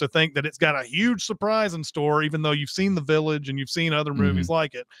movie seems to think that it's got a huge surprise in store, even though you've seen The Village and you've seen other movies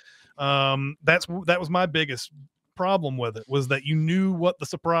like it. That was my biggest problem with it, was that you knew what the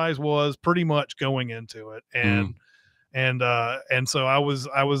surprise was pretty much going into it, and so I was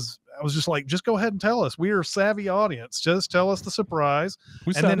just like, just go ahead and tell us. We are a savvy audience. Just tell us the surprise,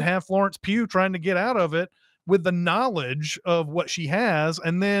 and then have Florence Pugh trying to get out of it with the knowledge of what she has,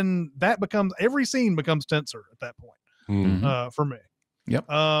 and then that becomes, every scene becomes tenser at that point for me. Yep.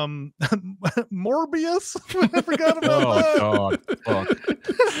 Morbius. I forgot about that. God. Fuck.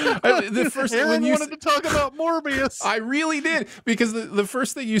 The first Aaron when you wanted to talk about Morbius. I really did, because the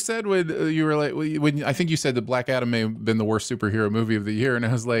first thing you said when you were like, when I think you said that Black Adam may have been the worst superhero movie of the year, and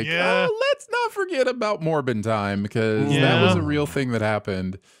I was like, oh, let's not forget about Morbin time, because that was a real thing that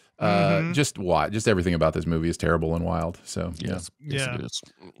happened. Just everything about this movie is terrible and wild. So yes, it is.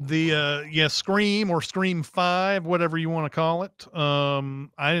 The Scream or Scream 5, whatever you want to call it.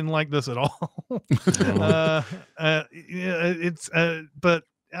 I didn't like this at all. But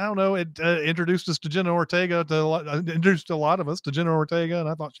I don't know. It introduced us to Jenna Ortega. Introduced a lot of us to Jenna Ortega, and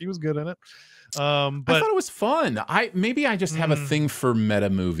I thought she was good in it. But I thought it was fun. Maybe I just have a thing for meta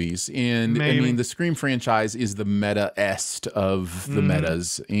movies, and I mean the Scream franchise is the meta-est of the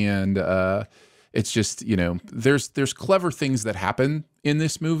metas, and it's just, you know, there's clever things that happen in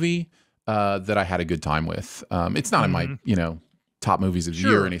this movie that I had a good time with. It's not in my top movies of the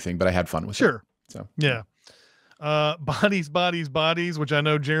year or anything, but I had fun with it. So yeah. Bodies, which I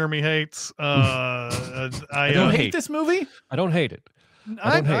know Jeremy hates. I don't hate this movie. I don't hate it.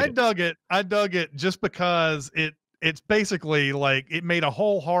 I dug it. I dug it just because it's basically like it made a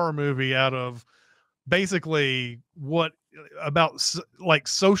whole horror movie out of basically about like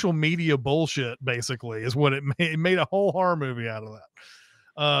social media bullshit, basically, is what it made. It made a whole horror movie out of that.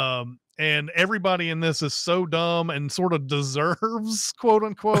 And everybody in this is so dumb and sort of deserves, quote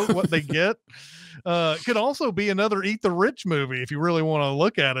unquote, what they get. Could also be another Eat the Rich movie if you really want to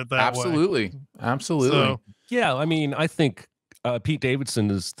look at it that way. Absolutely. So, yeah, I mean, I think Pete Davidson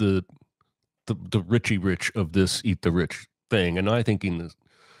is the Richie Rich of this Eat the Rich thing, and I think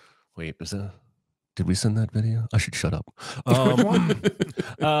wait, did we send that video? I should shut up.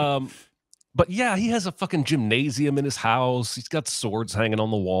 But yeah, he has a fucking gymnasium in his house. He's got swords hanging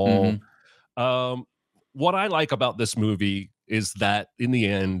on the wall. What I like about this movie is that in the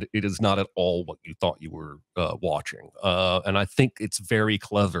end, it is not at all what you thought you were watching. And I think it's very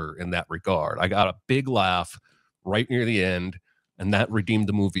clever in that regard. I got a big laugh right near the end, and that redeemed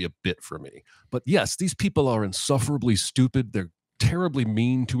the movie a bit for me. But yes, these people are insufferably stupid. They're terribly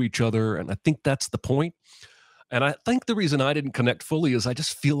mean to each other, and I think that's the point. And I think the reason I didn't connect fully is I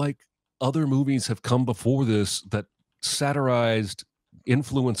just feel like other movies have come before this that satirized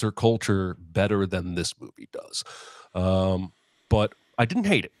influencer culture better than this movie does. But I didn't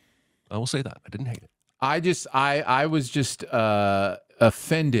hate it. I will say that. I didn't hate it. I was just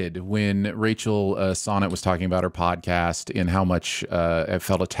offended when Rachel Sonnet was talking about her podcast and how much I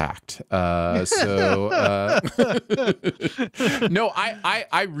felt attacked. No,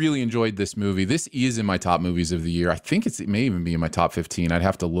 I really enjoyed this movie. This is in my top movies of the year. I think it may even be in my top 15. I'd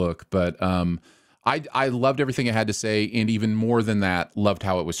have to look, but I loved everything it had to say, and even more than that, loved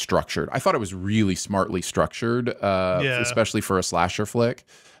how it was structured. I thought it was really smartly structured, especially for a slasher flick.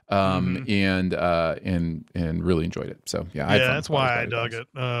 And really enjoyed it. So yeah, that's why I dug it.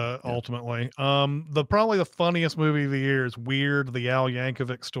 Ultimately, probably the funniest movie of the year is Weird, the Al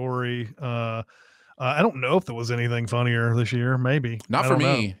Yankovic story. I don't know if there was anything funnier this year. Maybe not for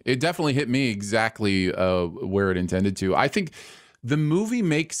me. It definitely hit me exactly where it intended to. I think the movie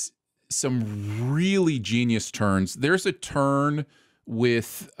makes some really genius turns. There's a turn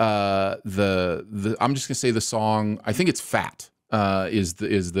with the I'm just gonna say the song. I think it's "Fat" is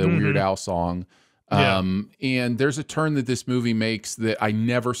the Weird Al song. And there's a turn that this movie makes that I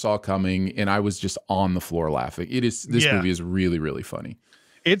never saw coming, and I was just on the floor laughing. This movie is really, really funny.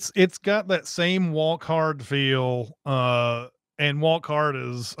 It's got that same Walk Hard feel, and Walk Hard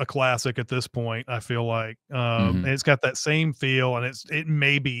is a classic at this point, I feel like. And it's got that same feel, and it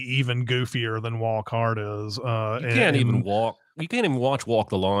may be even goofier than Walk Hard is. You can't even watch Walk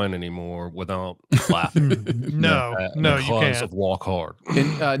the Line anymore without laughing. No, you can't. Of Walk Hard.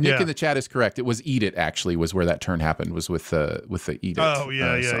 And Nick in the chat is correct. It was "Eat It" actually was where that turn happened, was with the "Eat It." Oh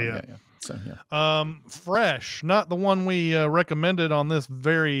yeah. So yeah. Fresh, not the one we recommended on this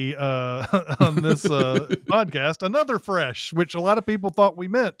very on this podcast. Another Fresh, which a lot of people thought we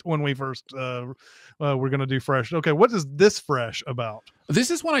meant when we first were going to do Fresh. Okay, what is this Fresh about? This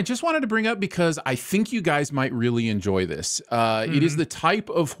is one I just wanted to bring up because I think you guys might really enjoy this. It is the type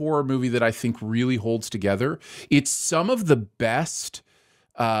of horror movie that I think really holds together. It's some of the best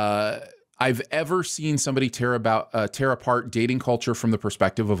I've ever seen somebody tear apart dating culture from the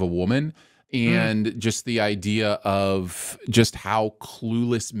perspective of a woman, and just the idea of just how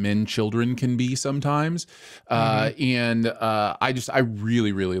clueless children can be sometimes. And I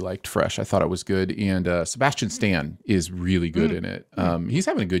really, really liked Fresh. I thought it was good. And Sebastian Stan is really good in it. He's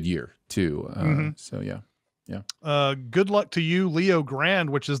having a good year too. So yeah. Yeah. Good luck to you, Leo Grand,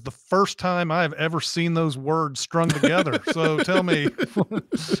 which is the first time I've ever seen those words strung together. So tell me.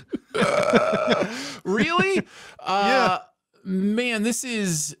 Really? Yeah. Man, this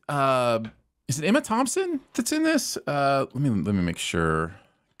is it Emma Thompson that's in this? Let me make sure.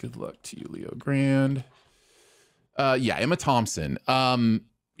 Good luck to you, Leo Grand. Yeah, Emma Thompson.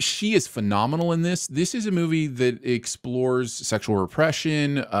 She is phenomenal in this. This is a movie that explores sexual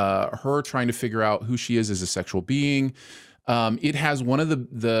repression, her trying to figure out who she is as a sexual being. It has one of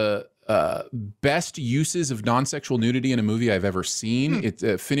the best uses of non-sexual nudity in a movie I've ever seen.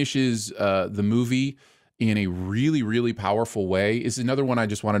 It finishes the movie in a really, really powerful way. Is another one I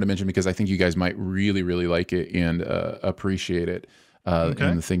just wanted to mention because I think you guys might really, really like it and appreciate it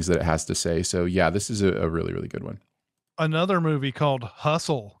and the things that it has to say. So yeah, this is a really, really good one. Another movie called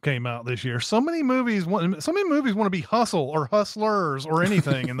Hustle came out this year. So many movies want to be Hustle or Hustlers or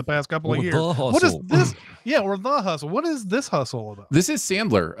anything in the past couple of years. What is this? Yeah, or The Hustle. What is this Hustle about? This is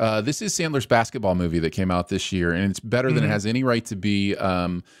Sandler. This is Sandler's basketball movie that came out this year, and it's better than it has any right to be.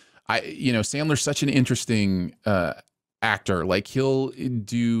 Sandler's such an interesting actor. Like, he'll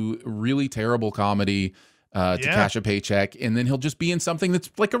do really terrible comedy to cash a paycheck, and then he'll just be in something that's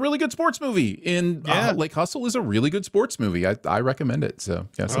like a really good sports movie. And like Hustle is a really good sports movie. I recommend it. So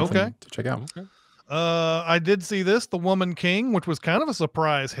yeah, something to check out. Okay. I did see this, The Woman King, which was kind of a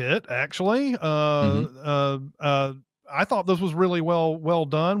surprise hit, actually. I thought this was really well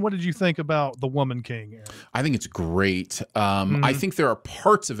done. What did you think about The Woman King, Aaron? I think it's great. I think there are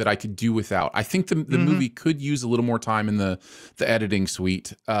parts of it I could do without. I think the movie could use a little more time in the editing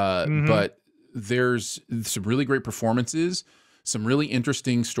suite. But there's some really great performances, some really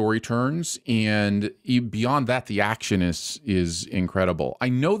interesting story turns, and beyond that, the action is incredible. I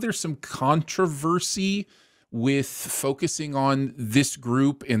know there's some controversy with focusing on this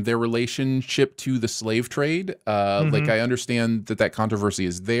group and their relationship to the slave trade. Like, I understand that controversy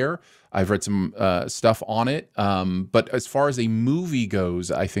is there. I've read some stuff on it. But as far as a movie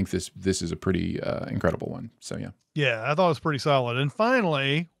goes, I think this is a pretty incredible one. So yeah. Yeah, I thought it was pretty solid. And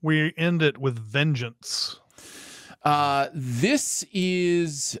finally, we end it with Vengeance. This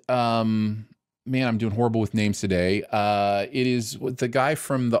is man, I'm doing horrible with names today. It is with the guy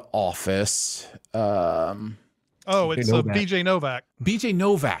from The Office. It's BJ Novak. BJ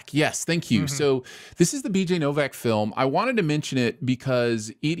Novak. Yes, thank you. So this is the BJ Novak film. I wanted to mention it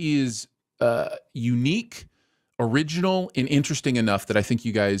because it is unique, original, and interesting enough that I think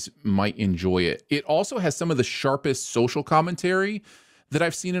you guys might enjoy it. It also has some of the sharpest social commentary that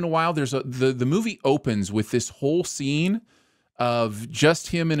I've seen in a while. There's the movie opens with this whole scene of just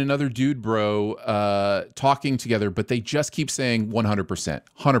him and another dude bro talking together, but they just keep saying 100%,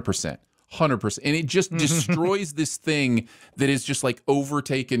 100%. 100%. And it just destroys this thing that is just like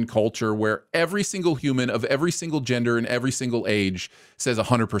overtaken culture where every single human of every single gender and every single age says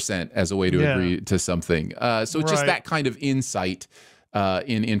 100% as a way to agree to something. So it's just that kind of insight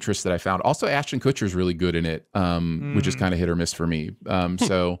in interest that I found. Also, Ashton Kutcher is really good in it, which is kind of hit or miss for me. And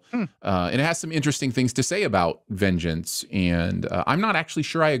it has some interesting things to say about vengeance. And I'm not actually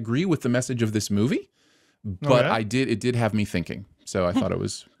sure I agree with the message of this movie, but it did have me thinking. So I thought it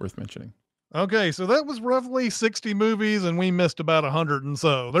was worth mentioning. Okay, so that was roughly 60 movies, and we missed about 100 and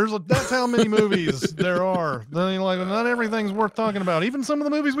so. That's how many movies there are. Like, not everything's worth talking about. Even some of the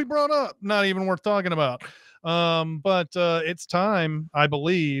movies we brought up, not even worth talking about. But it's time, I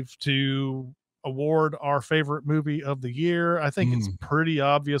believe, to award our favorite movie of the year. I think it's pretty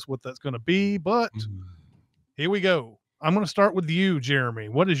obvious what that's going to be, but here we go. I'm going to start with you, Jeremy.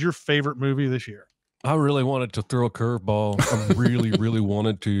 What is your favorite movie this year? I really wanted to throw a curveball. I really, really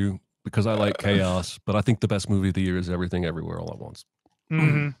wanted to, because I like chaos, but I think the best movie of the year is Everything Everywhere All at Once.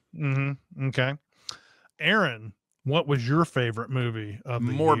 Okay. Aaron, what was your favorite movie of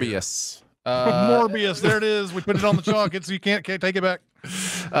the Morbius. year? Morbius. There it is. We put it on the chalk. You can't take it back.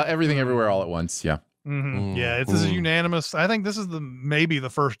 Everything Everywhere All at Once. Yeah. Yeah, this is unanimous. I think this is maybe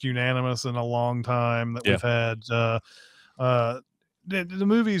the first unanimous in a long time that we've had. The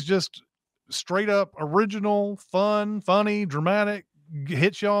movie's just straight up original, fun, funny, dramatic,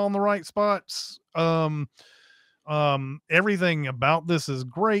 hits y'all on the right spots. Everything about this is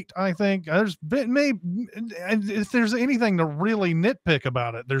great. I think if there's anything to really nitpick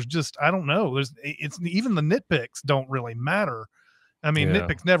about it, there's just, I don't know. It's even the nitpicks don't really matter. I mean,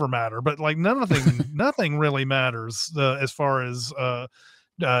 nitpicks never matter, but like nothing really matters as far as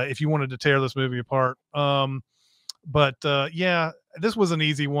if you wanted to tear this movie apart. Yeah, this was an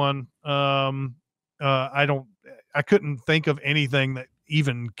easy one. I couldn't think of anything that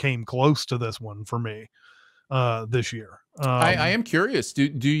even came close to this one for me this year. I am curious. Do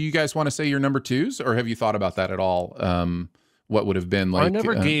you guys want to say your number twos, or have you thought about that at all? What would have been like? I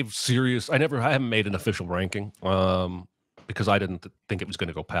never I haven't made an official ranking because I didn't think it was going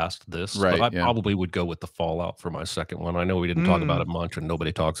to go past this. Right, but I probably would go with The Fallout for my second one. I know we didn't talk about it much, and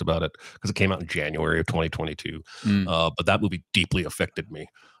nobody talks about it because it came out in January of 2022. But that movie deeply affected me.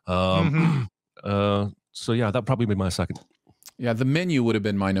 So yeah, that'd probably be my second. Yeah, The Menu would have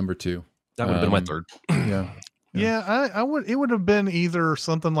been my number two. That would have been my third. I would. It would have been either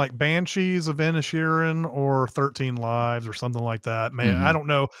something like Banshees of Inisherin or 13 Lives or something like that. Man, I don't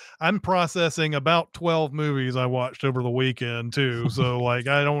know. I'm processing about 12 movies I watched over the weekend too. So like,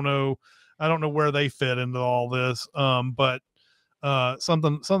 I don't know where they fit into all this. But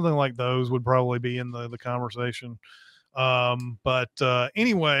something like those would probably be in the conversation.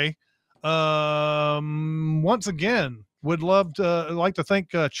 Anyway, once again, would like to thank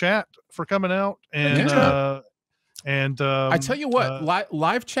chat for coming out and I tell you what,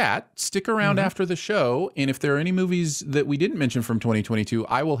 live chat, stick around after the show, and if there are any movies that we didn't mention from 2022,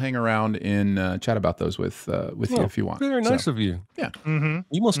 I will hang around and chat about those with you if you want. Very nice of you. Yeah.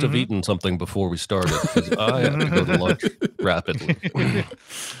 You must have eaten something before we started, because I have to go to lunch rapidly.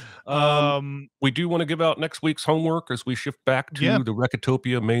 We do want to give out next week's homework as we shift back to the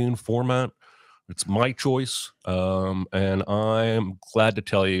Recotopia main format. It's my choice, and I'm glad to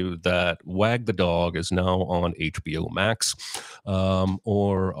tell you that Wag the Dog is now on HBO Max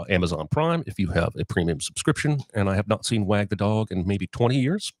or Amazon Prime if you have a premium subscription. And I have not seen Wag the Dog in maybe 20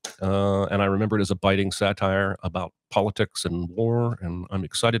 years, and I remember it as a biting satire about politics and war, and I'm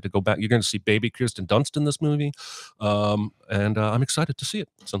excited to go back. You're going to see baby Kirsten Dunst in this movie, and I'm excited to see it.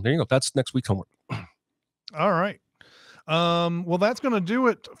 So there you go. That's next week's homework. All right. Well, that's going to do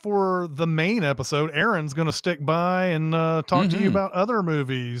it for the main episode. Aaron's going to stick by and talk to you about other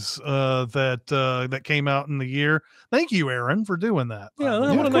movies that came out in the year. Thank you, Aaron, for doing that.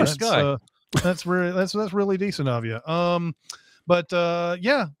 Yeah, what a nice guy. That's really decent of you. Wag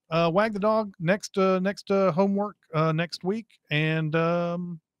the Dog next homework next week, and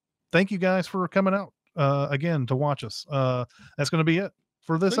thank you guys for coming out again to watch us. That's going to be it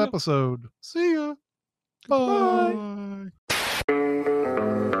for this episode. See ya. Bye.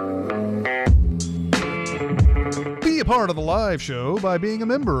 Be a part of the live show by being a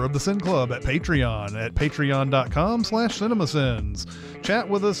member of the Sin Club at Patreon at patreon.com/cinemasins. Chat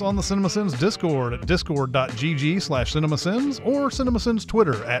with us on the Cinemasins Discord at discord.gg/cinemasins or Cinemasins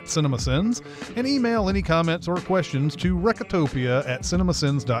Twitter at Cinemasins, and email any comments or questions to Recotopia at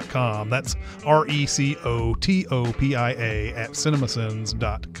cinemasins.com. That's RECOTOPIA at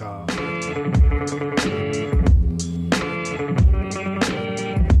cinemasins.com.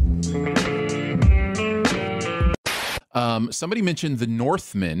 Somebody mentioned The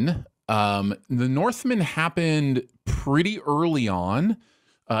Northman. The Northman happened pretty early on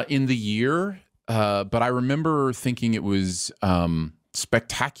in the year, but I remember thinking it was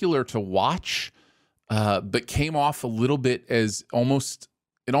spectacular to watch. but came off a little bit as almost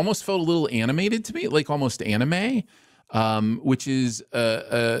felt a little animated to me, like almost anime, which is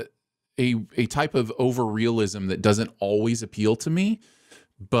a type of over realism that doesn't always appeal to me.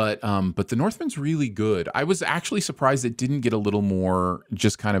 But The Northman's really good. I was actually surprised it didn't get a little more,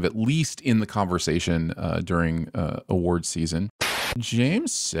 just kind of at least in the conversation during awards season.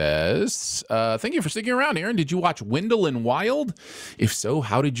 James says, thank you for sticking around, Aaron. Did you watch Wendell and Wild? If so,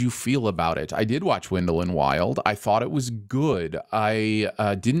 how did you feel about it? I did watch Wendell and Wild. I thought it was good. I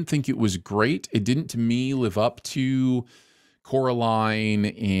didn't think it was great. It didn't, to me, live up to Coraline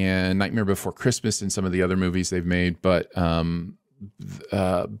and Nightmare Before Christmas and some of the other movies they've made, but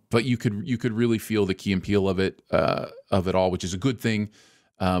you could really feel the key and peel of it all, which is a good thing.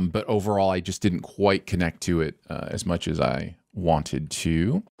 But overall, I just didn't quite connect to it as much as I wanted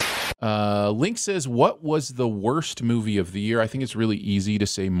to. Link says, what was the worst movie of the year? I think it's really easy to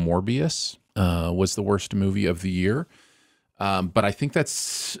say Morbius was the worst movie of the year. But I think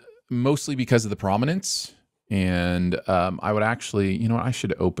that's mostly because of the prominence. And I would actually, I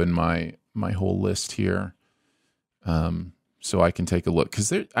should open my whole list here so I can take a look. Because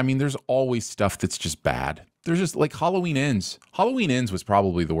there's always stuff that's just bad. There's just like Halloween Ends. Halloween Ends was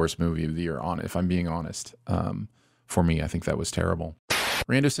probably the worst movie of the year, if I'm being honest. For me, I think that was terrible.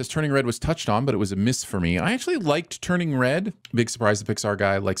 Rando says Turning Red was touched on, but it was a miss for me. I actually liked Turning Red. Big surprise, the Pixar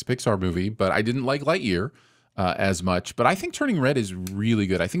guy likes a Pixar movie, but I didn't like Lightyear as much. But I think Turning Red is really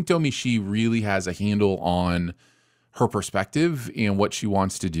good. I think Domichi really has a handle on her perspective and what she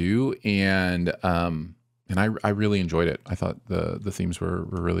wants to do, and I really enjoyed it. I thought the themes were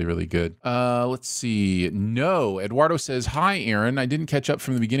really, really good. Let's see. No, Eduardo says, hi, Aaron. I didn't catch up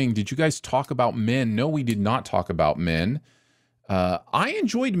from the beginning. Did you guys talk about Men? No, we did not talk about Men. I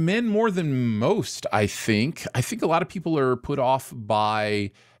enjoyed Men more than most, I think. I think a lot of people are put off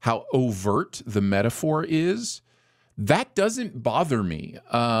by how overt the metaphor is. That doesn't bother me.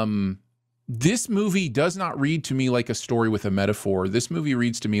 This movie does not read to me like a story with a metaphor. This movie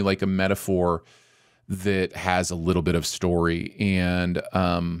reads to me like a metaphor that has a little bit of story. And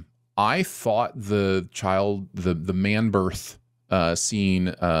I thought the man birth scene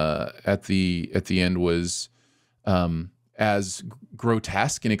at the end was as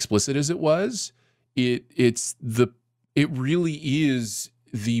grotesque and explicit as it was. It really is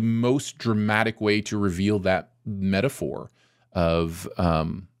the most dramatic way to reveal that metaphor of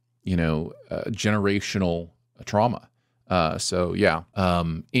generational trauma. So yeah.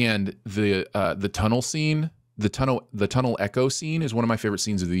 And the tunnel scene, the tunnel echo scene is one of my favorite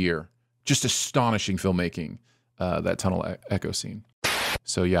scenes of the year. Just astonishing filmmaking, that tunnel echo scene.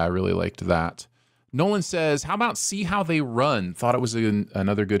 So yeah, I really liked that. Nolan says, how about See How They Run? Thought it was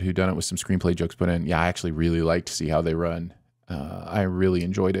another good whodunit with some screenplay jokes put in. Yeah, I actually really liked See How They Run. I really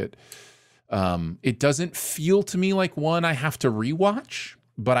enjoyed it. It doesn't feel to me like one I have to rewatch,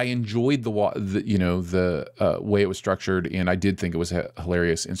 but I enjoyed the way it was structured, and I did think it was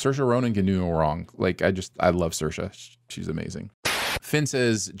hilarious. And Saoirse Ronan can do no wrong. Like, I love Saoirse. She's amazing. Finn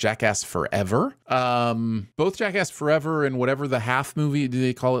says Jackass Forever. Both Jackass Forever and whatever the half movie, do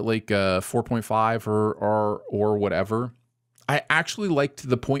they call it, like 4.5 or whatever? I actually liked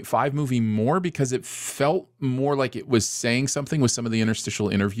the 0.5 movie more because it felt more like it was saying something with some of the interstitial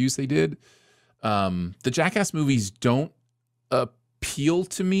interviews they did. The Jackass movies don't appeal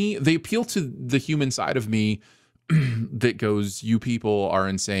to me. They appeal to the human side of me that goes, you people are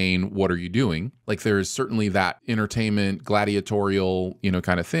insane. What are you doing? Like, there's certainly that entertainment, gladiatorial,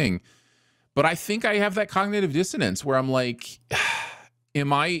 kind of thing. But I think I have that cognitive dissonance where I'm like,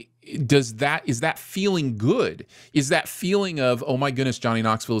 is that feeling good? Is that feeling of, oh my goodness, Johnny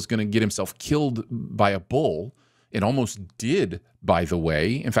Knoxville is going to get himself killed by a bull? It almost did, by the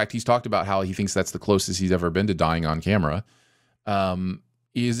way. In fact, he's talked about how he thinks that's the closest he's ever been to dying on camera.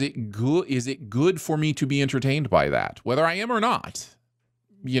 Is it good? Is it good for me to be entertained by that? Whether I am or not,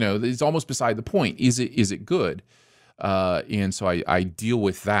 it's almost beside the point. Is it good? And so I deal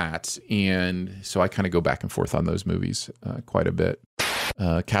with that. And so I kind of go back and forth on those movies quite a bit.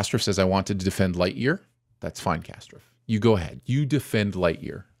 Castrif says, I wanted to defend Lightyear. That's fine, Castrif. You go ahead. You defend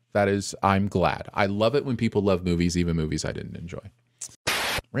Lightyear. I'm glad. I love it when people love movies, even movies I didn't enjoy.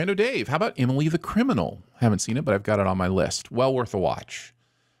 Rando Dave, how about Emily the Criminal? Haven't seen it, but I've got it on my list. Well worth a watch.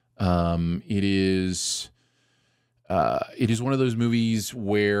 It is one of those movies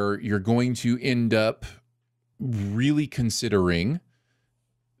where you're going to end up really considering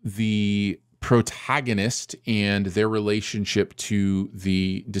the protagonist and their relationship to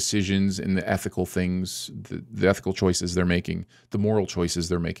the decisions and the ethical things, the ethical choices they're making, the moral choices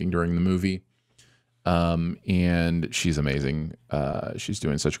they're making during the movie. And she's amazing. She's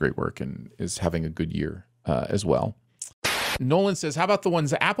doing such great work and is having a good year as well. Nolan says, how about the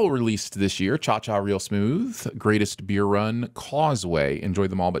ones Apple released this year? Cha-Cha Real Smooth, Greatest Beer Run, Causeway. Enjoyed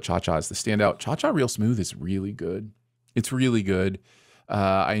them all, but Cha-Cha is the standout. Cha-Cha Real Smooth is really good. It's really good.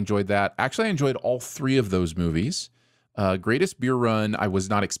 I enjoyed that. Actually, I enjoyed all 3 of those movies. Greatest Beer Run, I was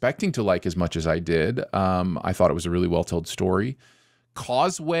not expecting to like as much as I did. I thought it was a really well-told story.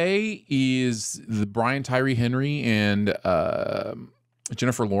 Causeway is the Brian Tyree Henry and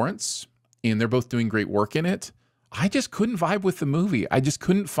Jennifer Lawrence, and they're both doing great work in it. I just couldn't vibe with the movie. I just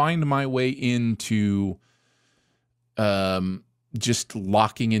couldn't find my way into just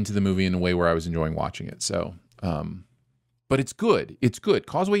locking into the movie in a way where I was enjoying watching it. So, but it's good. It's good.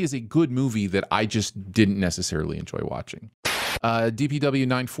 Causeway is a good movie that I just didn't necessarily enjoy watching.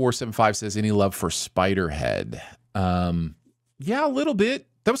 DPW9475 says, any love for Spiderhead? Yeah, a little bit.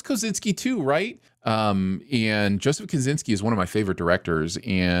 That was Kosinski too, right? And Joseph Kosinski is one of my favorite directors,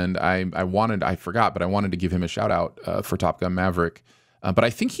 and I forgot, but I wanted to give him a shout out for Top Gun Maverick. But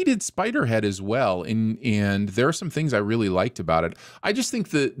I think he did Spiderhead as well, and there are some things I really liked about it. I just think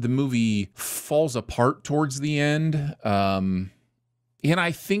the movie falls apart towards the end, and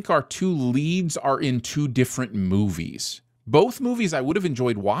I think our 2 leads are in 2 different movies. Both movies I would have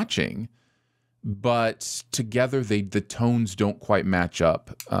enjoyed watching, but together the tones don't quite match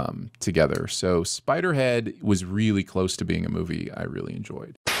up together. So Spiderhead was really close to being a movie I really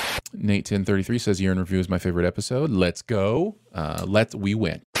enjoyed. Nate1033 says, Year in Review is my favorite episode. Let's go. We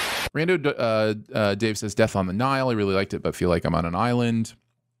win. Rando Dave says, Death on the Nile. I really liked it, but feel like I'm on an island.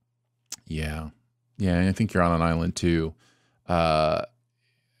 Yeah, I think you're on an island too.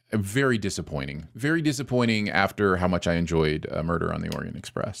 Very disappointing. Very disappointing after how much I enjoyed Murder on the Orient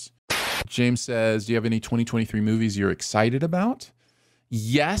Express. James says, do you have any 2023 movies you're excited about?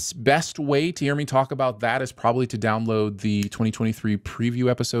 Yes, best way to hear me talk about that is probably to download the 2023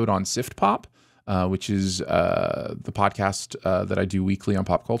 preview episode on Sift Pop, which is the podcast that I do weekly on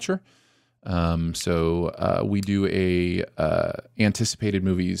pop culture. So we do a anticipated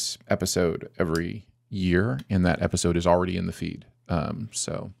movies episode every year, and that episode is already in the feed.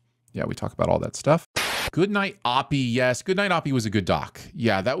 So yeah, we talk about all that stuff. Goodnight Oppie, yes. Goodnight Oppie was a good doc.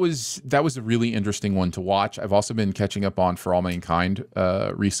 Yeah, that was a really interesting one to watch. I've also been catching up on For All Mankind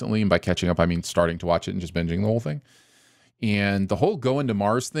recently, and by catching up, I mean starting to watch it and just binging the whole thing. And the whole going to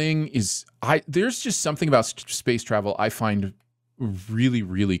Mars thing is, there's just something about space travel I find really,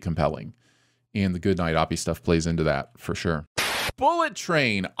 really compelling. And the Goodnight Oppie stuff plays into that for sure. Bullet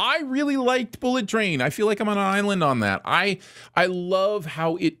Train. I really liked Bullet Train. I feel like I'm on an island on that. I love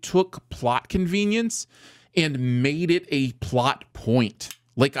how it took plot convenience and made it a plot point.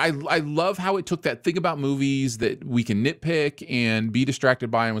 Like, I love how it took that thing about movies that we can nitpick and be distracted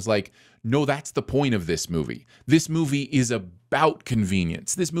by and was like, no, that's the point of this movie. This movie is about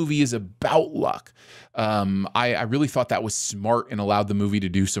convenience. This movie is about luck. I really thought that was smart and allowed the movie to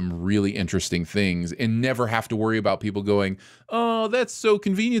do some really interesting things and never have to worry about people going, oh, that's so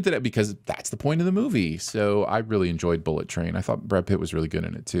convenient that because that's the point of the movie. So I really enjoyed Bullet Train. I thought Brad Pitt was really good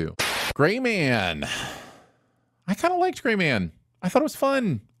in it too. Gray Man. I kind of liked Gray Man. I thought it was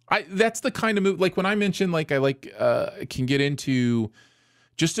fun. That's the kind of movie, like when I mentioned, like I can get into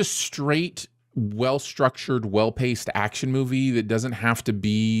just a straight, well-structured, well-paced action movie that doesn't have to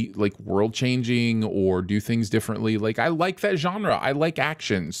be like world-changing or do things differently. Like, I like that genre. I like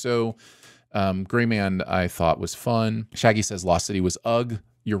action. So Gray Man, I thought was fun. Shaggy says Lost City was ugh.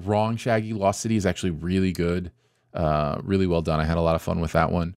 You're wrong, Shaggy. Lost City is actually really good. Really well done. I had a lot of fun with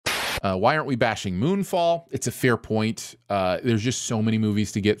that one. Why aren't we bashing Moonfall? It's a fair point. There's just so many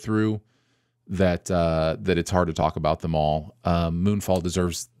movies to get through that it's hard to talk about them all. Moonfall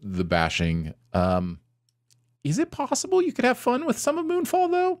deserves the bashing. Is it possible you could have fun with some of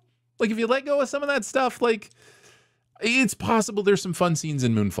Moonfall though? Like, if you let go of some of that stuff, like, it's possible there's some fun scenes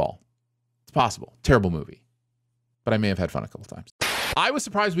in Moonfall. It's possible. Terrible movie, but I may have had fun a couple times. I was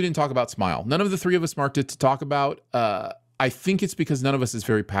surprised we didn't talk about Smile. None of the 3 of us marked it to talk about. I think it's because none of us is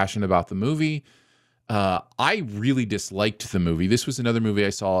very passionate about the movie. I really disliked the movie. This was another movie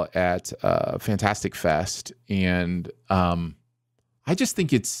I saw at Fantastic Fest, and I just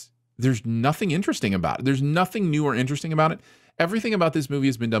think there's nothing interesting about it. There's nothing new or interesting about it. Everything about this movie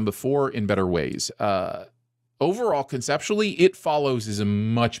has been done before in better ways. Overall, conceptually, It Follows is a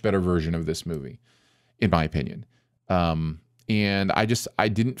much better version of this movie, in my opinion. And I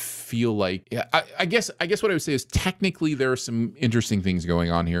didn't feel like, I guess what I would say is technically there are some interesting things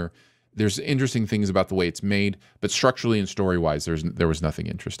going on here. There's interesting things about the way it's made, but structurally and story-wise, there was nothing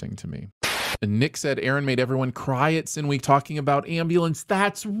interesting to me. And Nick said Aaron made everyone cry at Sin Week talking about ambulance.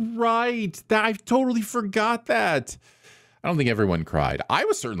 That's right. I totally forgot that. I don't think everyone cried. I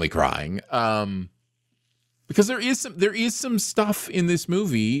was certainly crying. Because there is some stuff in this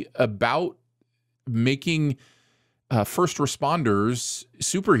movie about making first responders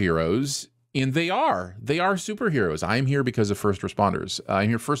superheroes, and they are superheroes. I'm here because of first responders. I'm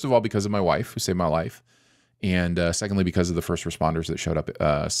here first of all because of my wife, who saved my life, and secondly because of the first responders that showed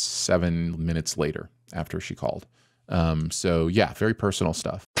up 7 minutes later after she called. So yeah, very personal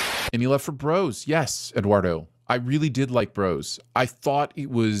stuff. Any love for Bros? Yes, Eduardo. I really did like Bros. I thought it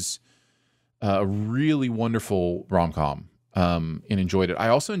was a really wonderful rom-com, and enjoyed it. I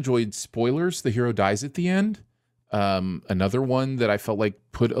also enjoyed Spoilers. The hero dies at the end. Another one that I felt like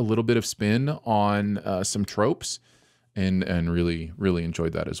put a little bit of spin on some tropes, and really, really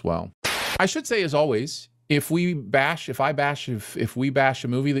enjoyed that as well. I should say, as always, if we bash a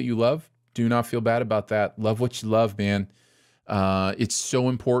movie that you love, do not feel bad about that. Love what you love, man. It's so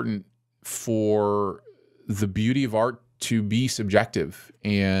important for the beauty of art to be subjective,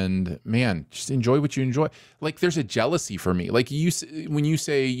 and man, just enjoy what you enjoy. Like, there's a jealousy for me. Like, when you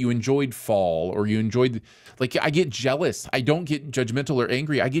say you enjoyed Fall, or you enjoyed, like, I get jealous. I don't get judgmental or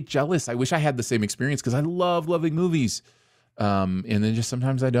angry. I get jealous. I wish I had the same experience, because I love loving movies. And then just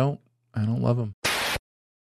sometimes I don't love them.